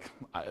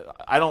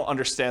I don't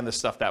understand this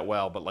stuff that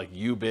well, but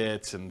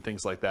UBITs and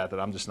things like that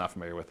I'm just not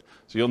familiar with.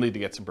 So you'll need to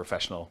get some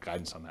professional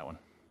guidance on that one.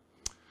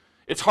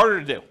 It's harder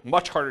to do,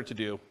 much harder to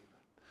do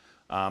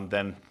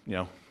than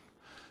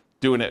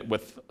doing it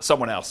with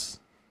someone else's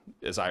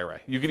IRA.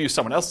 You can use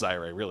someone else's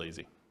IRA really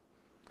easy.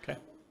 Okay.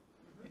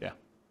 Yeah.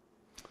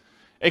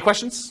 Any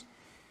questions?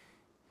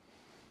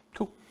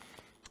 Cool.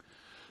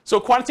 So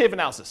quantitative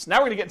analysis. Now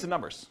we're going to get into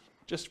numbers,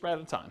 just right out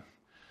of time.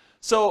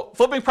 So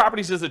flipping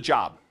properties is a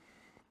job.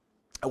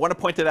 I want to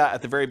point that out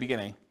at the very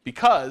beginning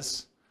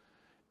because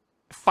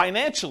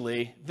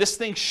financially, this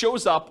thing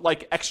shows up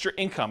like extra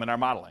income in our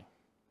modeling,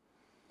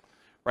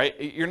 right?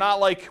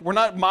 We're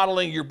not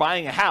modeling you're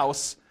buying a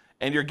house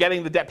and you're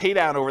getting the debt pay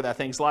down over that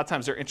thing. So a lot of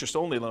times they're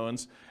interest-only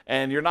loans,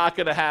 and you're not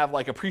going to have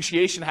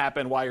appreciation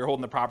happen while you're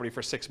holding the property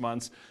for 6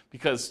 months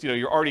because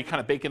you're already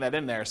kind of baking that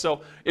in there.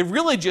 So it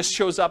really just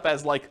shows up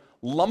as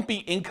lumpy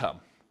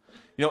income.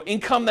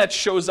 Income that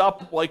shows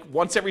up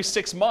once every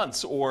 6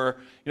 months or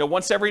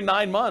once every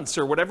 9 months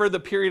or whatever the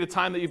period of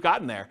time that you've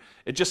gotten there.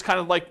 It just kind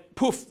of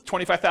poof,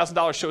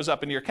 $25,000 shows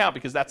up in your account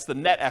because that's the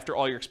net after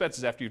all your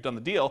expenses after you've done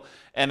the deal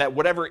and at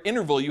whatever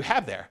interval you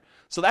have there.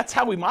 So that's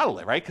how we model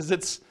it, right? Because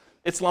it's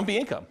lumpy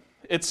income.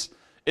 It's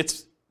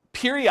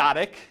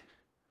periodic,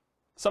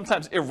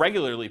 sometimes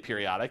irregularly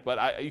periodic,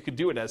 but you could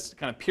do it as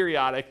kind of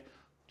periodic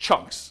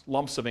chunks,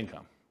 lumps of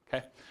income,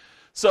 okay?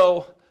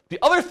 So the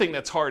other thing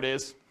that's hard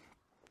is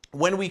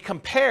when we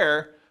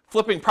compare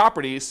flipping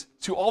properties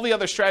to all the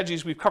other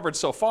strategies we've covered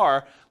so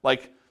far,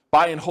 like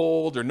buy and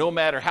hold or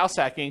nomad or house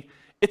hacking,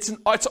 it's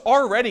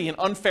already an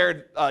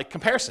unfair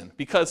comparison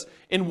because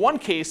in one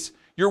case,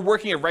 you're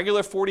working a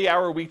regular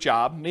 40-hour-a-week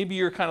job. Maybe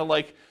you're kind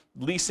of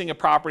leasing a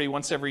property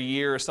once every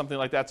year or something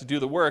like that to do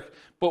the work.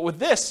 But with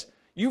this,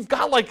 you've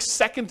got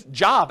second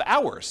job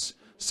hours.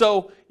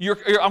 So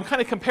I'm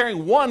kind of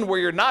comparing one where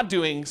you're not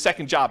doing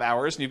second job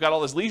hours and you've got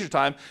all this leisure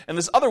time, and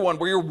this other one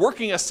where you're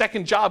working a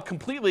second job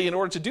completely in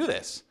order to do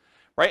this,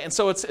 right? And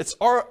so it's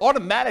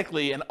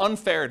automatically an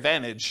unfair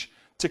advantage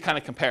to kind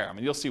of compare them,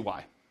 and you'll see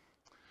why.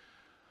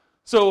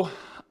 So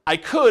I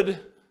could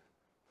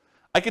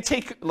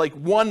take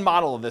one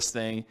model of this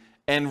thing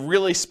and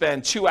really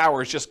spend 2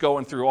 hours just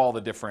going through all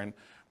the different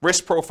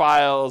risk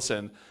profiles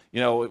and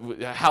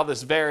how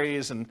this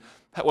varies and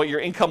what your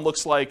income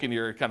looks like and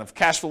your kind of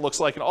cash flow looks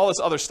like and all this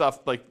other stuff,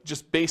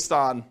 just based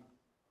on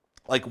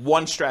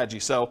one strategy.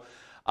 So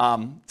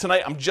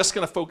tonight I'm just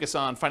going to focus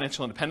on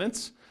financial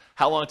independence,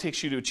 how long it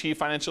takes you to achieve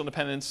financial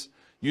independence,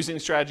 using the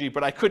strategy,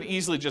 but I could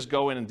easily just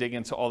go in and dig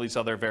into all these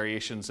other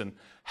variations and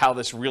how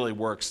this really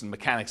works and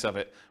mechanics of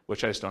it,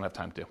 which I just don't have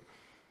time to.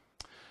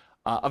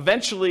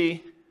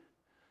 Eventually,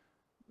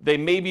 they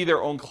may be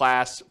their own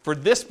class. For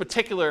this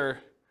particular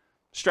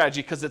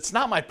strategy, because it's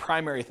not my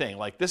primary thing,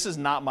 like this is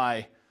not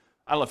my,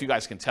 I don't know if you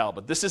guys can tell,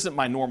 but this isn't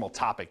my normal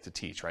topic to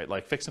teach, right?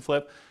 Like fix and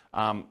flip.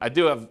 I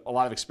do have a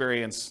lot of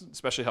experience,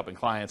 especially helping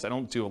clients. I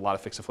don't do a lot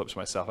of fix and flips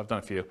myself. I've done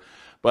a few.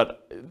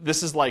 But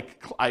this is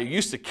like, I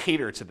used to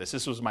cater to this.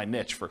 This was my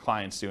niche for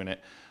clients doing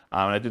it.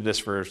 And I did this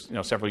for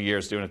several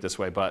years doing it this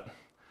way, but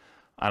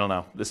I don't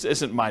know. This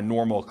isn't my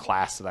normal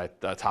class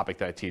topic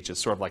that I teach. It's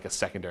sort of like a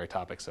secondary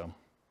topic. So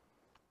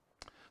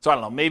I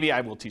don't know. Maybe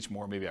I will teach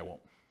more. Maybe I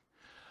won't.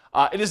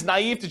 It is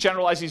naive to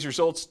generalize these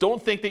results.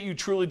 Don't think that you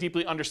truly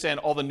deeply understand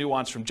all the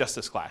nuance from just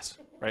this class,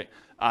 right?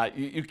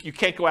 You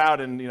can't go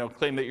out and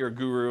claim that you're a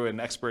guru and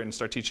expert and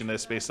start teaching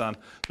this based on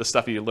the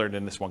stuff you learned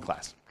in this one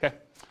class, okay?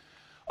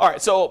 All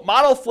right, so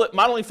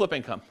modeling flip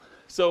income.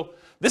 So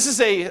this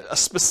is a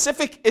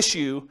specific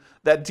issue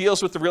that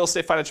deals with the real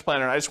estate financial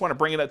planner, and I just want to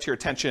bring it up to your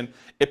attention.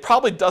 It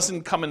probably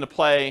doesn't come into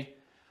play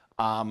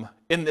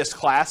in this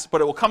class,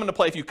 but it will come into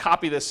play if you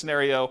copy this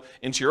scenario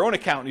into your own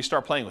account and you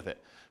start playing with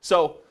it.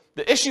 So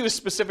the issue is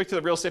specific to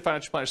the real estate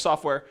financial planner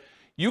software.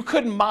 You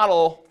could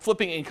model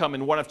flipping income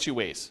in one of two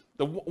ways.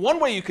 The one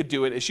way you could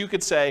do it is you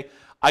could say,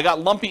 I got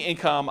lumpy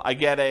income, I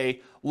get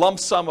a lump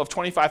sum of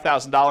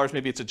 $25,000,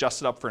 maybe it's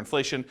adjusted up for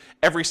inflation,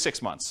 every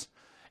 6 months.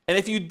 And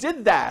if you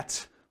did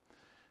that,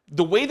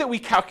 the way that we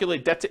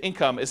calculate debt to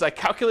income is I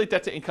calculate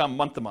debt to income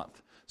month to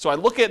month. So I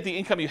look at the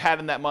income you had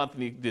in that month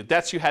and the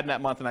debts you had in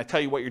that month, and I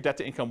tell you what your debt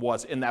to income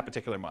was in that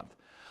particular month.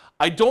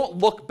 I don't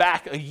look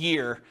back a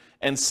year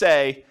and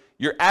say,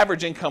 your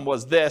average income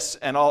was this,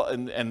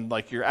 and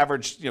like your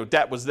average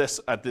debt was this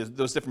at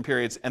those different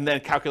periods, and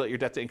then calculate your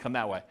debt to income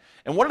that way.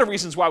 And one of the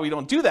reasons why we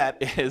don't do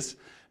that is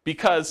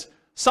because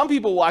some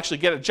people will actually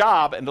get a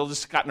job and they'll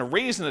just gotten a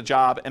raise in a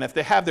job, and if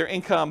they have their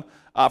income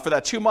for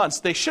that 2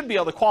 months, they should be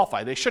able to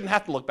qualify. They shouldn't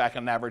have to look back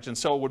on an average, and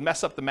so it would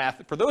mess up the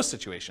math for those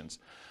situations.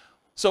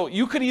 So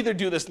you could either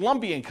do this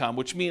lumpy income,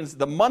 which means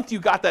the month you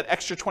got that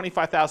extra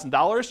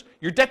 $25,000,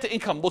 your debt to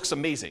income looks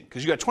amazing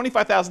because you got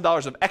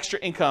 $25,000 of extra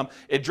income.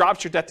 It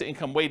drops your debt to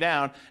income way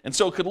down, and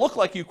so it could look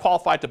like you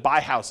qualified to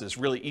buy houses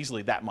really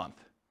easily that month.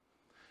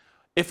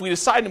 If we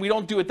decide and we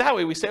don't do it that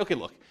way, we say, okay,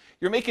 look,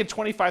 you're making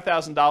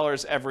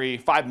 $25,000 every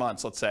 5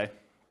 months, let's say.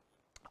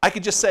 I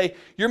could just say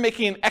you're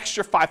making an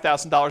extra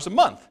 $5,000 a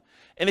month.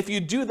 And if you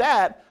do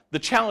that, the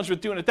challenge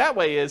with doing it that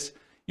way is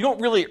you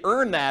don't really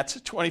earn that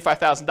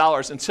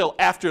 $25,000 until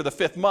after the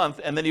 5th month,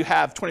 and then you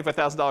have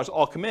 $25,000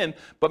 all come in,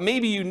 but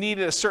maybe you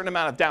needed a certain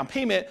amount of down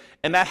payment,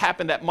 and that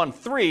happened at month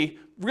 3,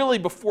 really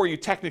before you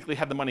technically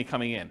had the money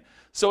coming in.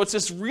 So it's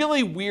this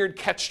really weird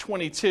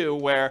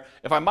catch-22 where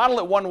if I model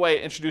it one way,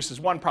 it introduces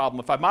one problem.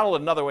 If I model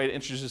it another way, it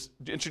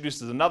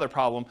introduces another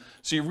problem.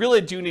 So you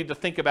really do need to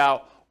think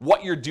about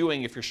what you're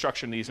doing if you're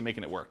structuring these and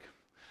making it work.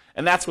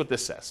 And that's what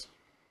this says.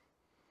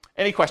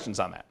 Any questions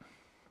on that?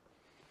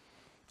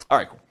 All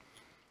right, cool.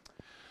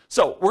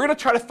 So we're going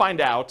to try to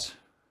find out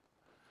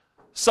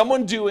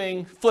someone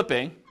doing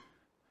flipping,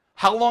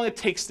 how long it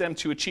takes them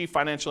to achieve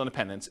financial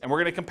independence, and we're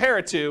going to compare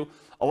it to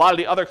a lot of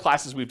the other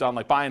classes we've done,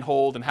 like buy and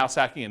hold and house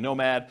hacking and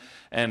nomad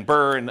and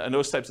BRRRR and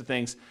those types of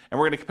things, and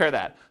we're going to compare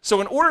that.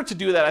 So in order to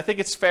do that, I think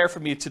it's fair for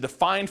me to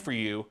define for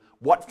you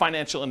what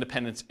financial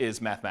independence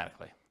is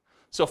mathematically.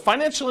 So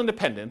financial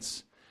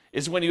independence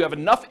is when you have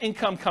enough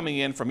income coming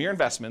in from your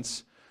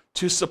investments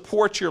to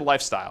support your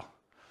lifestyle.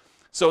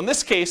 So in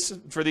this case,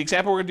 for the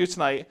example we're going to do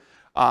tonight,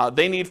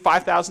 they need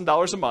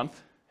 $5,000 a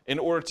month in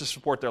order to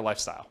support their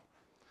lifestyle.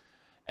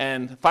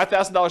 And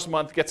 $5,000 a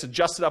month gets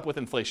adjusted up with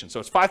inflation.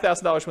 So it's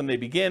 $5,000 when they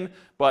begin,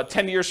 but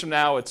 10 years from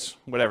now, it's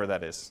whatever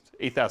that is,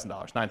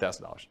 $8,000,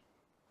 $9,000.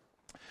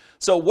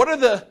 So what are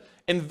the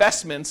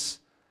investments,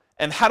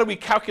 and how do we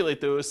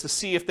calculate those to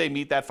see if they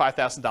meet that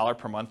 $5,000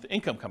 per month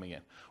income coming in?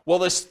 Well,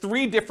 there's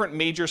 3 different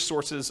major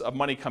sources of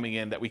money coming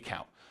in that we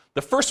count.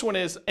 The first one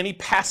is any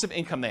passive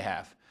income they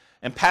have.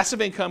 And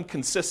passive income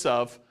consists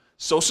of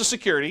Social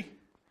Security,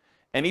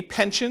 any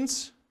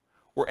pensions,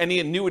 or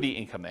any annuity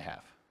income they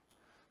have.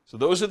 So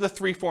those are the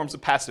 3 forms of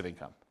passive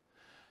income.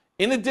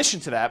 In addition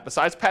to that,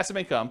 besides passive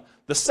income,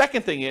 the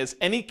second thing is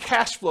any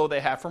cash flow they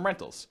have from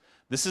rentals.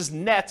 This is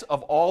net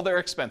of all their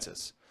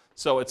expenses.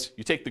 So it's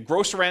you take the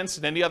gross rents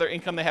and any other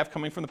income they have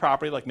coming from the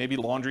property, like maybe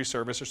laundry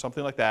service or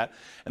something like that,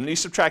 and then you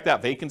subtract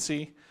out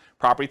vacancy,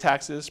 property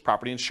taxes,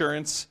 property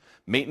insurance,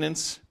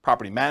 maintenance,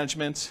 property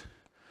management,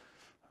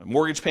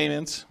 mortgage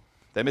payments.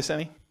 Did I miss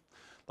any?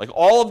 Like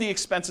all of the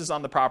expenses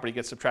on the property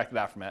get subtracted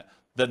out from that.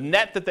 The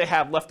net that they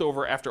have left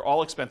over after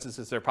all expenses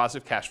is their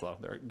positive cash flow,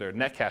 their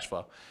net cash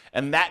flow.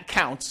 And that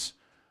counts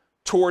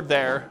toward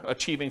their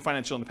achieving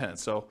financial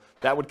independence. So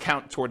that would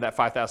count toward that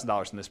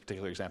 $5,000 in this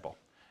particular example.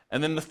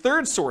 And then the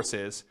third source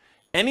is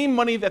any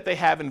money that they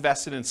have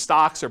invested in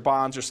stocks or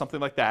bonds or something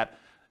like that,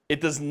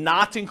 it does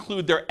not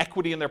include their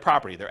equity in their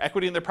property. Their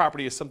equity in their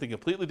property is something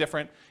completely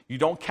different. You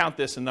don't count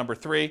this in number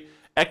 3.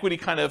 Equity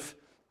kind of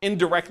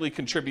indirectly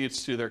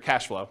contributes to their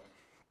cash flow.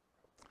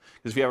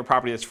 Because if you have a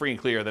property that's free and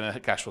clear, then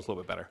it cash flows a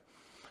little bit better.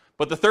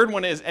 But the third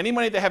one is any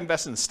money they have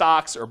invested in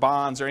stocks or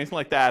bonds or anything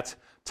like that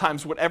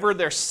times whatever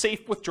their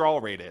safe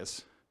withdrawal rate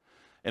is.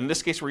 In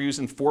this case, we're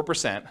using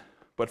 4%,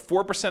 but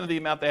 4% of the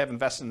amount they have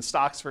invested in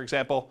stocks, for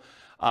example,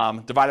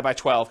 divided by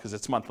 12 because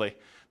it's monthly,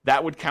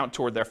 that would count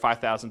toward their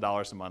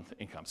 $5,000 a month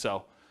income.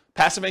 So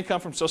passive income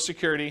from Social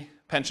Security,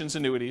 pensions,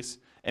 annuities,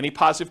 any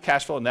positive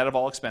cash flow net of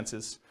all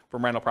expenses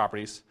from rental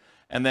properties,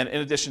 and then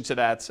in addition to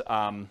that,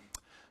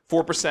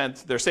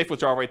 4%, their safe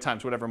withdrawal rate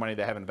times whatever money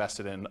they have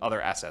invested in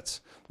other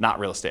assets, not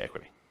real estate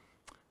equity.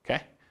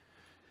 Okay?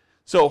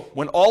 So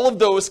when all of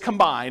those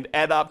combined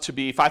add up to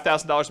be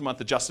 $5,000 a month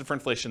adjusted for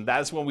inflation,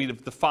 that is when we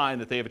define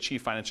that they have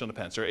achieved financial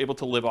independence. They're able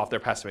to live off their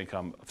passive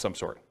income of some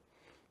sort.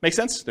 Make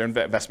sense? Their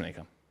investment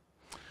income.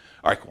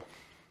 All right, cool.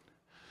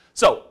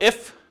 So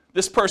if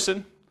this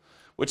person,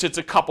 which it's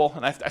a couple,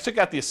 and I took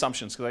out the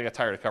assumptions because I got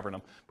tired of covering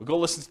them, but go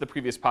listen to the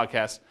previous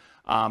podcast,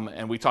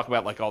 and we talk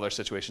about like all their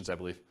situations, I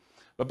believe.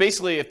 But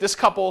basically, if this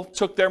couple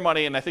took their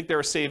money, and I think they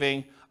were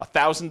saving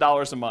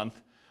 $1,000 a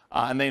month,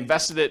 and they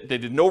invested it, they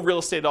did no real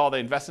estate at all, they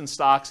invested in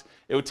stocks,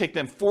 it would take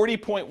them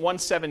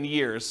 40.17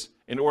 years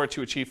in order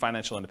to achieve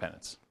financial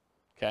independence.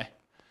 Okay?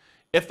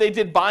 If they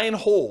did buy and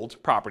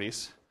hold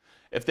properties,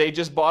 if they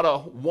just bought a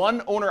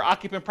one owner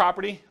occupant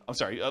property,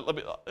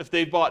 if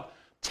they bought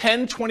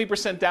 10,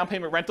 20% down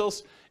payment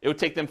rentals, it would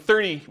take them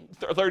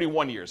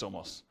 31 years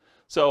almost.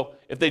 So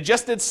if they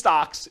just did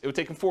stocks, it would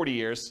take them 40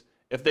 years.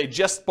 If they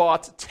just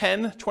bought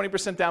 10,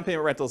 20% down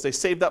payment rentals, they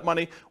saved up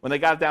money. When they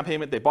got a down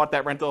payment, they bought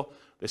that rental.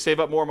 They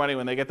save up more money.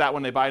 When they get that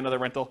one, they buy another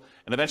rental,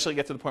 and eventually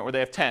get to the point where they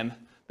have 10.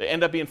 They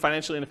end up being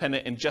financially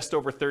independent in just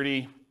over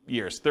 30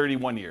 years,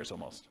 31 years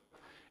almost.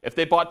 If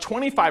they bought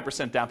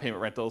 25% down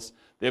payment rentals,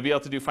 they'll be able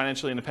to do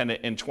financially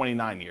independent in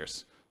 29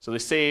 years. So they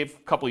save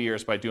a couple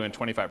years by doing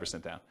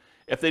 25% down.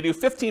 If they do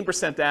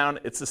 15% down,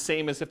 it's the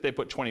same as if they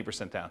put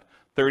 20% down,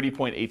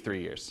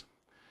 30.83 years.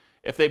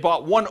 If they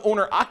bought one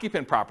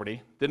owner-occupant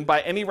property, didn't buy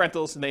any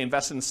rentals, and they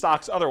invested in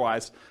stocks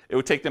otherwise, it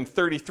would take them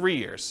 33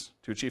 years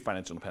to achieve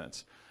financial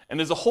independence. And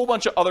there's a whole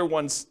bunch of other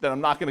ones that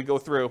I'm not going to go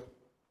through.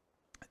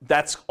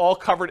 That's all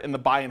covered in the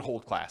buy and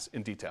hold class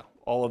in detail,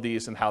 all of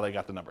these and how they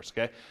got the numbers,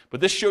 okay?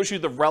 But this shows you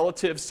the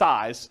relative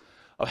size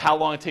of how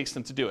long it takes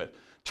them to do it.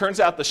 Turns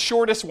out the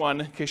shortest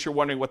one, in case you're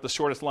wondering what the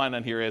shortest line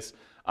on here is,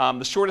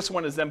 the shortest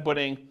one is them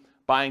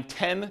buying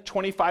 10,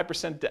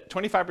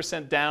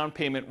 25% down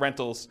payment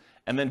rentals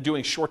and then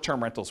doing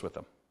short-term rentals with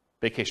them,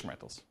 vacation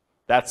rentals.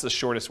 That's the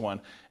shortest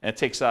one, and it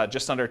takes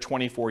just under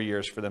 24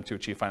 years for them to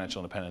achieve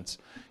financial independence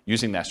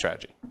using that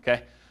strategy,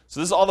 okay? So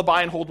this is all the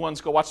buy and hold ones.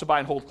 Go watch the buy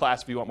and hold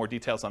class if you want more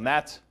details on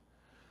that.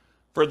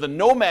 For the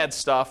nomad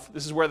stuff,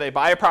 this is where they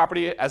buy a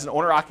property as an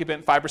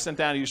owner-occupant, 5%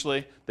 down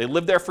usually. They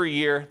live there for a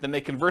year, then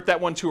they convert that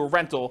one to a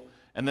rental,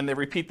 and then they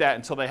repeat that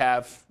until they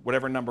have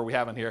whatever number we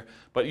have on here,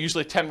 but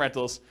usually 10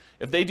 rentals.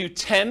 If they do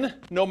 10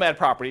 nomad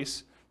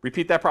properties,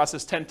 repeat that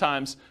process 10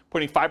 times,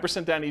 putting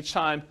 5% down each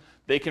time,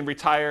 they can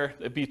retire,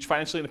 be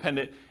financially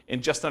independent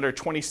in just under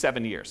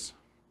 27 years.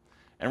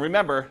 And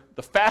remember,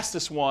 the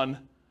fastest one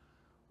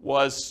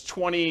was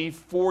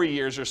 24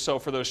 years or so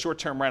for those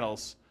short-term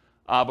rentals,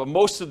 but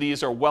most of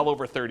these are well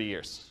over 30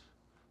 years.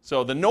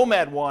 So the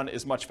nomad one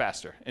is much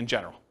faster in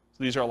general.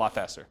 So these are a lot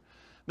faster.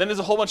 Then there's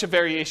a whole bunch of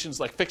variations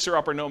like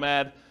fixer-upper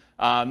nomad,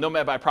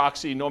 nomad by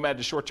proxy, nomad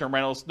to short-term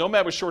rentals.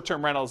 Nomad with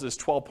short-term rentals is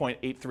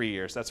 12.83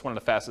 years. That's one of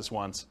the fastest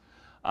ones.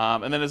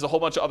 And then there's a whole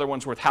bunch of other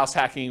ones with house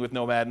hacking with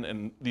nomad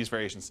and these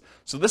variations.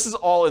 So this is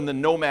all in the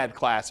nomad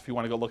class if you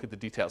want to go look at the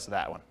details of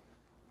that one.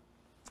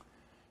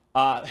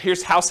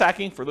 Here's house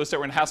hacking for those that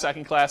were in house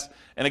hacking class.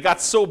 And it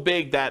got so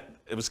big that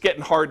it was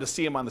getting hard to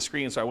see them on the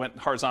screen, so I went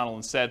horizontal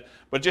instead.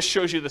 But it just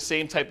shows you the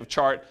same type of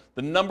chart,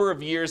 the number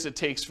of years it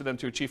takes for them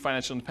to achieve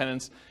financial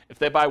independence. If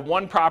they buy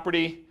one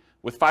property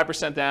with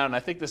 5% down, and I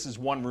think this is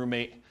one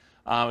roommate,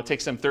 it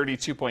takes them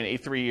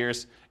 32.83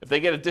 years. If they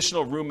get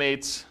additional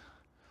roommates,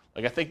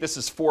 like I think this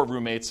is 4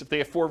 roommates. If they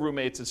have 4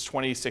 roommates, it's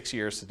 26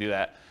 years to do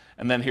that.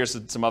 And then here's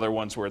some other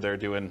ones where they're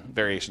doing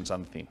variations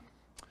on the theme.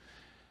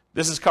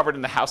 This is covered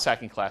in the house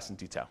hacking class in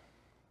detail.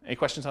 Any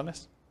questions on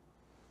this?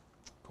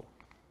 Cool.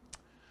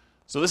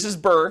 So this is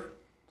BRRRR.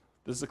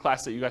 This is a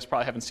class that you guys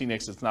probably haven't seen yet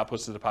because it's not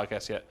posted to the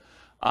podcast yet.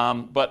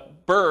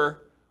 But BRRRR,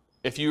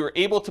 if you're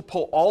able to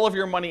pull all of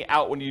your money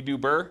out when you do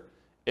BRRRR,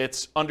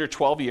 it's under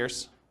 12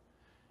 years.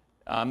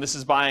 This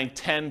is buying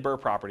 10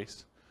 BRRRR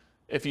properties.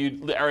 If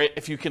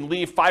you can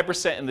leave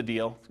 5% in the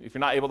deal, if you're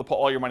not able to pull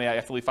all your money out, you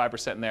have to leave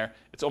 5% in there.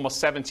 It's almost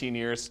 17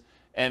 years.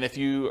 And if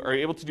you are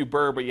able to do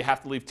BRRRR, but you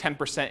have to leave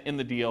 10% in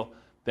the deal,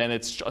 then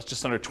it's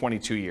just under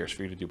 22 years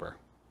for you to do BRRRR.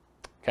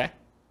 Okay?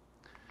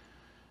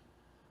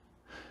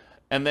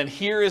 And then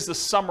here is the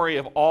summary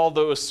of all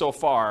those so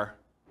far,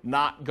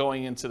 not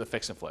going into the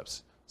fix and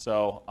flips.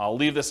 So I'll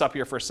leave this up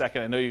here for a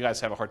second. I know you guys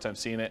have a hard time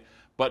seeing it,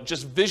 but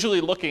just visually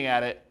looking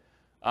at it,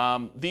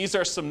 these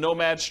are some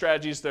nomad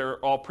strategies. They're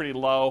all pretty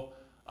low.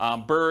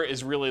 BRRRR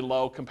is really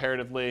low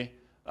comparatively.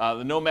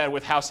 The nomad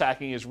with house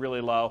hacking is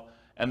really low.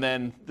 And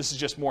then this is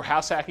just more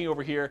house hacking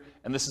over here,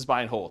 and this is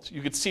buy and hold.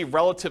 You could see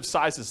relative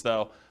sizes,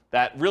 though,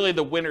 that really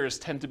the winners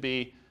tend to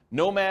be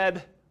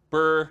nomad,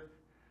 BRRRR,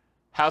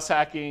 house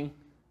hacking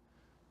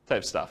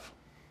type stuff.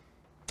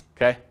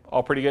 Okay,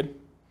 all pretty good?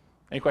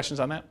 Any questions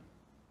on that?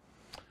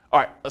 All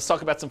right, let's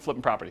talk about some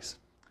flipping properties.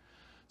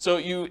 So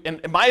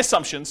in my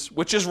assumptions,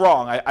 which is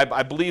wrong,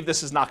 I believe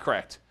this is not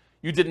correct,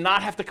 you did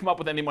not have to come up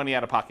with any money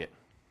out of pocket.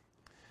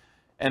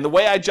 And the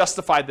way I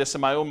justified this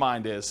in my own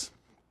mind is,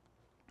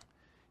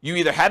 you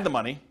either had the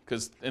money,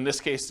 because in this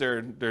case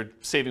they're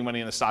saving money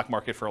in the stock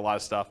market for a lot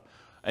of stuff,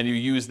 and you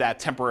use that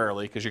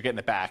temporarily because you're getting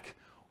it back,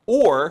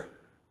 or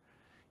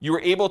you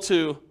were able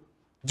to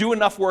do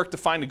enough work to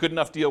find a good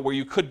enough deal where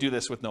you could do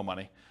this with no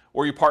money,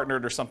 or you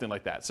partnered or something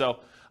like that. So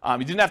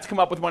you didn't have to come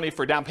up with money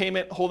for down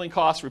payment, holding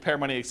costs, repair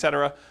money,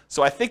 etc.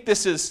 So I think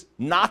this is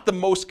not the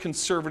most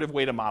conservative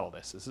way to model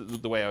this. This is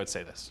the way I would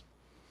say this.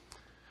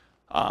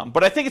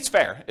 But I think it's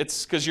fair.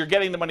 It's because you're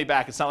getting the money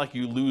back. It's not like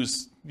you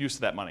lose use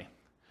of that money.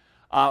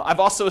 I've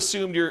also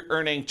assumed you're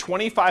earning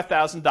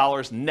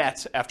 $25,000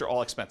 net after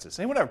all expenses.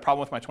 Anyone have a problem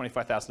with my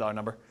 $25,000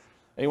 number?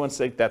 Anyone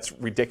think that's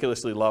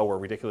ridiculously low or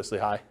ridiculously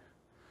high?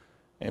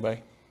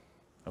 Anybody?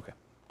 Okay.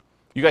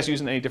 You guys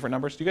using any different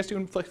numbers? Do you guys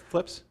do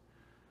flips?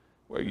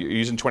 You're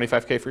using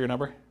 25K for your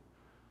number?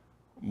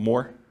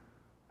 More?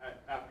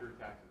 After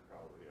taxes,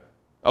 probably,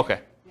 yeah. Okay.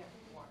 Yeah,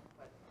 more.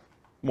 But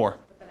More.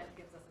 then it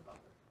gives us a buffer.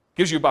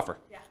 Gives you a buffer.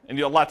 Yeah. And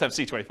you a lot of times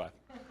see 25.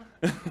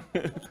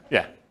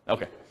 Yeah,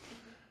 okay.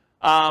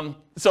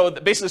 So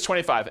basically it's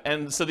 25.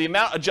 And so the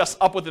amount adjusts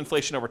up with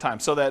inflation over time,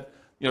 so that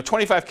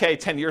 25K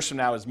 10 years from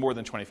now is more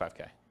than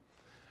 25K.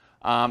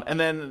 And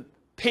then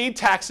paid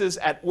taxes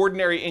at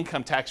ordinary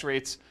income tax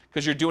rates,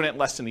 because you're doing it in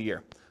less than a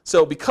year.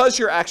 So because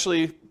you're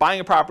actually buying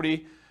a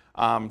property,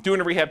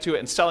 doing a rehab to it,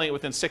 and selling it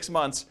within 6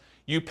 months,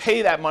 you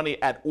pay that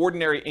money at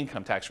ordinary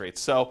income tax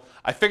rates. So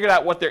I figured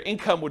out what their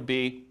income would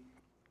be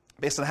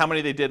based on how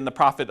many they did in the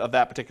profit of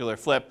that particular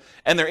flip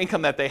and their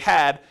income that they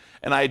had,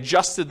 and I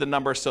adjusted the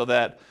number so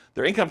that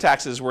their income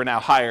taxes were now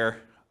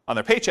higher on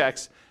their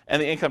paychecks,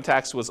 and the income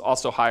tax was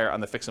also higher on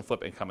the fix and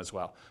flip income as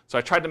well. So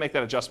I tried to make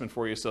that adjustment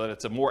for you so that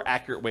it's a more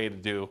accurate way to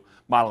do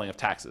modeling of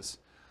taxes.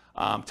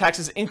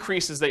 Taxes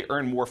increase as they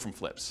earn more from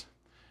flips.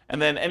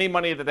 And then any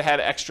money that they had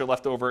extra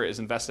left over is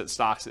invested in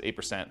stocks at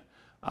 8%.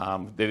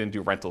 They didn't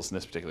do rentals in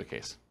this particular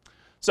case.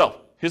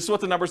 So here's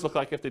what the numbers look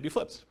like if they do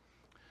flips.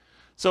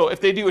 So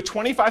if they do a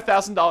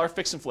 $25,000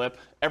 fix and flip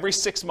every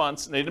 6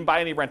 months, and they didn't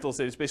buy any rentals,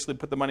 they just basically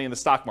put the money in the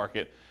stock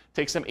market, it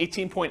takes them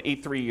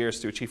 18.83 years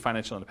to achieve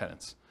financial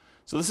independence.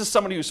 So this is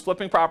somebody who's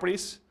flipping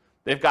properties.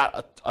 They've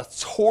got a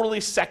totally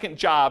second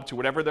job to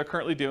whatever they're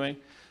currently doing.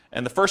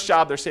 And the first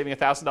job, they're saving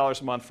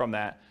 $1,000 a month from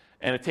that.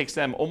 And it takes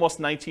them almost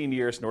 19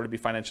 years in order to be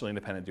financially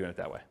independent doing it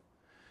that way.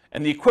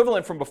 And the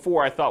equivalent from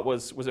before, I thought,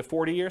 was it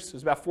 40 years? It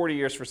was about 40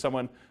 years for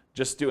someone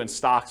just doing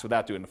stocks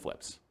without doing the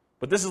flips.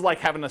 But this is like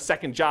having a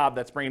second job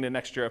that's bringing in an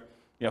extra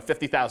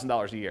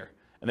 $50,000 a year.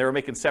 And they were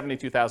making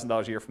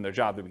 $72,000 a year from their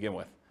job to begin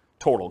with,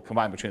 total,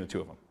 combined between the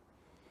two of them.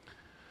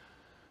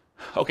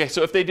 Okay,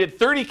 so if they did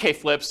 30K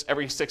flips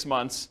every 6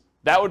 months,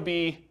 that would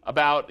be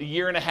about a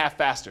year and a half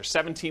faster,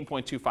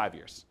 17.25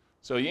 years.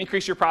 So you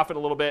increase your profit a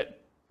little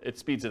bit, it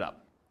speeds it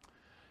up.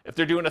 If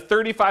they're doing a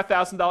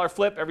 $35,000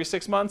 flip every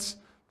 6 months,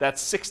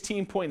 that's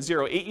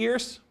 16.08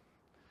 years.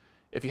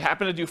 If you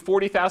happen to do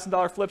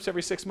 $40,000 flips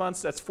every 6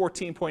 months, that's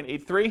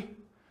 14.83.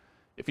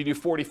 If you do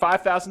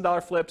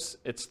 $45,000 flips,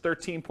 it's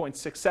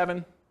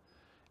 13.67.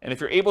 And if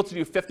you're able to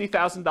do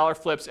 $50,000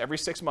 flips every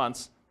 6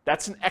 months,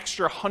 that's an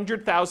extra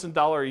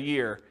 $100,000 a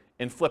year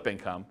in flip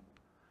income.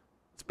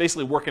 It's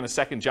basically working a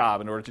second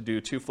job in order to do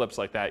 2 flips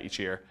like that each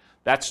year.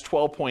 That's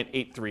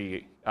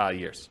 12.83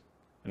 years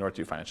in order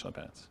to do financial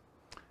independence.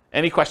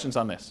 Any questions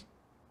on this?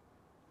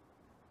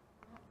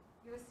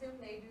 You assume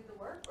they do the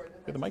work, or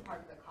the mic?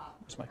 part of the cost?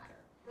 Where's the mic?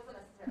 It doesn't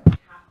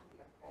necessarily have to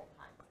be a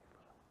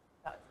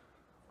full-time.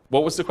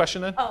 What was the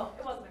question then? Oh,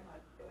 it wasn't a question.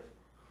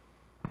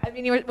 I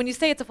mean, when you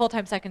say it's a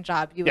full-time second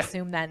job, you Yeah.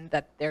 assume then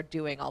that they're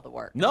doing all the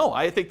work. No,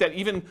 I think that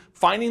even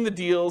finding the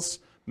deals,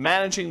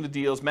 managing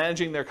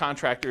their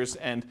contractors,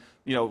 and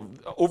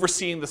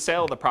overseeing the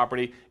sale of the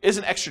property is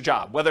an extra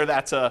job. Whether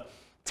that's a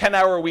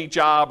 10-hour-a-week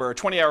job or a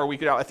 20-hour-a-week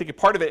job, I think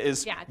part of it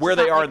is Yeah, it's where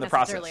not they are like in the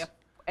process.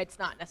 It's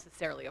not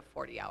necessarily a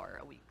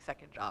 40-hour-a-week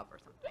second job or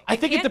something. I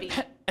think can be.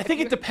 I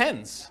think it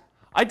depends.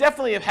 I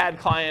definitely have had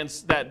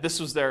clients that this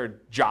was their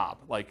job,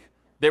 like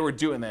they were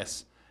doing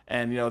this,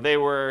 and they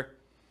were,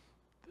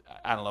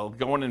 I don't know,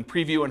 going and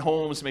previewing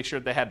homes to make sure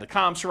that they had the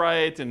comps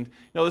right, and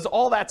there's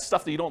all that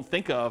stuff that you don't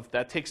think of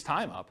that takes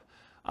time up.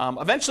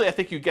 Eventually, I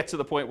think you get to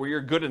the point where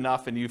you're good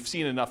enough and you've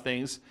seen enough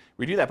things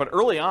where you do that. But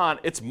early on,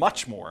 it's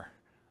much more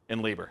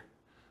in labor.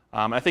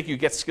 I think you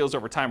get skills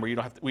over time where you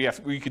don't have to,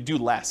 where you could do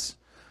less.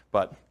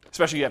 But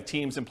especially you have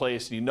teams in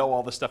place and you know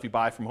all the stuff you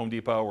buy from Home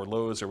Depot or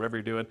Lowe's or whatever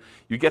you're doing,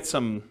 you get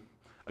some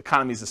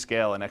economies of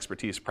scale and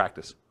expertise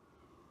practice.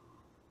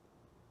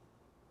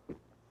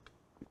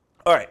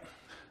 All right.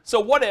 So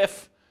what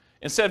if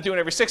instead of doing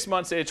every 6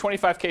 months, they did a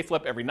 25K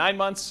flip every 9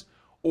 months,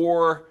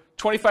 or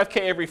 25K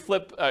every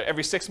flip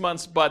every 6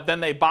 months, but then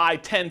they buy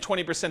 10,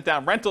 20%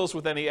 down rentals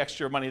with any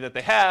extra money that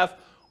they have,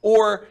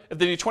 Or if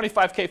they do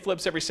 25K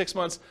flips every 6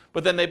 months,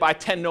 but then they buy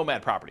 10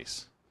 Nomad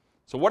properties.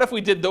 So what if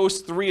we did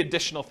those 3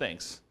 additional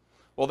things?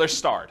 Well, they're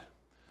starred.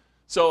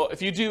 So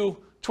if you do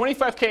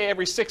 25K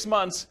every 6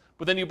 months,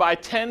 but then you buy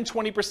 10,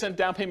 20%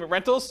 down payment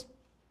rentals,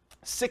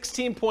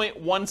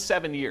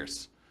 16.17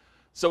 years.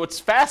 So it's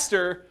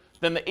faster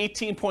than the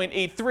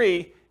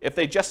 18.83 if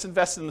they just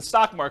invested in the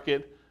stock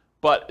market,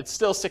 but it's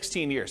still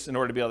 16 years in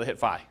order to be able to hit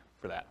FI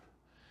for that.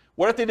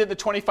 What if they did the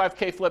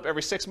 25K flip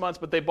every 6 months,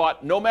 but they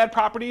bought Nomad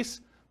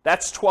properties?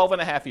 That's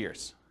 12.5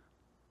 years.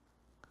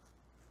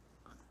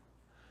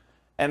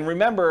 And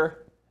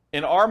remember,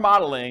 in our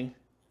modeling,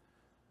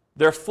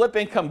 their flip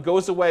income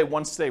goes away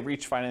once they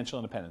reach financial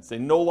independence. They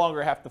no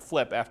longer have to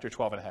flip after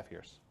 12.5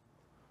 years.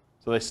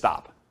 So they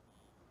stop.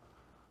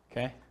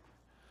 Okay?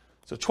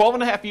 So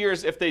 12.5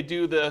 years if they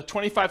do the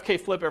 25K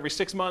flip every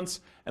 6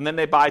 months, and then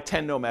they buy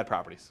 10 Nomad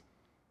properties.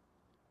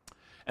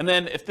 And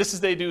then if this is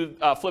they do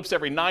flips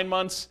every 9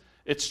 months,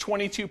 it's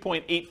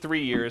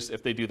 22.83 years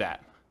if they do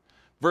that.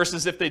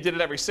 Versus if they did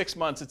it every 6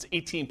 months, it's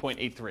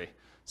 18.83.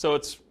 So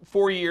it's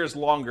 4 years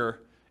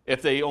longer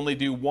if they only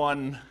do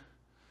one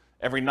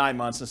every 9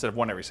 months instead of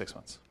one every 6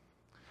 months.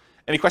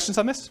 Any questions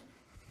on this?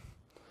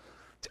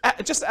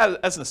 Just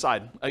as an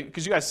aside,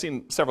 because you guys have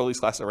seen several of these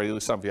classes already, at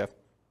least some of you have.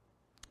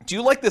 Do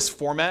you like this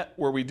format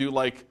where we do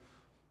like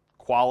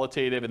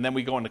qualitative and then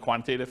we go into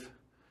quantitative?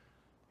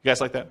 You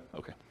guys like that?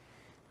 Okay.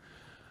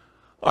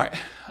 All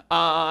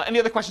right. Any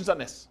other questions on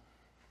this?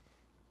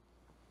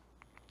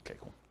 Okay,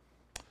 cool.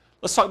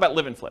 Let's talk about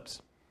live-in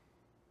flips.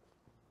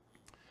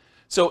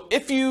 So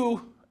if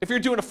you're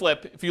doing a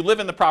flip, if you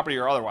live in the property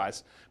or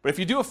otherwise, but if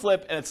you do a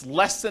flip and it's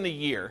less than a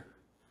year,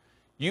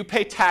 you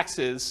pay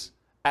taxes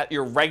at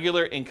your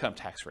regular income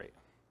tax rate.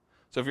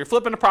 So if you're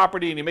flipping a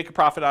property and you make a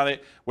profit on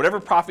it, whatever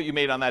profit you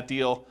made on that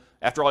deal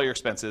after all your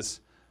expenses,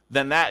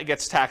 then that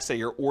gets taxed at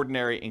your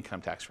ordinary income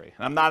tax rate.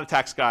 And I'm not a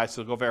tax guy,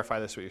 so go verify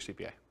this with your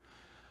CPA.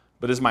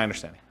 But this is my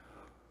understanding.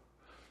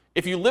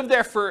 If you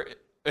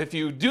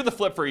do the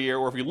flip for a year,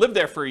 or if you live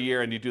there for a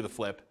year and you do the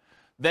flip,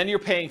 then you're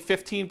paying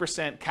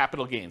 15%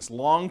 capital gains,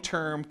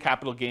 long-term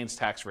capital gains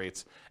tax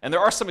rates. And there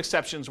are some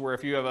exceptions where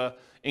if you have an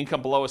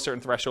income below a certain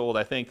threshold,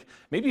 I think,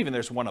 maybe even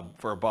there's one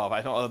for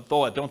above,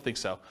 though I don't think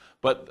so.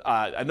 But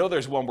I know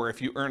there's one where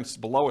if you earn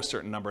below a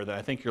certain number, then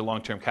I think your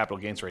long-term capital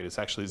gains rate is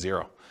actually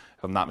 0,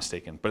 if I'm not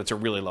mistaken. But it's a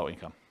really low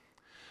income.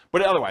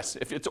 But otherwise,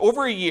 if it's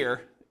over a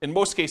year, in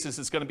most cases,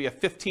 it's going to be a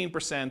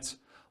 15%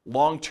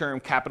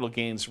 long-term capital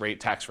gains rate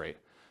tax rate.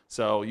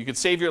 So you could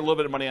save you a little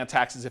bit of money on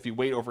taxes if you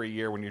wait over a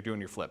year when you're doing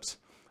your flips.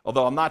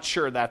 Although I'm not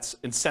sure that's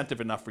incentive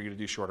enough for you to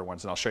do shorter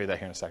ones, and I'll show you that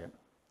here in a second.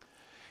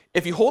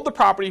 If you hold the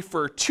property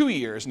for 2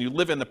 years and you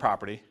live in the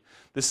property,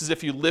 this is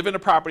if you live in a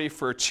property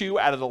for 2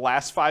 out of the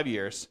last 5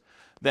 years,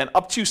 then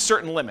up to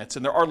certain limits,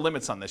 and there are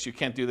limits on this. You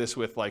can't do this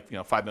with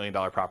 $5 million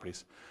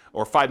properties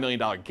or $5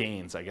 million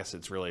gains. I guess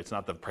it's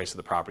not the price of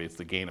the property, it's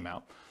the gain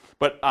amount.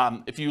 But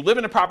if you live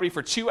in a property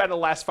for 2 out of the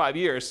last 5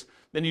 years,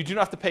 then you do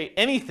not have to pay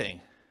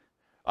anything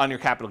on your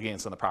capital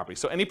gains on the property.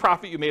 So any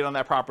profit you made on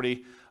that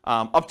property,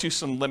 up to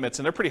some limits,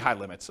 and they're pretty high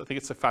limits. I think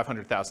it's like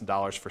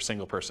 $500,000 for a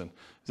single person.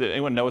 Does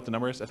anyone know what the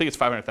number is? I think it's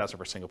 $500,000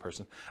 for a single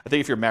person. I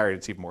think if you're married,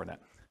 it's even more than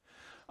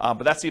that.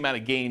 But that's the amount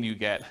of gain you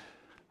get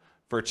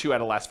for 2 out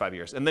of the last 5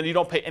 years. And then you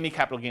don't pay any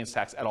capital gains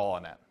tax at all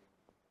on that.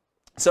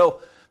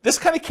 So this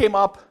kind of came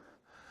up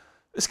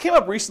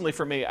recently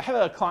for me. I had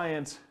a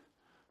client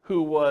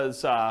who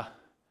was,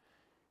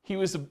 he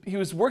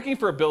was working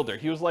for a builder.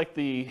 He was like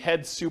the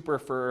head super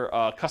for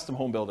a custom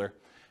home builder.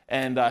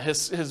 And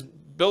his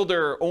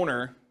builder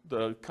owner,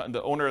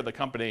 the owner of the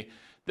company,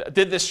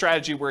 did this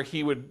strategy where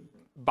he would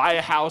buy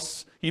a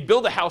house, he'd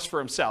build a house for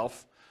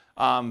himself,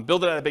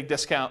 build it at a big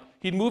discount.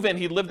 He'd move in,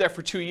 he'd live there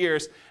for 2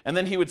 years, and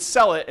then he would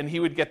sell it and he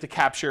would get to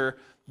capture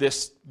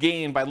this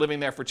gain by living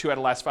there for 2 out of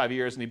the last 5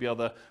 years, and he'd be able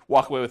to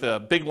walk away with a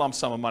big lump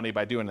sum of money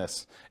by doing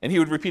this. And he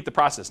would repeat the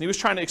process. And he was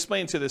trying to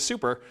explain to this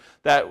super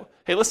that,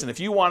 hey, listen, if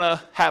you want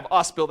to have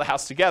us build a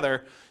house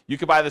together, you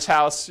could buy this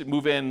house,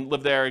 move in,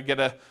 live there, get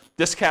a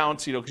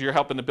discount, because you're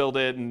helping to build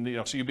it,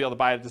 and so you'd be able to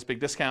buy it at this big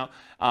discount.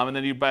 And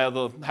then you'd be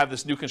able to have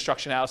this new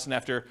construction house, and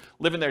after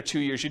living there 2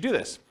 years, you do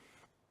this.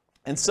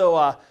 And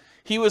so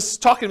he was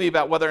talking to me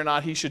about whether or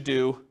not he should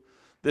do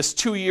this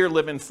 2-year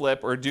live-in flip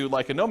or do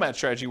like a Nomad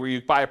strategy where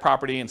you buy a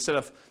property instead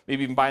of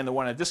maybe even buying the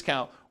one at a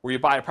discount, where you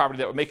buy a property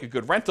that would make a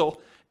good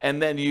rental and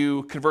then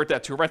you convert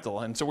that to a rental.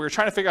 And so we were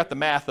trying to figure out the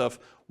math of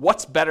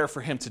what's better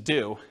for him to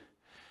do.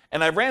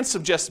 And I ran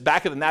some just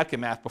back of the napkin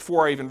math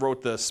before I even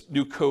wrote this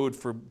new code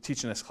for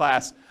teaching this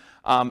class.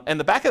 And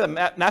the back of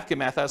the napkin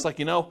math, I was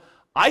like,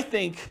 I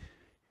think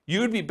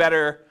you would be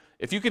better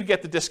if you could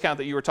get the discount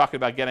that you were talking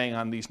about getting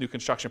on these new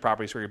construction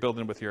properties where you're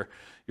building with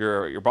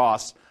your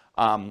boss.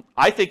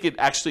 I think it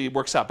actually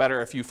works out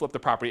better if you flip the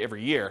property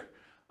every year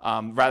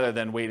rather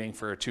than waiting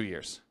for 2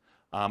 years.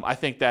 I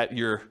think that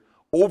you're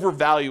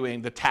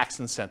overvaluing the tax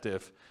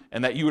incentive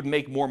and that you would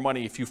make more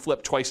money if you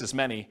flip twice as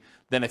many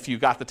than if you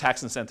got the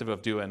tax incentive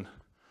of doing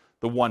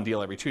the one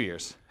deal every 2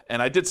 years.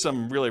 And I did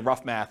some really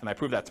rough math and I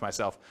proved that to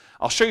myself.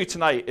 I'll show you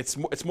tonight,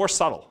 it's more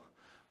subtle.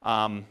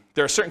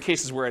 There are certain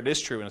cases where it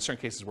is true and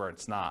certain cases where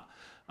it's not.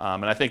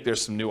 And I think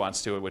there's some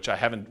nuance to it, which I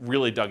haven't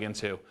really dug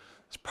into.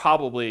 It's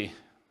probably,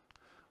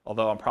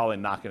 although I'm probably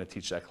not going to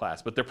teach that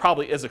class, but there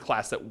probably is a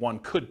class that one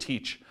could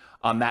teach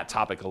on that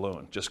topic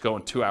alone, just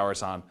going 2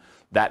 hours on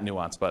that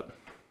nuance, but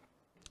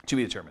to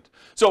be determined.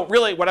 So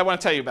really what I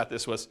want to tell you about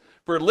this was,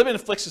 for live-in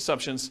fixed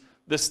assumptions,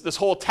 this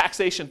whole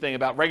taxation thing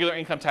about regular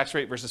income tax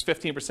rate versus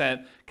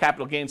 15%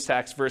 capital gains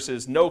tax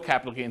versus no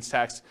capital gains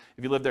tax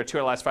if you lived there 2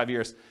 of the last 5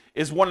 years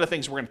is one of the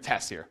things we're going to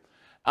test here.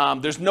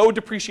 There's no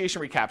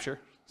depreciation recapture.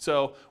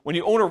 So when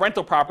you own a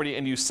rental property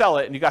and you sell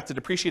it and you got to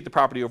depreciate the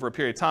property over a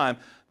period of time,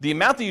 the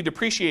amount that you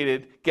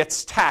depreciated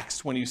gets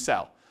taxed when you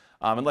sell,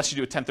 unless you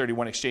do a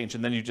 1031 exchange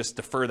and then you just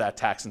defer that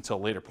tax until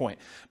a later point.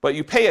 But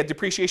you pay a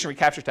depreciation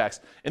recapture tax.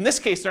 In this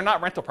case, they're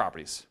not rental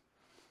properties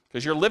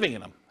because you're living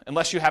in them.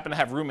 Unless you happen to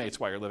have roommates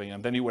while you're living in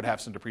them, then you would have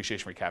some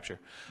depreciation recapture.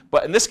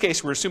 But in this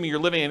case, we're assuming you're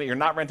living in it, you're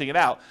not renting it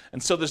out,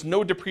 and so there's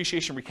no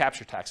depreciation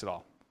recapture tax at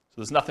all.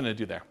 So there's nothing to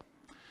do there.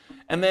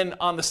 And then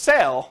on the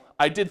sale,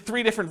 I did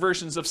 3 different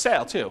versions of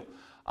sale too.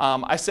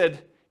 I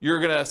said you're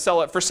going to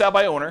sell it for sale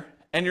by owner,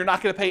 and you're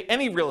not going to pay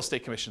any real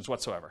estate commissions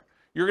whatsoever.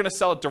 You're going to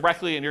sell it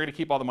directly, and you're going to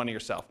keep all the money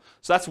yourself.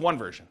 So that's one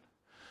version.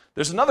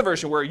 There's another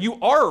version where you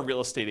are a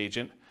real estate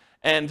agent,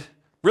 and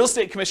real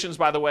estate commissions,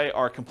 by the way,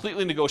 are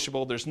completely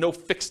negotiable. There's no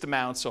fixed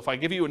amount. So if I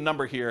give you a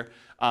number here,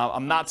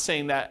 I'm not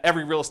saying that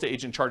every real estate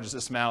agent charges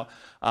this amount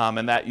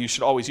and that you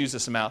should always use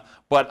this amount.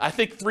 But I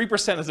think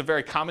 3% is a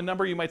very common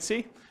number you might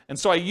see. And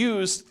so I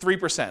used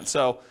 3%.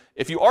 So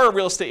if you are a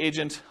real estate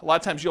agent, a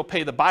lot of times you'll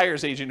pay the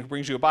buyer's agent who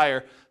brings you a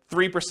buyer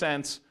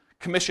 3%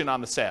 commission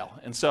on the sale.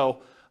 And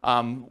so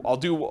I'll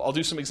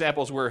do some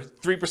examples where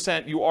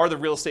 3% you are the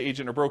real estate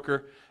agent or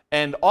broker.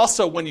 And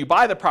also, when you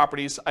buy the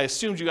properties, I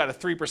assumed you got a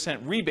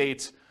 3%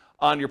 rebate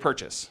on your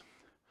purchase.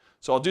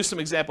 So I'll do some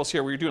examples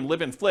here where you're doing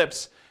live-in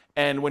flips,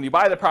 and when you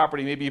buy the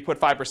property, maybe you put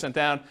 5%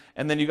 down,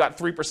 and then you got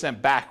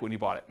 3% back when you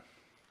bought it.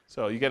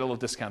 So you get a little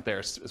discount there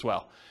as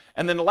well.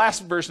 And then the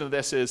last version of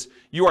this is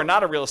you are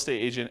not a real estate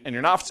agent, and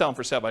you're not selling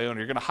for sale by owner.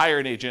 You're going to hire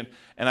an agent,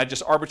 and I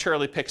just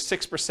arbitrarily picked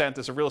 6%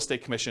 as a real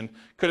estate commission.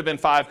 Could have been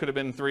 5, could have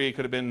been 3,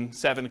 could have been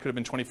 7, could have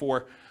been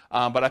 24.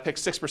 But I picked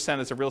 6%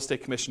 as a real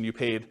estate commission you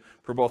paid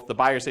for both the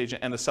buyer's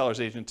agent and the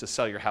seller's agent to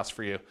sell your house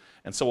for you.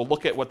 And so we'll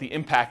look at what the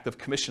impact of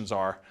commissions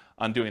are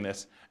on doing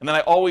this. And then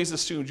I always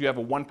assumed you have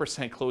a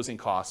 1% closing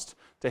cost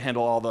to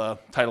handle all the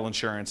title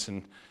insurance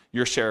and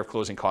your share of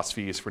closing cost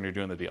fees when you're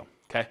doing the deal.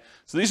 Okay?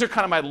 So these are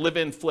kind of my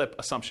live-in flip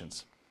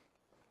assumptions.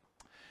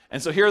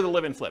 And so here are the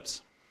live-in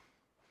flips.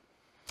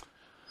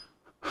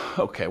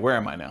 Okay, where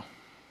am I now?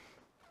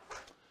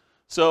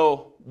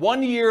 So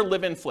 1 year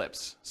live-in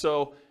flips.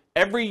 So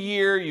every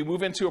year you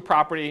move into a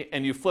property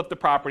and you flip the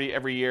property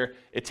every year.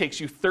 It takes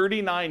you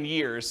 39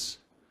 years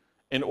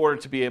in order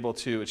to be able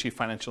to achieve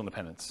financial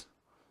independence,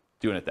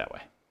 doing it that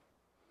way.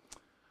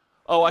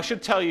 Oh, I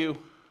should tell you,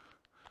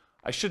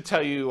 I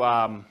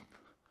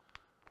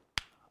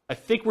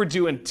think we're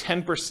doing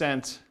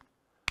 10%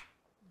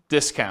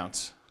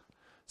 discounts.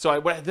 So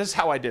this is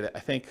how I did it. I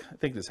think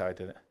this is how I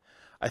did it.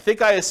 I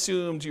think I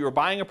assumed you were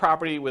buying a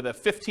property with a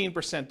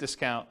 15%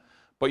 discount,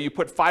 but you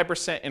put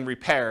 5% in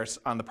repairs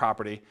on the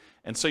property,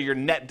 and so your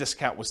net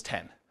discount was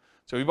 10.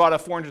 So if you bought a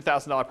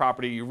 $400,000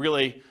 property, you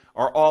really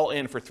are all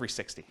in for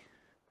 $360.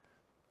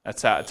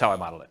 That's how I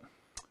modeled it.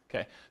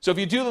 Okay. So if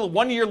you do the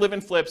 1 year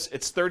live-in flips,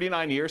 it's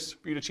 39 years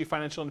for you to achieve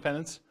financial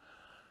independence.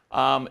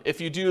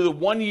 If you do the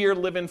 1 year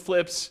live-in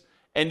flips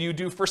and you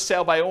do for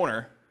sale by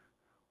owner,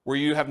 where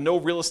you have no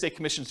real estate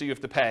commissions that you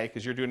have to pay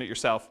because you're doing it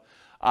yourself,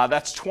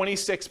 that's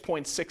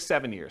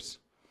 26.67 years.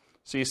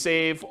 So you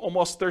save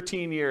almost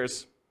 13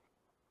 years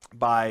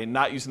by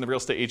not using the real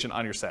estate agent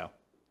on your sale.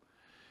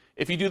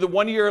 If you do the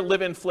 1 year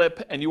live-in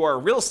flip and you are a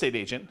real estate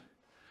agent,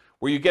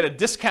 where you get a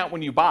discount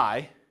when you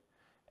buy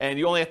and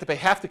you only have to pay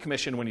half the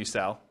commission when you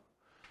sell,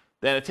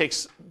 then it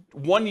takes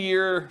 1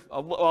 year,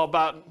 well,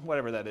 about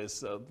whatever that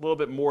is, a little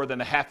bit more than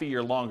a half a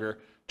year longer,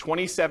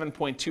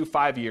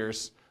 27.25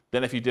 years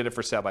than if you did it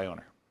for sale by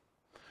owner.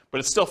 But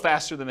it's still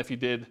faster than if you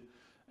did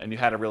and you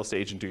had a real estate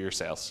agent do your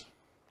sales.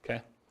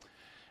 Okay?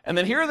 And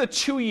then here are the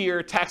 2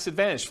 year tax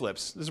advantage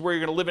flips. This is where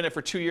you're going to live in it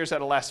for 2 years out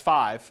of the last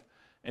 5,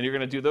 and you're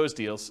going to do those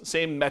deals.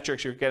 Same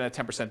metrics, you're getting a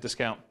 10%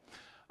 discount.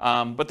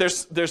 But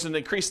there's an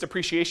increased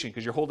appreciation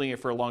because you're holding it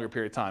for a longer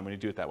period of time when you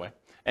do it that way.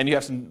 And you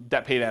have some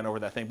debt pay down over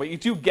that thing. But you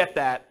do get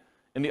that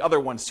in the other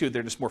ones too.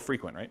 They're just more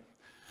frequent, right?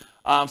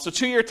 So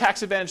 2 year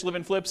tax advantage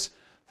live-in flips,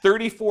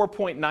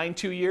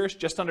 34.92 years,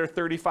 just under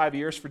 35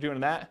 years for doing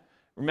that.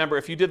 Remember,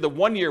 if you did the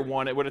 1 year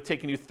one, it would have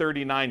taken you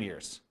 39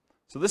 years.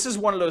 So this is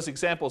one of those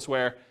examples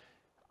where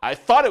I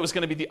thought it was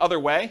going to be the other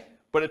way,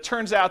 but it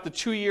turns out the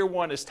 2 year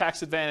one is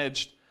tax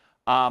advantaged.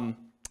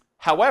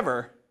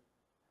 However,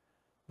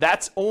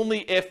 that's only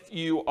if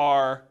you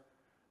are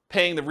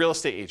paying the real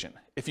estate agent.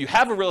 If you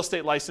have a real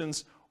estate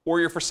license or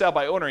you're for sale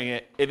by owning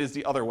it, it is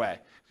the other way,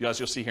 as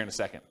you'll see here in a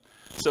second.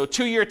 So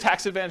 2 year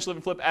tax advantage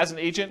live-in flip as an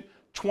agent,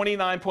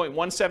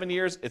 29.17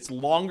 years. It's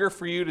longer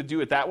for you to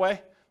do it that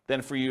way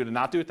than for you to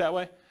not do it that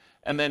way.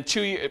 and then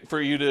 2 year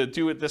for you to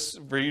do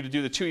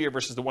the 2 year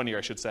versus the 1 year,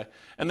 I should say.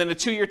 And then the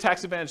 2 year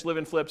tax advantage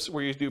live-in flips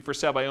where you do for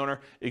sale by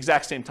owner,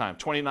 exact same time,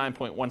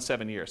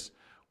 29.17 years,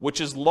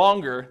 which is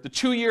longer. The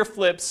 2 year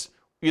flips,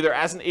 either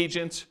as an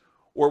agent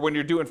or when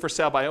you're doing for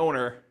sale by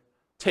owner,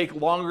 take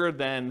longer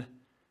than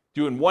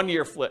doing 1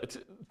 year flips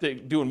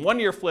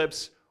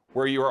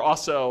where you are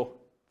also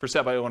for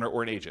sale by owner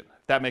or an agent.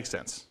 If that makes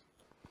sense.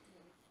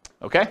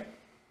 Okay?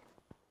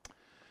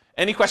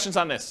 Any questions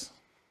on this?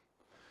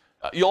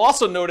 You'll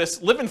also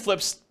notice live-in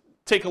flips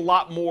take a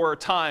lot more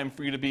time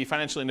for you to be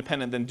financially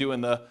independent than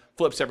doing the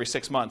flips every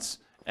 6 months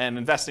and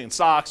investing in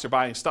stocks or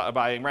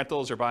buying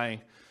rentals or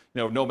buying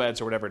nomads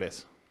or whatever it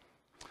is.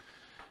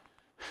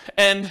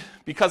 And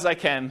because I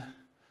can,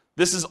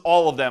 this is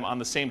all of them on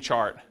the same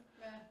chart.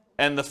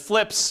 And the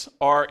flips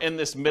are in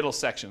this middle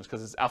section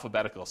because it's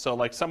alphabetical. So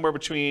like somewhere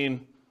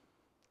between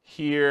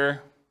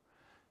here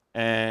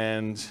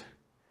and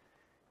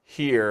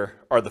here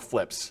are the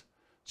flips.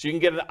 So you can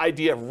get an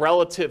idea of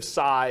relative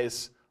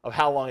size of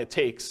how long it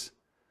takes.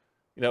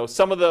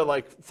 Some of the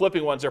like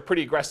flipping ones are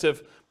pretty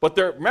aggressive, but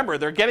remember,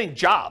 they're getting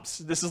jobs.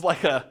 This is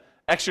like a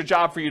extra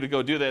job for you to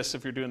go do this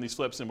if you're doing these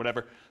flips and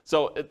whatever.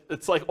 So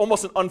it's like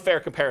almost an unfair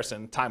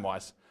comparison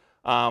time-wise.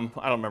 I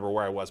don't remember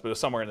where I was, but it was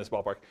somewhere in this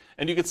ballpark.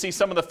 And you can see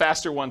some of the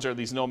faster ones are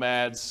these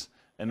nomads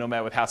and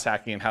nomad with house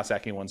hacking, and house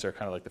hacking ones are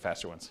kind of like the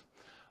faster ones.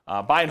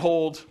 Buy and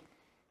hold, a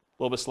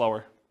little bit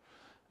slower.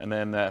 And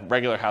then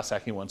regular house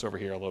hacking ones over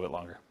here a little bit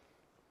longer.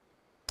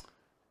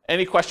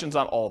 Any questions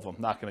on all of them?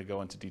 Not going to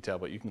go into detail,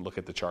 but you can look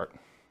at the chart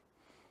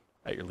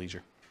at your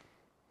leisure.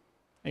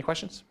 Any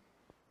questions?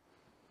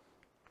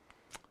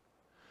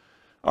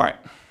 All right.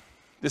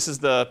 This is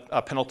the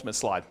penultimate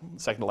slide,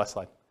 second to last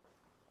slide.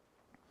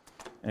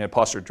 And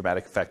pause for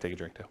dramatic effect. Take a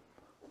drink, too.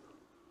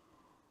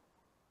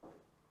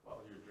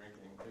 While you're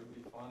drinking, it would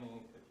be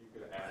funny if you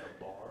could add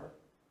a bar.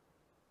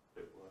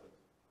 It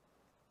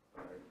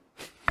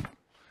would.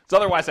 So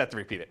otherwise, I have to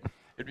repeat it.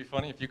 It'd be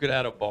funny if you could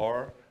add a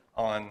bar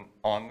on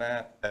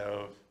that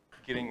of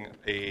getting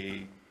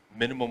a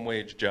minimum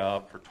wage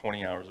job for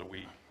 20 hours a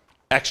week.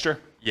 Extra?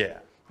 Yeah.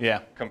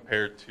 Yeah.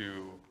 Compared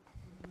to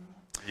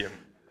the...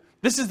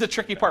 This is the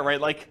tricky part,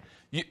 right? Like,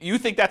 you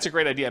think that's a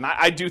great idea, and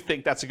I do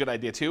think that's a good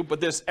idea too,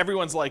 but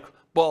everyone's like,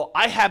 well,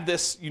 I have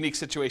this unique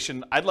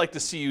situation. I'd like to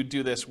see you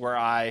do this where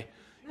I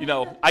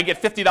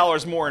get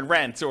 $50 more in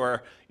rent,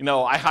 or,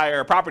 I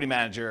hire a property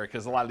manager,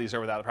 because a lot of these are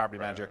without a property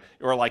manager,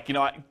 or like,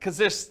 because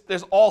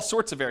there's all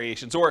sorts of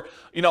variations, or,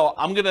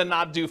 I'm going to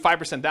not do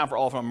 5% down for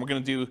all of them. We're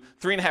going to do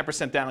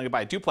 3.5% down. I'm going to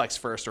buy a duplex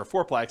first or a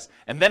fourplex,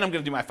 and then I'm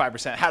going to do my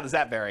 5%. How does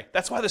that vary?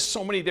 That's why there's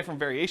so many different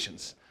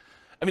variations.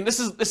 I mean, this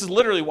is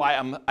literally why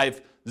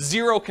I've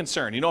zero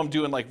concern. I'm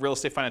doing like Real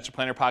Estate Financial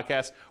Planner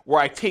podcast where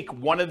I take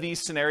one of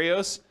these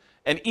scenarios,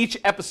 and each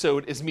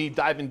episode is me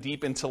diving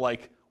deep into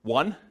like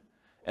one,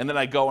 and then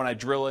I go and I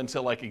drill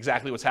into like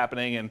exactly what's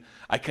happening, and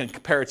I can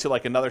compare it to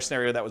like another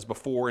scenario that was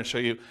before and show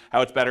you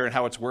how it's better and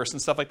how it's worse and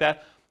stuff like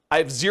that. I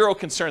have zero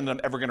concern that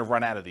I'm ever going to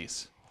run out of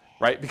these,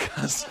 right?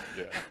 Because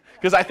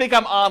I think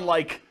I'm on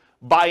like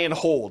buy and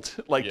hold,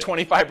 like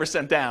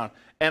 25% down.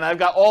 And I've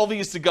got all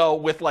these to go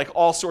with like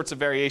all sorts of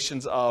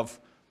variations of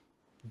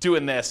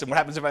doing this. And what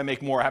happens if I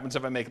make more? What happens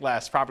if I make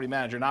less? Property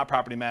manager, not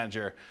property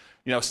manager.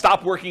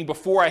 Stop working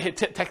before I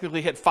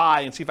technically hit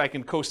FI and see if I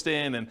can coast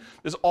in. And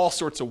there's all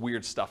sorts of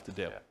weird stuff to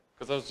do. Yeah,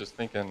 because I was just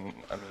thinking,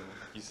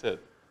 you said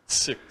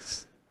two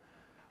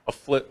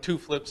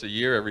flips a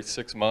year every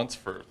 6 months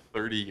for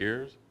 30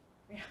 years.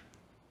 Yeah.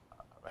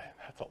 Man,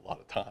 that's a lot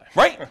of time.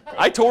 Right?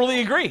 I totally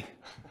agree.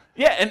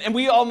 Yeah, and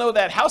we all know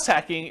that house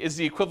hacking is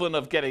the equivalent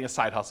of getting a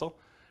side hustle.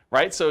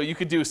 Right? So you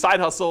could do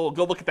side hustle,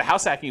 go look at the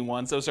house hacking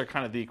ones. Those are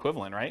kind of the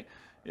equivalent, right?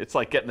 It's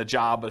like getting a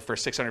job for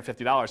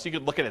 $650. So you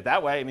could look at it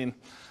that way.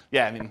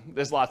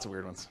 There's lots of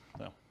weird ones.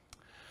 So.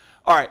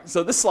 All right,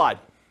 so this slide.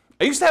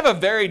 I used to have a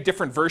very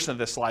different version of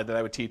this slide that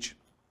I would teach.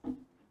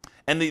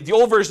 And the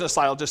old version of the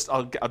slide,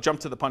 I'll jump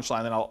to the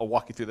punchline, then I'll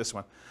walk you through this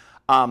one.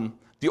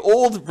 The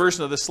old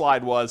version of this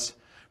slide was,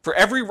 for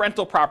every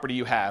rental property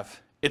you have,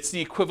 it's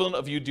the equivalent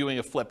of you doing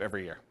a flip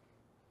every year.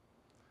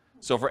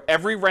 So for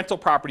every rental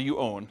property you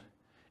own,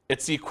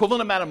 it's the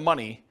equivalent amount of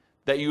money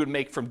that you would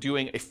make from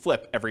doing a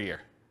flip every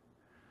year.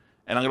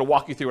 And I'm going to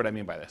walk you through what I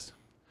mean by this.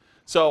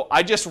 So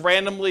I just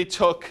randomly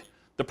took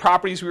the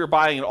properties we were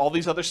buying in all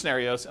these other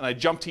scenarios, and I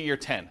jumped to year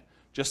 10,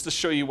 just to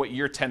show you what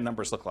year 10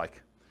 numbers look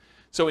like.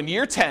 So in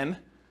year 10,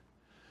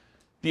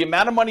 the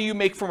amount of money you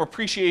make from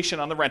appreciation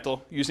on the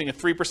rental, using a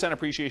 3%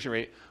 appreciation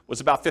rate,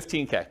 was about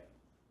 $15K.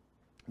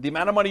 The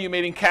amount of money you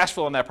made in cash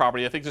flow on that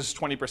property, I think this is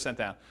 20%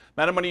 down.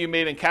 The amount of money you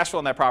made in cash flow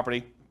on that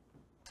property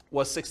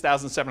was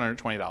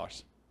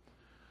 $6,720.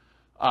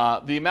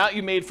 The amount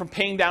you made from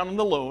paying down on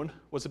the loan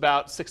was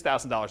about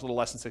 $6,000, a little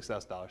less than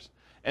 $6,000.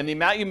 And the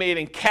amount you made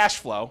in cash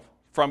flow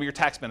from your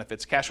tax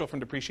benefits, cash flow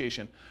from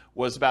depreciation,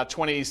 was about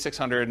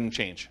 $2,600 and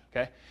change.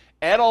 Okay?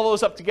 Add all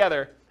those up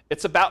together,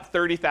 it's about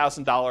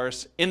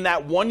 $30,000 in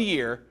that 1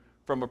 year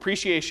from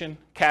appreciation,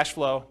 cash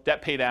flow,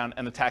 debt pay down,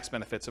 and the tax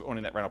benefits of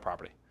owning that rental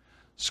property.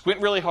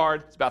 Squint really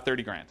hard, it's about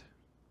 30 grand.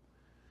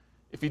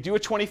 If you do a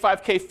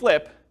 25K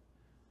flip,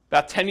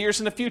 About 10 years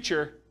in the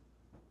future,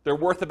 they're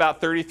worth about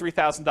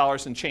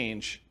 $33,000 in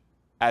change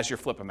as your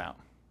flip amount.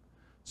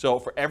 So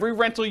for every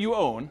rental you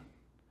own,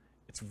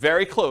 it's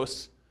very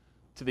close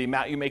to the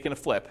amount you make in a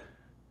flip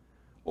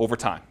over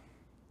time.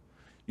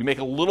 You make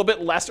a little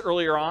bit less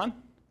earlier on,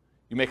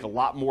 you make a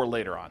lot more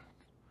later on.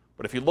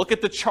 But if you look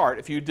at the chart,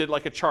 if you did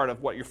like a chart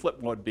of what your flip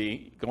would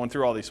be, going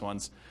through all these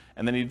ones,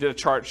 and then you did a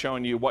chart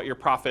showing you what your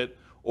profit,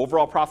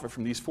 overall profit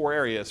from these 4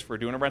 areas for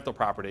doing a rental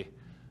property,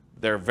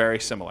 they're very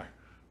similar.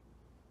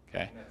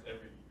 Okay? And that's every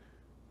year.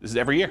 This is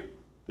every year.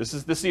 This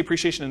is the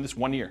appreciation in this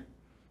 1 year.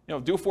 You know,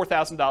 do a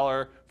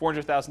 $4,000,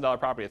 $400,000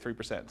 property at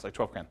 3%. It's like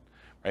 12 grand,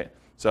 right?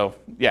 So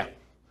yeah.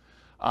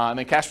 And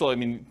then cash flow, I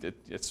mean,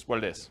 it's what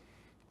it is.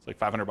 It's like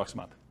 $500 a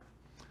month.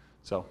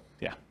 So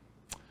yeah.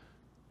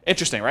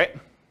 Interesting, right?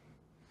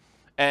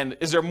 And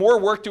is there more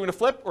work doing a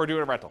flip or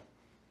doing a rental?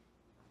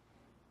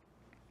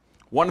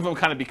 One of them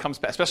kind of becomes,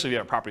 especially if you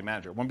have a property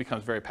manager, one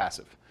becomes very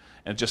passive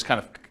and it just kind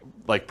of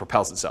like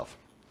propels itself.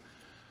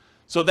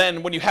 So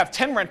then when you have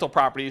 10 rental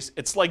properties,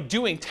 it's like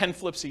doing 10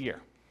 flips a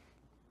year.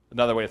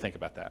 Another way to think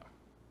about that.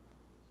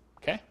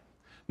 Okay?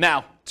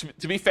 Now,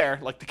 to be fair,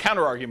 like the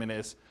counter argument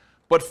is,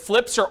 but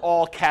flips are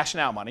all cash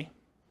now money.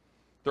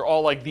 They're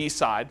all like the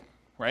side,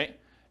 right?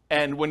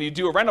 And when you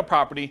do a rental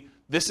property,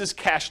 this is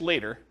cash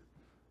later.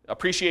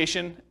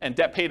 Appreciation and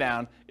debt pay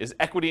down is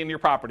equity in your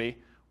property,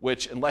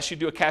 which unless you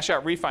do a cash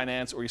out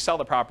refinance or you sell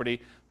the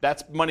property,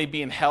 that's money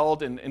being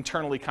held and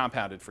internally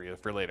compounded for you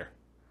for later.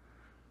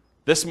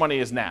 This money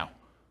is now.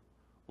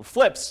 With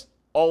flips,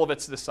 all of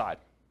it's this side,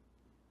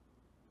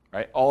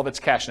 right? All of it's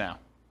cash now.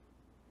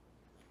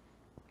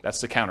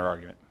 That's the counter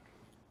argument.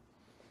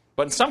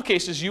 But in some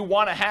cases, you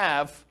want to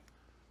have,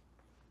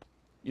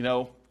 you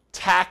know,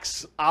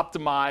 tax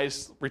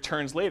optimized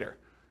returns later,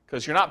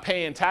 because you're not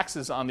paying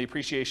taxes on the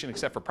appreciation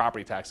except for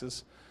property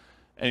taxes,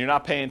 and you're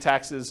not paying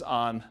taxes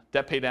on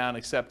debt pay down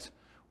except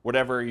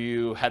whatever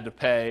you had to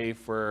pay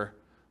for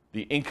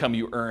the income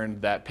you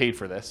earned that paid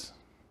for this,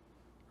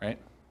 right?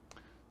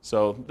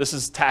 So this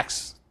is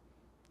tax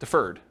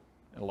deferred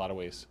in a lot of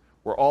ways,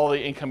 where all the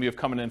income you have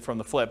coming in from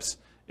the flips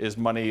is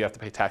money you have to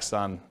pay taxes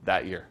on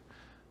that year,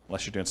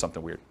 unless you're doing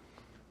something weird,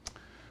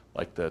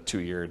 like the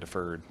 2-year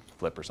deferred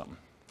flip or something.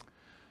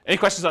 Any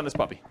questions on this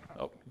puppy?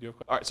 Oh, you have,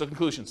 all right, so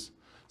conclusions.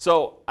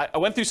 So I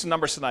went through some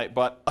numbers tonight,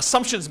 but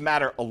assumptions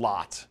matter a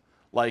lot.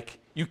 Like,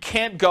 you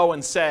can't go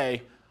and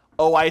say,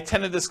 oh, I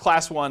attended this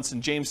class once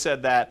and James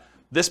said that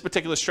this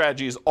particular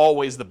strategy is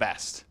always the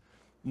best.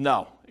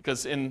 No,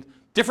 because in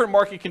different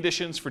market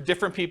conditions for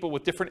different people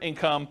with different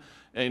income,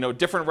 you know,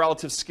 different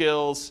relative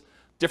skills,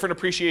 different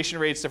appreciation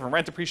rates, different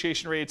rent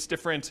appreciation rates,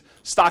 different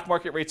stock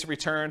market rates of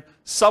return.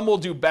 Some will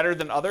do better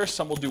than others,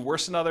 some will do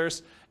worse than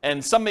others,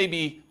 and some may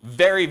be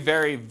very,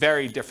 very,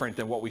 very different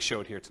than what we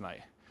showed here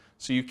tonight.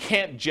 So you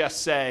can't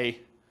just say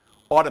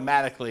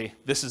automatically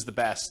this is the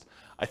best.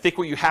 I think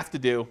what you have to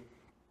do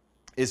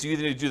is you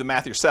either need to do the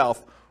math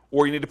yourself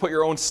or you need to put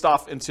your own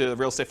stuff into the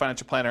Real Estate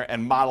Financial Planner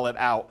and model it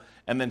out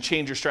and then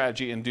change your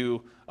strategy and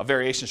do a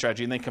variation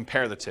strategy and then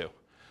compare the two.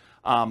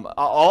 I'll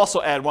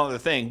also add one other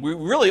thing. We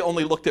really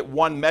only looked at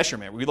one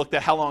measurement. We looked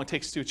at how long it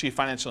takes to achieve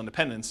financial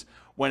independence,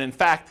 when in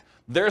fact,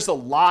 there's a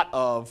lot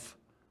of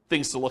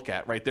things to look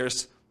at, right?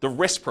 There's the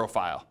risk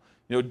profile.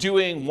 You know,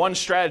 doing one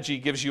strategy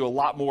gives you a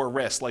lot more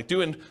risk. Like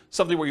doing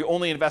something where you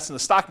only invest in the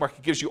stock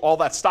market gives you all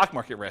that stock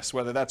market risk,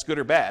 whether that's good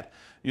or bad.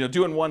 You know,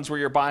 doing ones where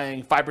you're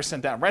buying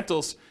 5% down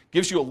rentals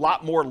gives you a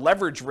lot more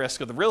leverage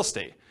risk of the real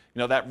estate. You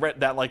know,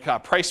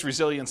 that price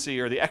resiliency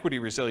or the equity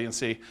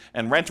resiliency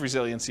and rent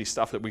resiliency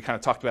stuff that we kind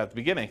of talked about at the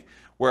beginning,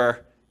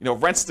 where, you know,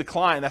 rents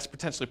decline, that's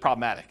potentially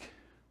problematic.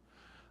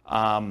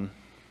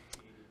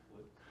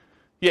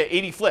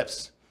 80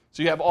 flips.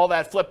 So you have all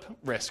that flip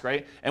risk,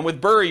 right? And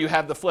with BRRRR, you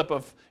have the flip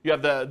of, you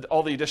have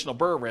all the additional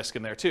BRRRR risk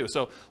in there too.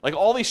 So like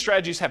all these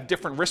strategies have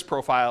different risk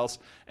profiles.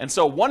 And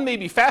so one may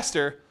be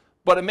faster,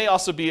 but it may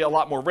also be a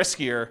lot more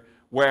riskier,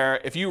 where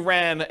if you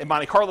ran a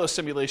Monte Carlo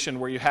simulation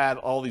where you had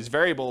all these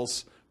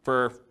variables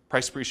for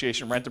price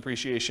appreciation, rent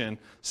appreciation,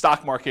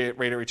 stock market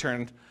rate of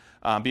return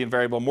being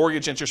variable,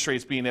 mortgage interest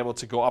rates being able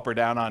to go up or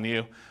down on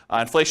you,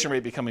 inflation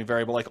rate becoming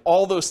variable, like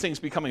all those things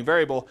becoming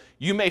variable,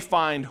 you may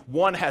find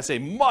one has a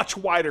much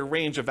wider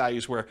range of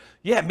values where,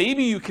 yeah,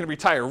 maybe you can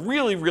retire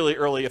really, really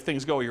early if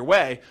things go your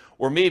way,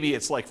 or maybe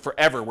it's like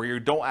forever where you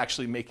don't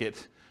actually make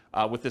it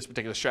with this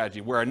particular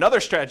strategy, where another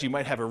strategy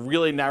might have a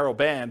really narrow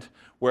band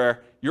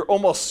where you're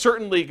almost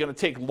certainly going to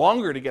take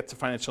longer to get to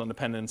financial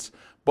independence,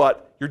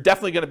 but you're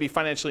definitely going to be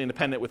financially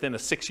independent within a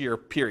 6-year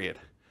period.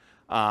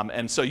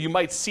 And so you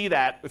might see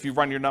that if you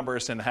run your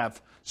numbers and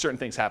have certain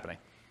things happening.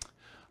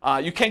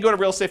 You can go to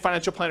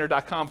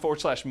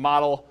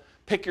realestatefinancialplanner.com/model,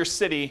 pick your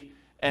city,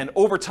 and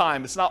over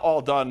time, it's not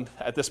all done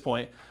at this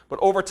point, but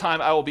over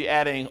time I will be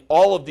adding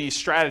all of these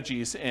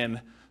strategies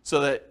in so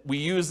that we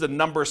use the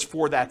numbers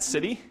for that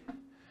city,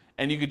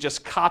 and you could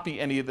just copy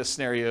any of the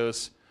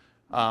scenarios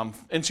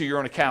into your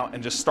own account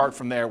and just start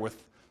from there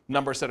with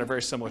numbers that are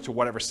very similar to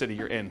whatever city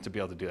you're in to be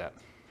able to do that.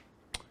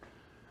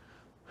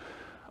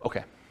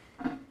 Okay.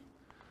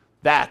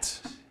 That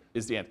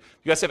is the end.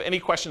 You guys have any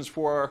questions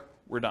for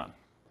we're done.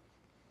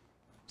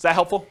 Is that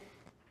helpful?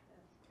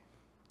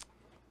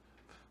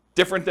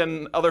 Different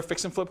than other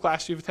fix and flip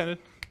class you've attended?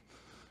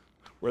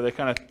 Where they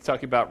kind of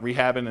talk about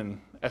rehabbing and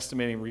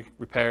estimating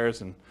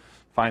repairs and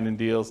finding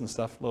deals and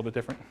stuff, a little bit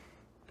different?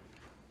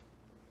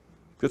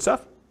 Good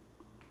stuff?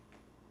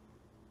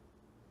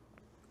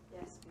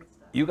 Yes, good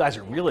stuff. You guys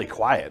are really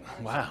quiet.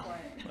 Wow.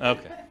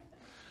 Okay.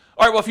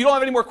 All right, well, if you don't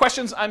have any more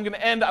questions, I'm going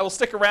to end. I will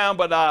stick around,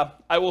 but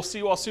I will see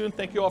you all soon.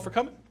 Thank you all for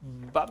coming.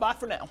 Bye-bye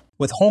for now.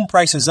 With home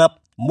prices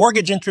up,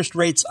 mortgage interest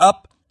rates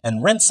up,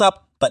 and rents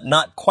up, but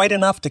not quite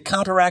enough to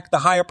counteract the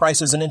higher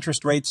prices and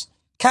interest rates,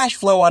 cash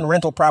flow on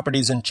rental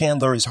properties in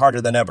Chandler is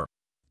harder than ever.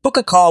 Book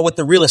a call with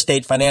the Real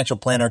Estate Financial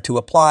Planner to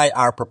apply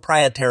our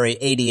proprietary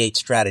 88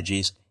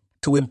 strategies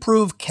to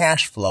improve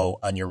cash flow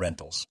on your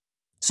rentals.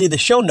 See the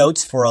show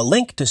notes for a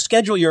link to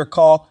schedule your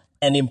call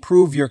and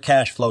improve your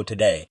cash flow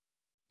today.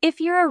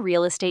 If you're a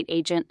real estate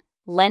agent,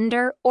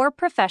 lender, or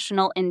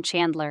professional in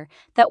Chandler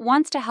that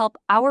wants to help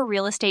our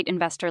real estate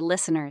investor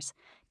listeners,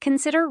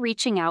 consider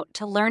reaching out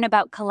to learn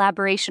about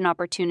collaboration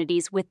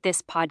opportunities with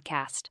this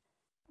podcast.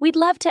 We'd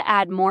love to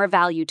add more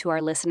value to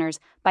our listeners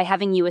by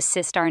having you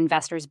assist our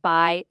investors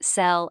buy,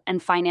 sell,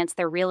 and finance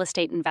their real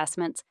estate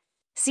investments.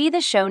 See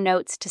the show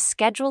notes to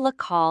schedule a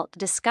call to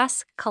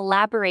discuss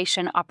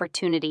collaboration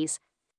opportunities.